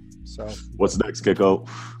So what's next, Kiko?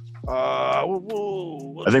 I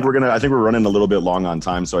think we're running a little bit long on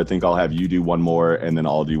time, so I think I'll have you do one more, and then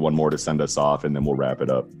I'll do one more to send us off, and then we'll wrap it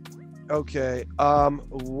up. Okay.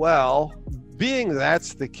 Well, being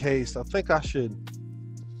that's the case, I think I should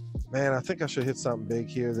hit something big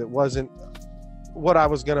here that wasn't what I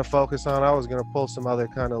was gonna focus on. I was gonna pull some other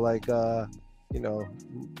kind of like you know,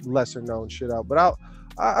 lesser known shit out, but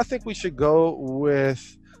I think we should go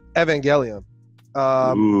with Evangelion,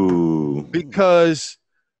 because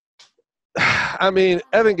I mean,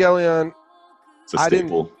 Evangelion, it's a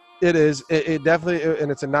staple. It is. It definitely,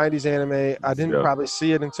 and it's a 90s anime. I didn't probably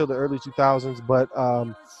see it until the early 2000s, but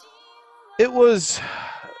it was,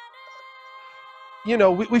 you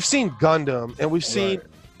know, we've seen Gundam, and we've seen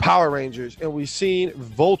Power Rangers, and we've seen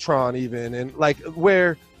Voltron even, and like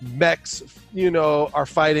where mechs, you know, are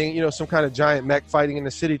fighting, you know, some kind of giant mech fighting in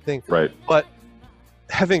the city thing. Right. But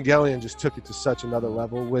Evangelion just took it to such another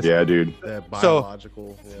level with dude.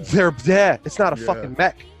 Biological. So it's not a fucking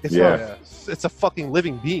mech. It's not. It's a fucking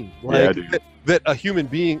living being. Like that a human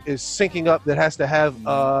being is syncing up, that has to have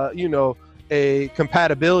you know, a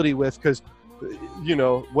compatibility with, because you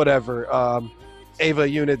know, whatever, Ava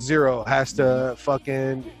Unit 0 has to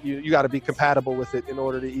fucking, you got to be compatible with it in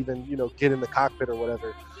order to even, you know, get in the cockpit or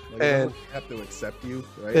whatever. Like, and have to accept you,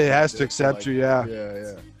 right? It has to accept you,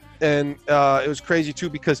 And it was crazy too,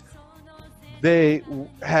 because they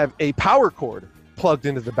have a power cord plugged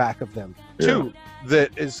into the back of them too,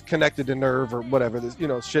 that is connected to nerve or whatever. There's, you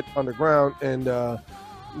know, shit underground, and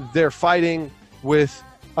they're fighting with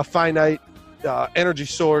a finite energy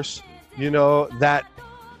source, you know, that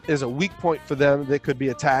is a weak point for them that could be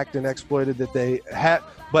attacked and exploited, that they have.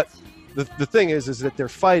 But the thing is that they're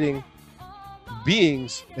fighting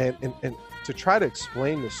beings, and to try to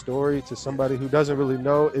explain the story to somebody who doesn't really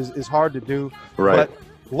know is hard to do. Right. But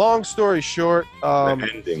long story short, the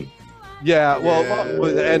ending. Well,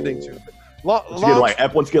 the ending too. Once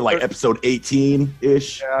you get like episode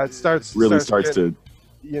 18-ish, it starts to.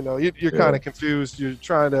 You know, you're kind of confused. You're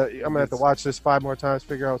trying to. I'm gonna have to watch this 5 more times,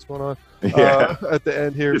 figure out what's going on at the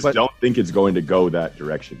end here. But don't think it's going to go that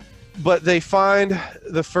direction. But they find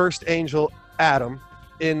the first angel, Adam,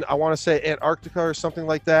 in, I want to say, Antarctica or something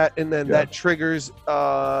like that, and then that triggers.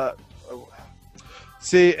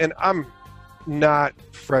 See, and I'm not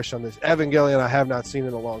fresh on this Evangelion. I have not seen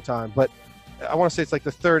in a long time, but I want to say it's like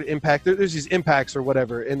the 3rd impact. There's these impacts or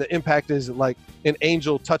whatever, and the impact is like an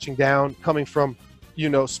angel touching down, coming from, you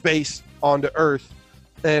know, space onto Earth,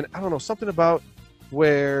 and I don't know, something about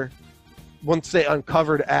where once they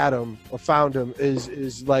uncovered Adam or found him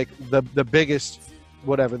is like the biggest,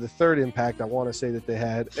 whatever, the 3rd impact I want to say that they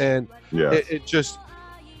had, and it just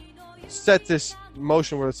set this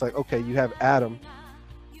motion where it's like, okay, you have Adam,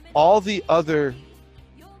 all the other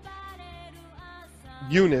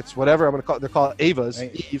units, whatever I'm gonna call it, they're called Avas,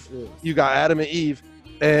 Eve. You got Adam and Eve,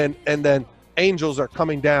 and then angels are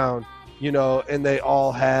coming down, you know, and they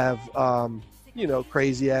all have you know,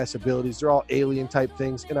 crazy ass abilities. They're all alien type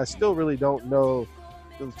things, and I still really don't know,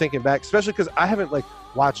 thinking back, especially because I haven't like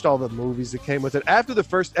watched all the movies that came with it. After the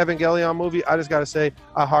first Evangelion movie, I just gotta say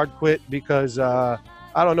I hard quit, because I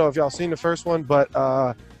don't know if y'all seen the first one, but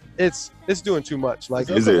it's doing too much. Like,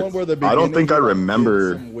 is it? One where the I don't think I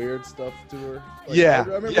remember some weird stuff to her. Like, I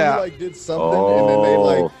remember he like did something, and then they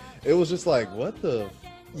like it was just like, what the?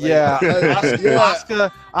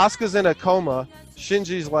 Asuka's in a coma.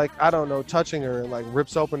 Shinji's like, I don't know, touching her and like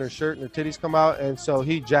rips open her shirt and her titties come out, and so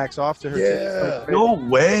he jacks off to her. Yeah, like, no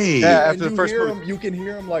way. Yeah, after the first you can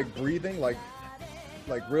hear him like breathing, like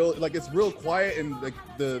real, like it's real quiet, and like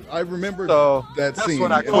I remember that that's scene.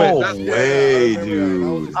 When I quit. No way,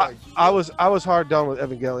 dude. I was hard done with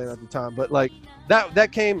Evangelion at the time, but like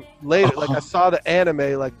that came later. Like I saw the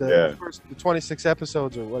anime, like the 26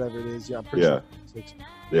 episodes or whatever it is. Yeah, I'm pretty sure. 26.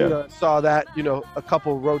 Yeah. You know, saw that, a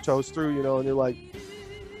couple rotos through, and you're like,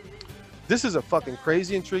 this is a fucking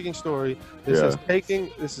crazy, intriguing story. This is taking,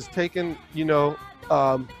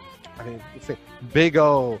 Big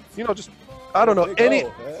O, just, I don't know,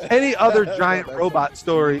 any other giant robot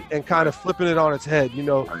story and kind of flipping it on its head,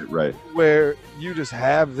 right. Where you just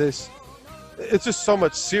have this, it's just so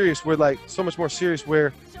much serious, so much more serious,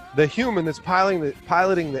 where the human that's piloting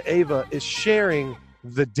the Eva is sharing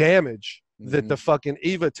the damage that the fucking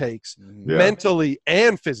Eva takes mentally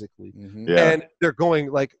and physically. And they're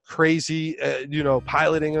going like crazy,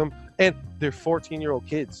 piloting them, and they're 14-year-old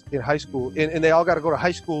kids in high school, and they all got to go to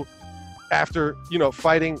high school after,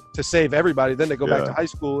 fighting to save everybody. Then they go back to high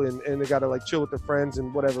school, and they got to like chill with their friends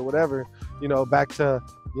and whatever, back to,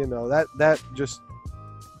 that just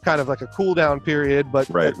kind of like a cool down period, but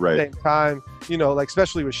at the same time, like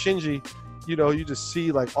especially with Shinji, you just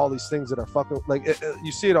see like all these things that are fucking like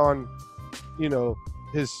you see it on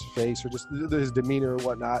his face or just his demeanor or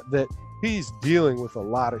whatnot, that he's dealing with a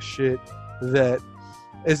lot of shit that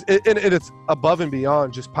is, and it's above and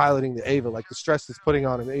beyond just piloting the Eva, like the stress that's putting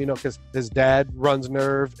on him, because his dad runs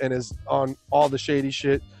Nerve and is on all the shady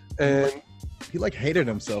shit, and he like hated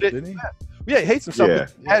himself, didn't he? Yeah, he hates himself.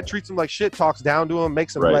 But dad treats him like shit, talks down to him,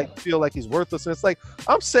 makes him like feel like he's worthless, and it's like,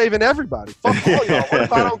 I'm saving everybody. Fuck all y'all. What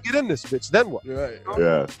if I don't get in this bitch? Then what?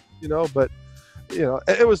 But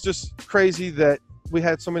it was just crazy that we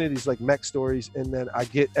had so many of these like mech stories, and then I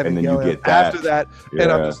get Evangelion after that,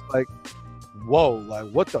 and I'm just like, whoa,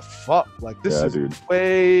 like what the fuck? Like this is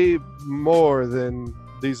way more than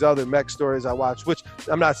these other mech stories I watch, which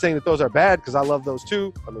I'm not saying that those are bad, because I love those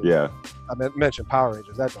too. I mean, I mentioned Power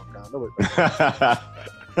Rangers, that don't count. Nobody.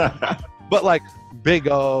 But like Big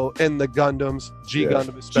O and the Gundams,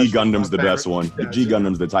 G-Gundam especially. G-Gundam's the best one. Yeah,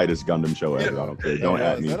 G-Gundam's the tightest Gundam show ever. I don't care. Don't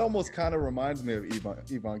at me. That almost kind of reminds me of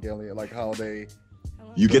Evangelion, like how they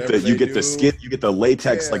You get the skin, you get the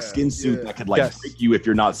latex like skin suit that could like break you if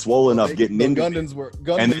you're not swollen up getting into it.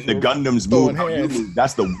 And then the Gundams move.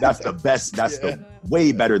 That's the best. That's the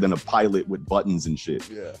way better than a pilot with buttons and shit.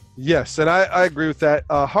 Yeah. Yes, and I agree with that.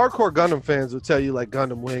 Hardcore Gundam fans will tell you like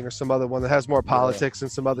Gundam Wing or some other one that has more politics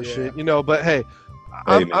and some other shit, you know. But hey,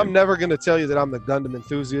 I'm never gonna tell you that I'm the Gundam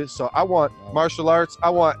enthusiast. So I want martial arts. I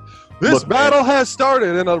want. This battle has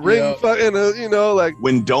started in a ring, you know, like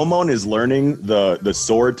when Domon is learning the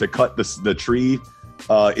sword to cut the tree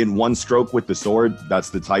in one stroke with the sword. That's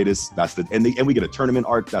the tightest. And we get a tournament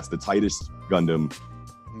arc. That's the tightest Gundam.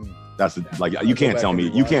 That's the, like you can't tell me.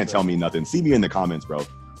 You can't tell me nothing. See me in the comments, bro.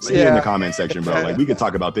 See me in the comment section, bro. Like we could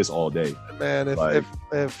talk about this all day. Man,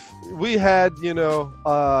 if we had, you know,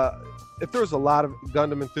 if there was a lot of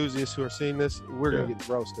Gundam enthusiasts who are seeing this, we're gonna get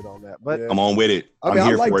roasted on that. But come on with it. I'm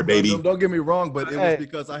here for it, baby. Don't get me wrong, but it was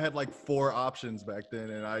because I had like 4 options back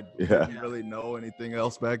then, and I didn't really know anything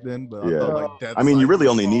else back then. But I thought, like, you really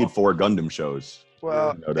only need 4 Gundam shows.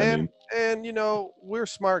 Well, you know and you know, we're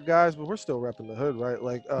smart guys, but we're still repping the hood, right?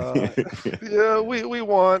 Like, we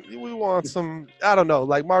want some. I don't know,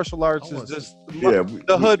 like martial arts is just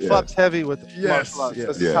the hood fucks heavy with martial arts.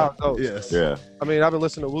 This is how it goes. I mean, I've been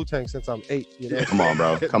listening to Wu-Tang since I'm 8. You know? Come on,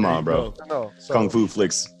 bro. Come on, bro. No, Kung Fu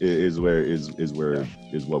flicks is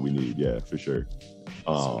what we need. Yeah, for sure.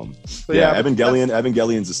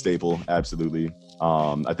 Evangelion's a staple. Absolutely.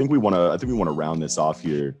 I think we want to round this off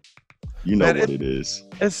here. You know what it is.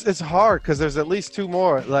 It's hard because there's at least 2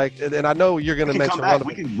 more. Like, and I know you're gonna mention one of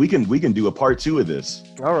them. We can do a part 2 of this.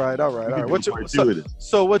 All right.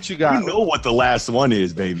 So what you got? You know what the last one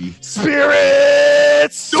is, baby.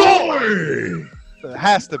 Spirit Sword. It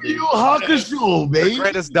has to be. Yu Hakusho, baby. The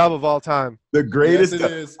greatest dub of all time. The greatest. Yes,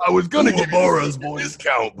 it is. I was gonna give Bora's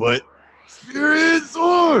discount, but Spirit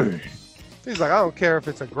Sword. He's like, I don't care if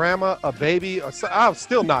it's a grandma, a baby, or I'll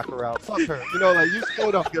still knock her out. Fuck her. You know, like you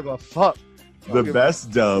still don't give a fuck. The best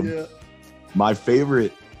dub, my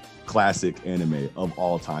favorite classic anime of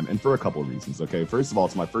all time, and for a couple of reasons. Okay, first of all,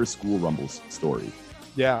 it's my first School Rumble story.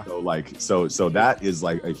 Yeah. So like so that is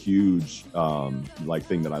like a huge like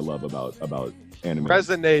thing that I love about anime.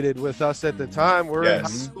 Resonated with us at the time. We're in high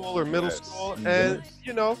school or middle school, and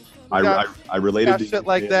you know, I related to shit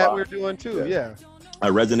like that we're doing too. Yeah. I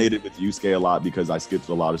resonated with Yusuke a lot because I skipped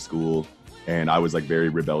a lot of school and I was like very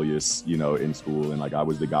rebellious, you know, in school, and like I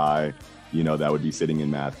was the guy, you know, that would be sitting in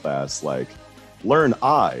math class like, learn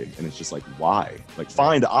I, and it's just like, why? Like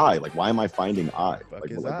find I, like why am I finding I? Like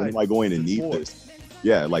when am I going to need this?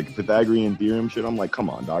 Yeah, like Pythagorean theorem shit. I'm like, come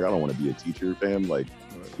on, dog. I don't want to be a teacher, fam. Like,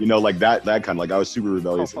 you know, like that kind of like I was super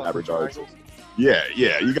rebellious in that regard. Yeah.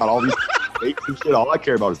 You got all these fakes and shit. All I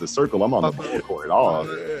care about is the circle. I'm on the ball court.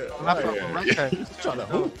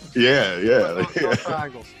 Yeah.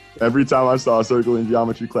 Every time I saw a circle in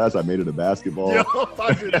geometry class, I made it a basketball. Yo,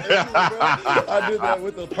 I did that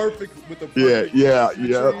with the perfect. Yes.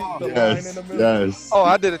 Oh,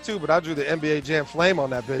 I did it too, but I drew the NBA Jam flame on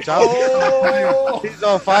that bitch. He's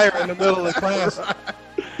on fire in the middle of the class.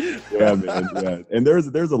 Yeah, man. Yeah, and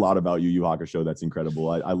there's a lot about Yu Yu Hakusho that's incredible.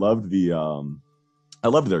 I loved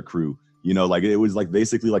their crew. You know, like it was like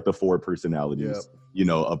basically like the 4 personalities, you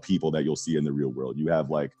know, of people that you'll see in the real world. You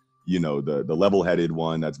have like, you know, the level-headed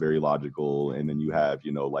one that's very logical, and then you have,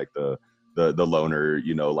 you know, like the loner,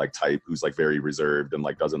 you know, like type who's like very reserved and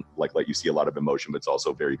like doesn't like let you see a lot of emotion, but it's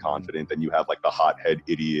also very confident. Then you have like the hothead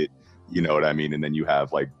idiot, you know what I mean? And then you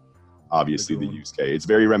have like obviously the Yusuke. It's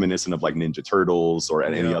very reminiscent of like Ninja Turtles or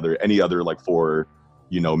any other like 4,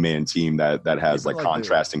 you know, man team that has like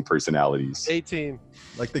contrasting personalities. 18.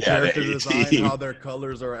 Like the character design, how their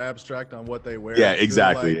colors are abstract on what they wear. Yeah,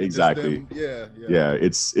 exactly. Them, yeah.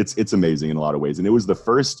 It's amazing in a lot of ways, and it was the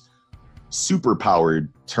first super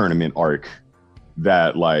powered tournament arc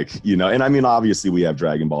that, like, you know, and I mean obviously we have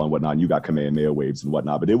Dragon Ball and whatnot, and you got Kamehameha waves and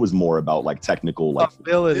whatnot, but it was more about like technical like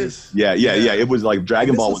abilities. Yeah. It was like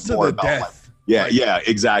Dragon Ball was more about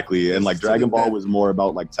exactly, and like Dragon Ball was more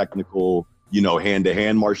about like technical, you know,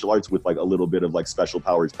 hand-to-hand martial arts with like a little bit of like special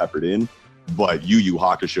powers peppered in. But Yu Yu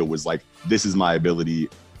Hakusho was like, this is my ability,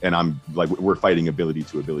 and I'm like, we're fighting ability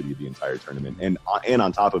to ability the entire tournament. And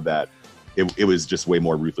on top of that, it was just way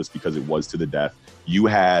more ruthless because it was to the death. You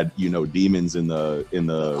had, you know, demons in the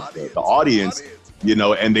audience, you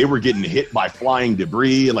know, and they were getting hit by flying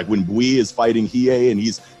debris. And like when Bui is fighting Hiei, and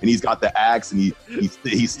he's got the axe, and he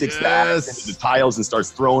sticks the axe into the tiles and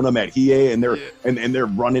starts throwing them at Hiei, and they're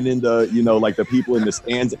running into, you know, like the people in the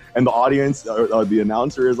stands, and the audience, the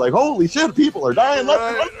announcer is like, holy shit, people are dying left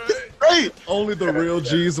and right. Great. Only the real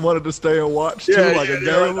G's wanted to stay and watch too.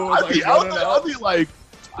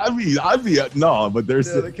 I'd be no, but there's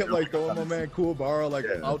they kept like throwing my man Kuwabara like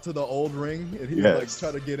out to the old ring, and he would like try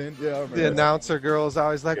to get in. Yeah, the announcer girl is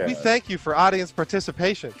always like, "We thank you for audience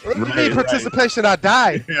participation." What do you mean participation? I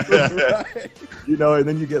died. You know, and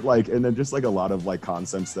then you get like, and then just like a lot of like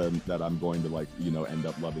concepts that I'm going to like, you know, end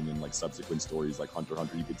up loving in like subsequent stories like Hunter x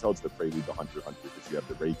Hunter. You can tell it's the prelude to Hunter x Hunter because you have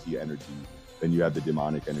the Reiki energy, then you have the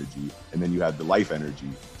demonic energy, and then you have the life energy.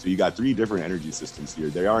 So you got 3 different energy systems here.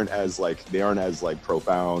 They aren't as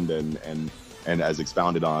profound and as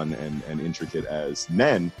expounded on and intricate as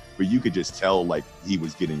Nen, but you could just tell like he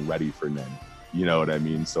was getting ready for Nen. You know what I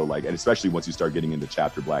mean? So like, and especially once you start getting into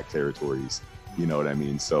chapter black territories, you know what I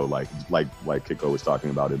mean? So like Kiko was talking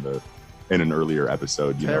about in an earlier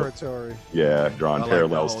episode, you know, drawing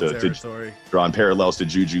parallels to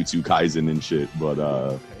Jujutsu Kaisen and shit. But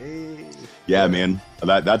yeah, man,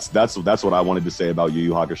 that's what I wanted to say about Yu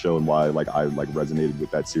Yu Hakusho and why like I like resonated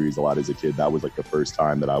with that series a lot as a kid. That was like the first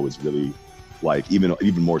time that I was really like,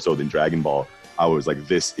 even more so than Dragon Ball, I was like,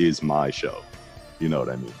 this is my show. You know what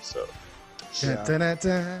I mean? So. Yeah.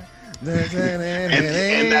 The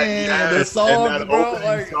song, bro,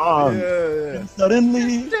 like, song. And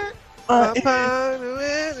suddenly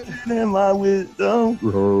my wisdom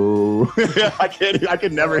grow. I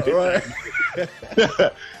can never hit that.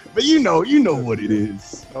 But you know what it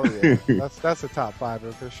is. Oh yeah, that's a top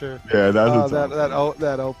 5er for sure. Yeah, that's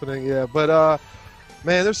that opening. Yeah, but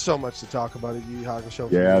man, there's so much to talk about at Yu Yu Hakusho.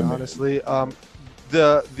 For me, honestly,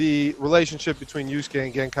 the relationship between Yusuke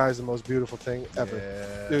and Genkai is the most beautiful thing ever.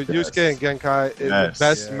 Dude, Yusuke and Genkai is the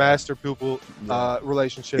best master pupil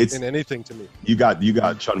relationship in anything to me. You got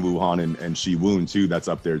Chun Woo Han and Shi Woon too. That's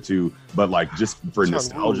up there too. But like just for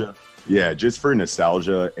nostalgia. Yeah, just for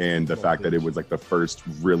nostalgia and the fact that it was like the first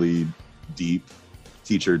really deep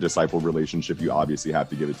teacher-disciple relationship, you obviously have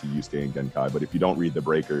to give it to Yusuke and Genkai. But if you don't read The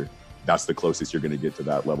Breaker, that's the closest you're going to get to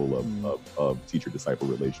that level of teacher-disciple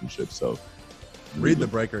relationship. So read The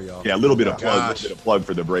Breaker, y'all. Yeah, a little bit of plug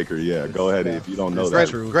for The Breaker. Yeah, go ahead if you don't know that.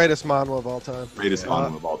 Greatest manhwa of all time. Greatest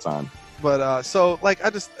manhwa of all time. But so like I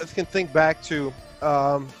can think back to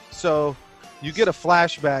so you get a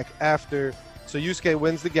flashback after. So Yusuke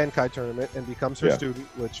wins the Genkai tournament and becomes her student,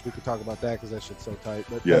 which we could talk about that because that shit's so tight.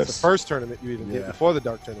 But that's the first tournament you even get before the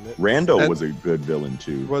Dark Tournament. Rando was a good villain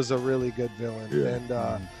too. Was a really good villain. Yeah.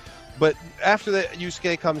 And but after that,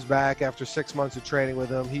 Yusuke comes back after 6 months of training with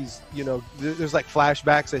him. He's, you know, there's like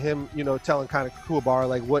flashbacks of him, you know, telling kind of Kuwabara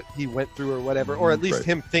like what he went through or whatever, or at least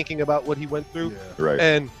him thinking about what he went through. Yeah.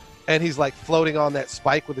 Right. And he's like floating on that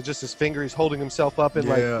spike with just his finger. He's holding himself up and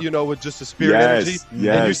like, you know, with just a spirit energy.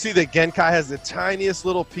 Yes. And you see that Genkai has the tiniest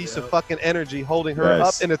little piece of fucking energy holding her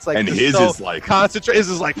up. And it's like, and his is like concentrate. His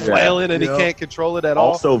is like flailing and he can't control it at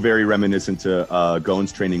all. Also very reminiscent to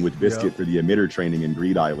Gon's training with Biscuit for the emitter training in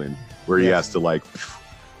Greed Island, where he has to like,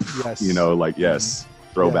 you know, like,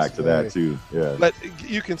 throwback to that too. Yeah. But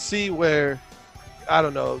you can see where, I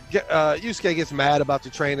don't know, Yusuke gets mad about the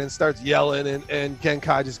training, starts yelling, and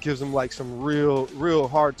Genkai just gives him like some real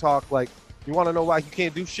hard talk. Like, you want to know why you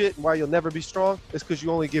can't do shit and why you'll never be strong? It's because you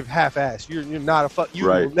only give half-ass. You're not a you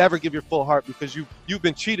will never give your full heart because you've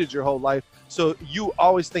been cheated your whole life. So you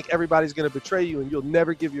always think everybody's going to betray you, and you'll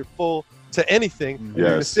never give your full to anything. And you're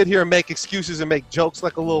gonna sit here and make excuses and make jokes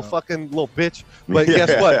like a little fucking little bitch. But guess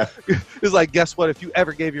what? It's like, guess what? If you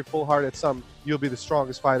ever gave your full heart at something, you'll be the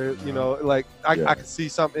strongest fighter. You know, like I can see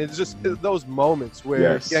something. It's just those moments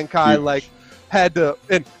where Genkai like had to,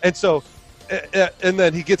 and so, and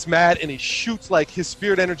then he gets mad and he shoots like his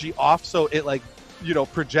spirit energy off, so it like, you know,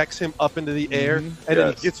 projects him up into the air, and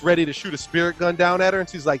then he gets ready to shoot a spirit gun down at her, and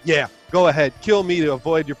she's like, yeah, go ahead, kill me to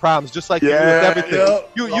avoid your problems, just like you do with everything.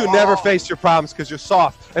 You never face your problems because you're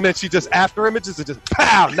soft. And then she just, after images, it just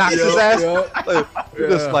pow, knocks his ass.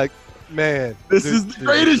 Just like, man, this is the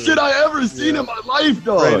greatest shit I ever seen in my life,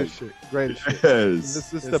 dog. Greatest shit.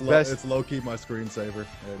 This is the best. It's low-key my screensaver.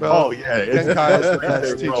 Oh yeah, Genkai is the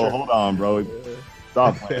best teacher. Bro, hold on, bro.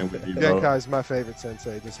 Stop playing with me, bro. Genkai is my favorite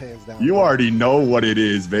sensei, just hands down. You already know what it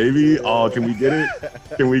is, baby. Oh, can we get it?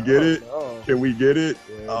 Can we get it? Can we get it?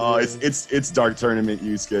 Oh, it's Dark Tournament,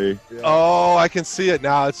 Yusuke. Oh, I can see it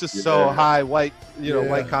now. It's just so high, white, you know,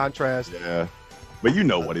 white contrast. Yeah, but you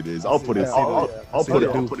know what it is. I'll put it. I'll put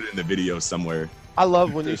it in the video somewhere. I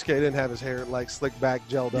love when Yusuke didn't have his hair like slicked back,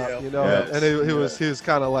 gelled up, you know, and he was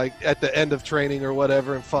kind of like at the end of training or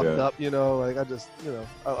whatever and fucked up, you know. Like I just, you know,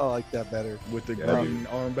 I like that better. With the green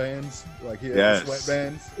armbands, like he had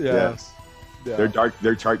sweatbands. Yes. Their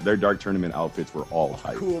dark tournament outfits were all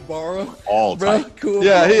hype. Kuwabara, all tight. Cool.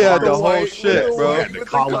 Yeah, he had the whole shit, bro. He had the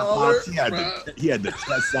collar pops. He had the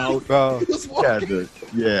chest out, bro.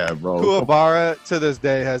 Bro. Kuwabara to this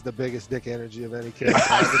day has the biggest dick energy of any kid.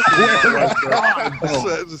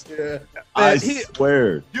 I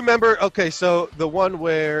swear. You remember? Okay, so the one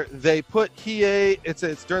where they put Hiei,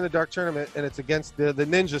 it's during the Dark Tournament and it's against the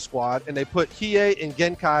Ninja Squad, and they put Hiei and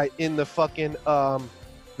Genkai in the fucking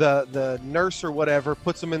the nurse or whatever,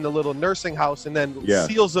 puts them in the little nursing house and then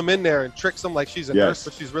seals them in there and tricks them like she's a nurse,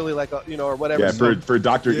 but she's really like a, you know, or whatever. Yeah, for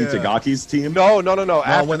Dr. Itagaki's team. No.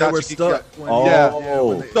 After when they were stuck.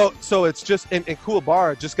 So it's just and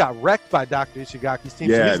Kuwabara just got wrecked by Dr. Itagaki's team.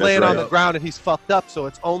 So he's laying on the ground and he's fucked up. So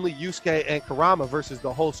it's only Yusuke and Kurama versus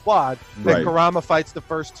the whole squad. Then Kurama fights the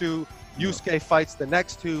first two. Yusuke fights the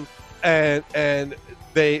next two, and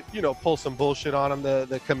they, you know, pull some bullshit on him,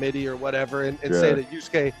 the committee or whatever, and say that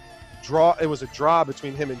Yusuke it was a draw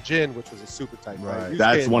between him and Jin, which was a super tight fight.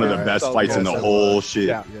 That's one of the best fights in the whole shit.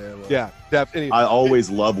 Yeah, definitely. I always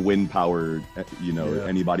love wind power, you know,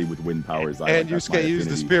 anybody with wind powers. And Yusuke used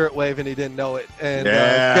the spirit wave and he didn't know it. And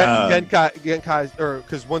Genkai,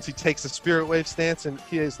 because once he takes the spirit wave stance and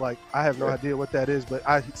he is like, I have no idea what that is, but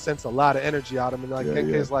I sense a lot of energy out of him. And like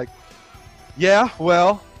Genkai's like,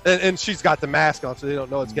 well. And she's got the mask on, so they don't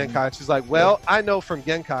know it's Genkai. And she's like, well, I know from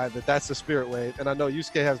Genkai that that's the spirit wave, and I know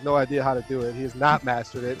Yusuke has no idea how to do it. He has not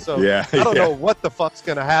mastered it, so I don't know what the fuck's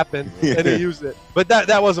going to happen, and he used it. But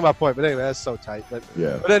that wasn't my point. But anyway, that's so tight. But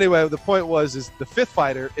anyway, the point is the fifth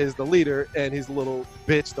fighter is the leader, and he's a little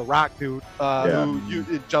bitch, the rock dude,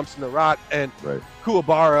 who jumps in the rock. And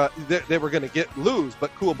Kuwabara, they were going to lose,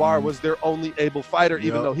 but Kuwabara was their only able fighter,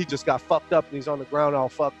 even though he just got fucked up, and he's on the ground all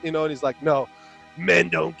fucked, you know, and he's like, no. Men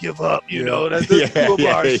don't give up, you know. That's the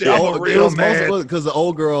Kuwabara shit. I'm a real man. Because the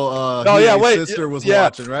old girl, sister was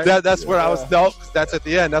watching, right? That's where I was. No, that's at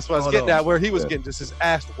the end. That's what I was getting at. Where he was getting just his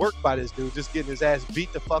ass worked by this dude, just getting his ass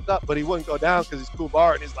beat the fuck up, but he wouldn't go down because he's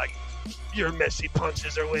Kuwabara, and he's like, your meshy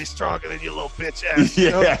punches are way stronger than your little bitch ass.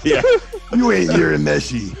 You ain't hearing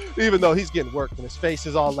meshy. Even though he's getting worked and his face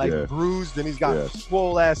is all like bruised and he's got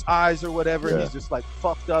swole ass eyes or whatever, and he's just like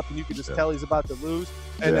fucked up, and you can just tell he's about to lose.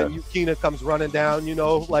 And then Yukina comes running down, you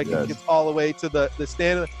know, like he gets all the way to the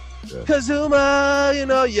stand. Kazuma, you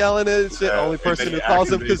know, yelling at shit. Only person who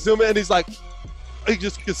calls him Kazuma, and he's like, he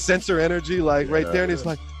just could sense her energy like right there, and he's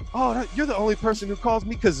like, oh, you're the only person who calls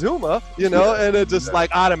me Kazuma, you know, and it just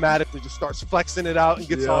like automatically just starts flexing it out and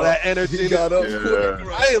gets all that energy. He got up quick.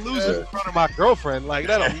 I ain't losing in front of my girlfriend, like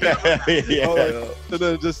that'll and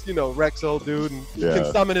then just, you know, Rex, old dude, and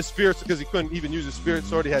can summon his spirits because he couldn't even use his spirit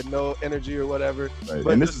sword. He had no energy or whatever. Right.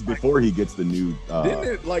 But and this is before he gets the new. Didn't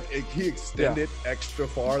it like he extended extra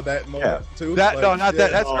far that moment too? That like, no, not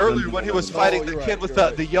that. That's earlier when he was fighting the kid with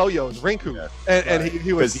the yo-yos, Rinku, and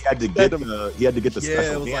he was because he had to get the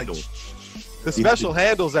special handle. The special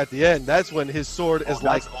handles at the end. That's when his sword is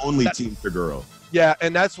like only Team Toguro. Yeah,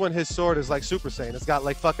 and that's when his sword is like Super Saiyan. It's got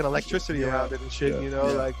like fucking electricity around it and shit, you know,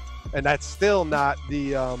 like, and that's still not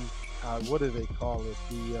the what do they call it?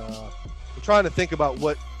 I'm trying to think about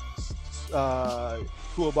what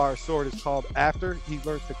Kuwabara's sword is called after he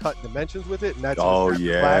learns to cut dimensions with it, and that's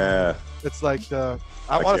black. It's like the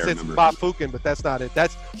I want to say it's Bafukin, but that's not it.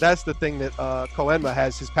 That's the thing that Koenma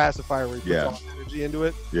has, his pacifier where he puts all the energy into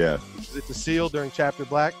it. Yeah, it's a seal during Chapter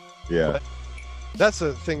Black. Yeah, but that's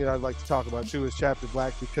the thing that I'd like to talk about too, is Chapter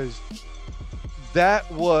Black, because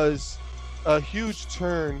that was a huge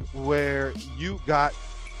turn where you got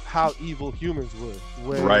how evil humans were.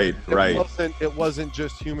 Where it wasn't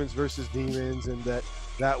just humans versus demons, and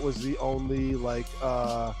that was the only like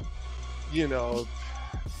you know,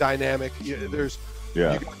 dynamic. There's you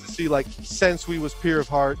got to see like Sensui was pure of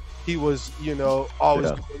heart. He was, you know, always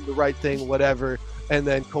doing the right thing, whatever. And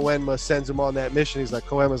then Koenma sends him on that mission. He's like,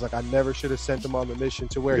 Koenma's like, I never should have sent him on the mission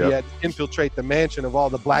to where he had to infiltrate the mansion of all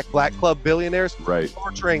the Black Club billionaires,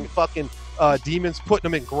 torturing fucking demons, putting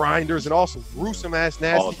them in grinders and all some gruesome ass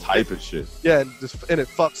nasty all type of shit. Yeah, and it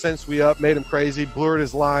fucked Sensui up, made him crazy, blurred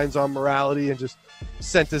his lines on morality, and just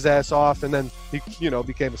sent his ass off. And then he, you know,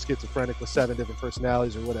 became a schizophrenic with 7 different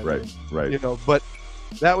personalities or whatever. Right. You know, but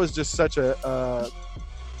that was just such a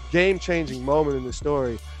game-changing moment in the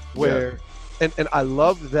story where. And I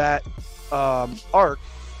love that arc.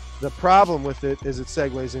 The problem with it is it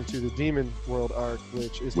segues into the Demon World arc,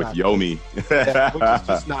 which is with not Yomi, which is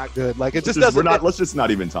just not good. Like it just doesn't. Let's just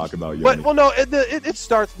not even talk about Yomi. But well, no, it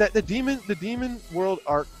starts that the Demon World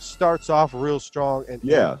arc starts off real strong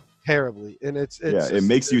and terribly, and it's it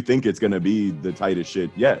makes you think it's gonna be the tightest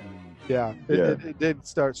shit yet. Yeah, it did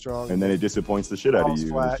start strong, and then it disappoints the shit out of you.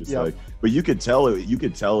 Flat, it's just like, but you could tell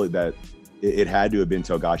it that. It had to have been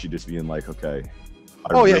Togashi just being like, okay,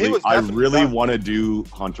 I really want to do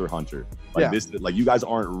Hunter x Hunter. Like this, like you guys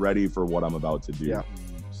aren't ready for what I'm about to do. Yeah.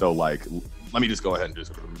 So like, let me just go ahead and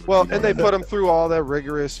just. Well, and they put him through all that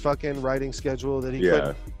rigorous fucking writing schedule that he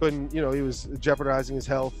couldn't, you know, he was jeopardizing his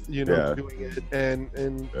health, you know, doing it, and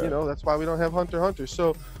you know, that's why we don't have Hunter x Hunter.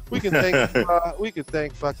 So we can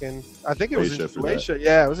thank fucking, I think it was in Shueisha.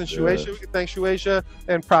 Yeah, it was in Shueisha. We could thank Shueisha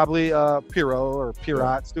and probably Pierrot or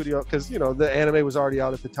Pirat Studio, because you know the anime was already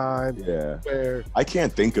out at the time. Yeah. Where I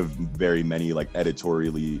can't think of very many like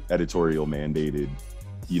editorial mandated,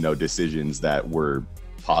 you know, decisions that were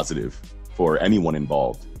positive for anyone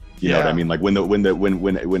involved. You know what I mean? Like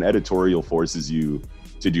when editorial forces you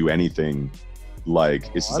to do anything, like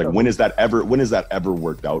it's just like when is that ever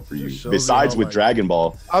worked out for you? Besides with Dragon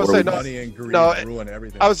Ball, I would say money and greed ruin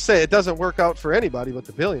everything. I would say it doesn't work out for anybody but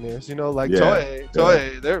the billionaires. You know, like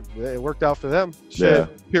Toei, it worked out for them. Shit,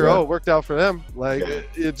 Pierrot worked out for them. Like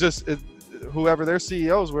whoever their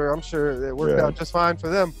CEOs were, I'm sure it worked out just fine for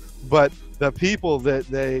them. But the people that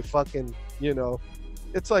they fucking, you know,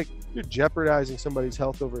 it's like you're jeopardizing somebody's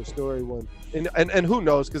health over a story when, and who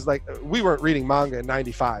knows, because like we weren't reading manga in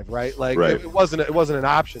 '95, right? Like it wasn't an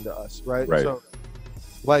option to us, right? So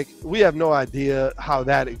like we have no idea how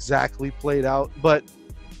that exactly played out, but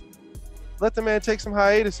let the man take some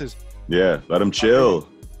hiatuses. Yeah, let him chill.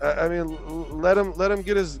 I mean, let him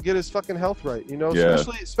get his fucking health right, you know.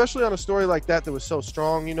 Especially on a story like that was so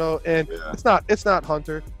strong, you know. And it's not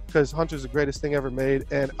Hunter, because Hunter's the greatest thing ever made,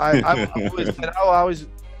 and I'll always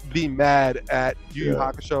be mad at Yu Yu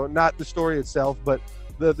Hakusho, not the story itself, but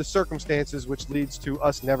the circumstances which leads to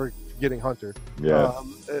us never getting Hunter.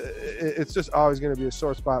 It's just always going to be a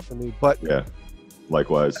sore spot for me. But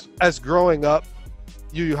likewise, as growing up,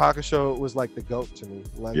 Yu Yu Hakusho was like the GOAT to me.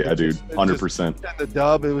 Like, dude, 100%. And the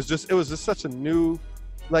dub, it was just such a new,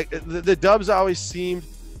 like the dubs always seemed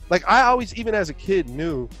like, I always, even as a kid,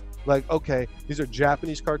 knew like, okay, these are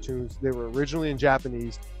Japanese cartoons. They were originally in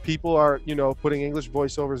Japanese. People are, you know, putting English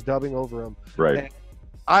voiceovers, dubbing over them. Right. And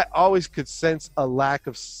I always could sense a lack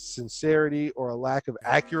of sincerity or a lack of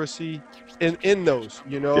accuracy in those,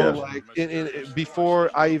 you know, like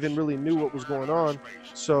before I even really knew what was going on.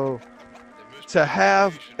 So to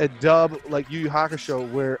have a dub like Yu Yu Hakusho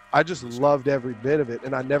where I just loved every bit of it,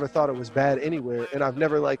 and I never thought it was bad anywhere, and I've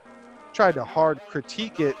never like tried to hard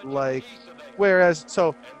critique it, like, whereas,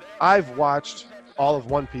 so I've watched all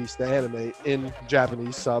of One Piece, the anime, in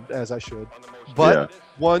Japanese subbed, as I should, but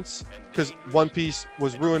once, because One Piece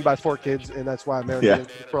was ruined by 4Kids, and that's why I marinated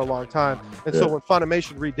it for a long time. And so when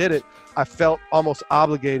Funimation redid it, I felt almost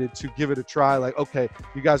obligated to give it a try. Like, okay,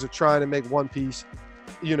 you guys are trying to make One Piece,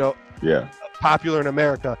 you know, popular in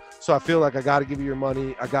America. So I feel like I got to give you your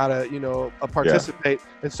money. I got to, you know, participate.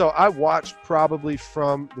 And so I watched probably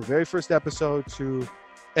from the very first episode to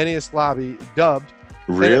Enies Lobby dubbed.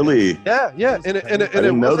 Really? And I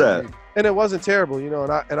didn't know that. And it wasn't terrible, you know.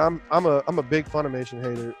 And I'm a big Funimation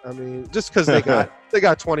hater. I mean, just because they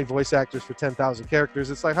got 20 voice actors for 10,000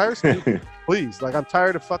 characters, it's like, hire some people, please. Like, I'm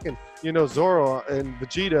tired of fucking, you know, Zoro and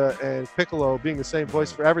Vegeta and Piccolo being the same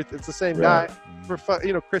voice for everything. It's the same guy for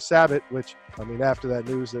you know, Chris Sabat, which, I mean, after that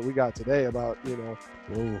news that we got today about, you know,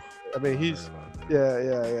 I mean, he's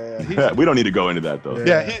we don't need to go into that though.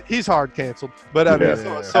 He's hard canceled, but I mean,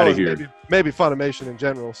 so is maybe Funimation in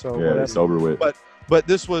general. So it's over with. But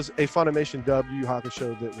this was a Funimation dub Yu Yu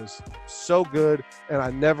Hakusho that was so good, and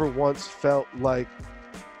I never once felt like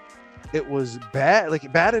it was bad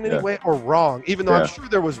in any way or wrong. Even though I'm sure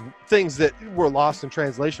there was things that were lost in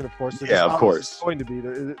translation, of course. Of course, going to be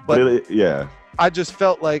there. But I just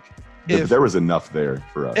felt like there was enough there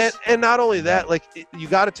for us. And not only that, like, you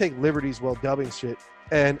got to take liberties while dubbing shit,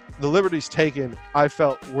 and the liberties taken, I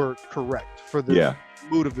felt, were correct for the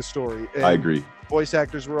mood of the story. And I agree. Voice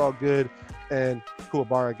actors were all good. And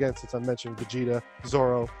Kuwabara, again, since I mentioned Vegeta,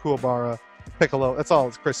 Zoro, Kuwabara, Piccolo, that's all.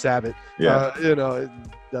 It's Chris Sabat. You know, it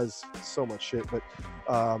does so much shit. But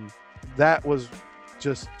that was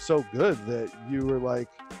just so good that you were like,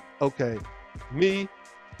 okay, me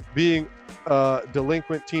being a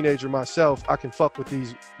delinquent teenager myself, I can fuck with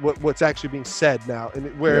these, what's actually being said now.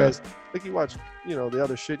 And whereas, like, you watch, you know, the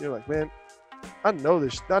other shit, and you're like, man, I know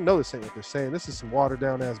this ain't what they're saying. This is some watered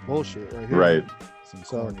down ass bullshit right here. Right. Some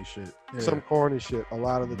corny shit. Some corny shit a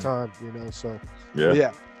lot of the time, you know. So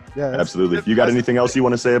yeah, absolutely. You got anything else you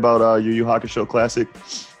want to say about Yu Yu Hakusho Classic?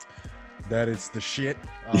 That it's the shit.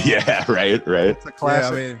 Right. It's a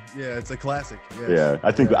classic. I mean, it's a classic.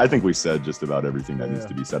 I think we said just about everything that needs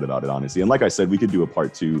to be said about it, honestly. And like I said, we could do a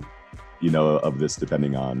part 2, you know, of this,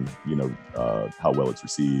 depending on, you know, how well it's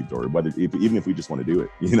received, or whether even if we just want to do it,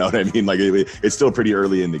 you know what I mean? Like, it's still pretty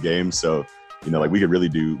early in the game, so, you know, like, we could really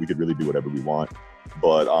do whatever we want.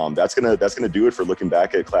 But that's gonna do it for looking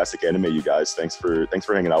back at classic anime, you guys. Thanks for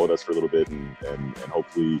hanging out with us for a little bit, and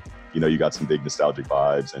hopefully, you know, you got some big nostalgic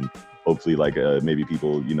vibes, and hopefully, like, maybe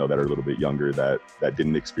people, you know, that are a little bit younger that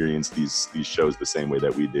didn't experience these shows the same way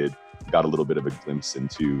that we did, got a little bit of a glimpse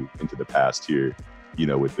into the past here, you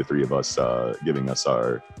know, with the three of us giving us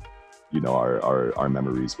our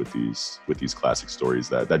memories with these classic stories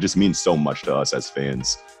that just mean so much to us as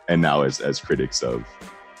fans, and now as critics of,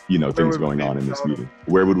 you know, things going on in this medium.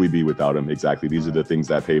 Where would we be without them? Exactly. These are the things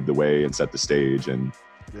that paved the way and set the stage. And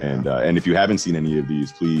if you haven't seen any of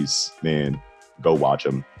these, please, man, go watch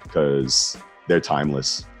them, because they're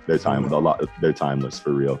timeless. They're timeless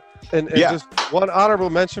for real. And just one honorable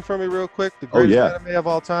mention for me real quick. The greatest anime of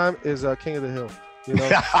all time is King of the Hill. You know,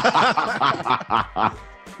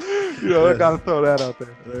 you know, I gotta throw that out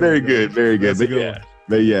there. Very good.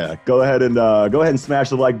 But go ahead and smash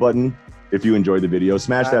the like button if you enjoyed the video.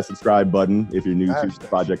 Smash that subscribe button if you're new to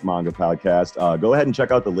Project Manga Podcast. Go ahead and check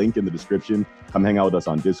out the link in the description. Come hang out with us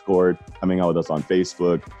on Discord. Come hang out with us on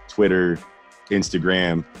Facebook, Twitter,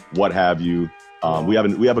 Instagram, what have you. We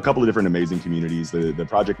have a couple of different amazing communities. The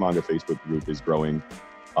Project Manga Facebook group is growing,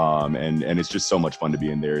 and it's just so much fun to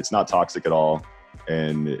be in there. It's not toxic at all,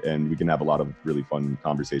 and we can have a lot of really fun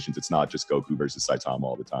conversations. It's not just Goku versus Saitama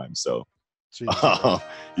all the time. So, but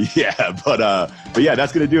yeah,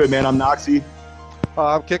 that's gonna do it, man. I'm Noxie.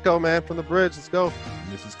 I'm Kiko, man, from the bridge. Let's go.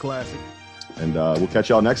 This is Classic, and we'll catch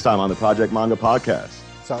y'all next time on the Project Manga Podcast.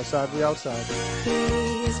 Southside, we outside.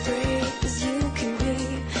 Be as brave as you can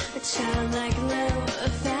be, a childlike love, a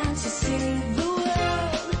fantasy. The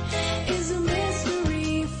world is a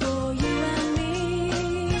mystery for you and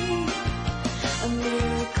me. A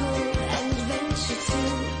miracle adventure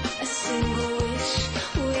too. A single wish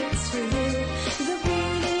waits for you. The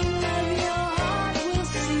beating of your heart will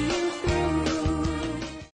see you through.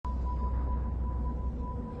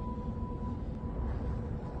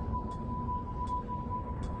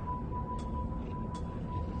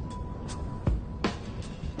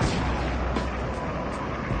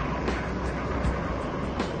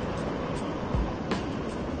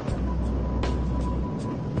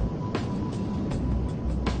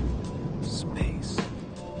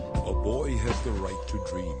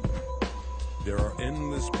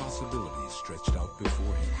 possibilities stretched out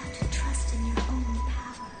before him. To trust in your own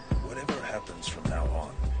power. Whatever happens from now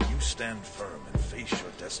on, you stand firm and face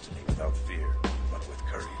your destiny without fear, but with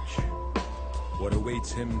courage. What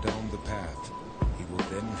awaits him down the path, he will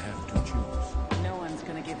then have to choose. No one's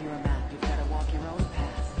gonna give you a map. You've got to walk your own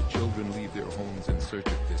path. The children leave their homes in search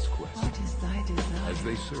of this quest. What is thy desire? As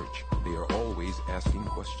they search, they are always asking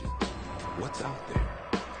questions. What's out there?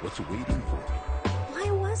 What's waiting for me? Why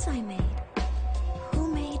was I made? Who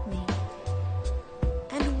made me?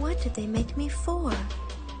 And what did they make me for?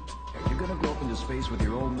 Are you gonna go up into space with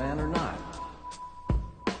your old man or not?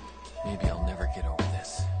 Maybe I'll never get over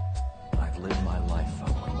this. I've lived my life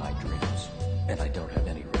following my dreams, and I don't have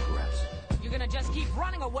any regrets. You're gonna just keep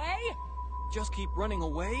running away? Just keep running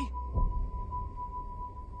away?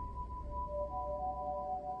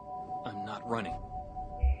 I'm not running.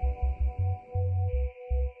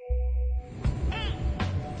 8,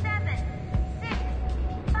 7, 6,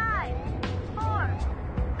 5, 4,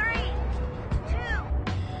 3, 2,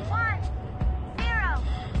 1, 0.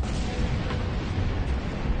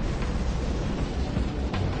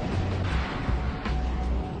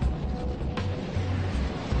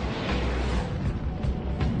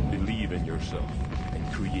 Believe in yourself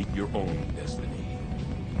and create your own destiny.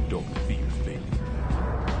 Don't fear failure.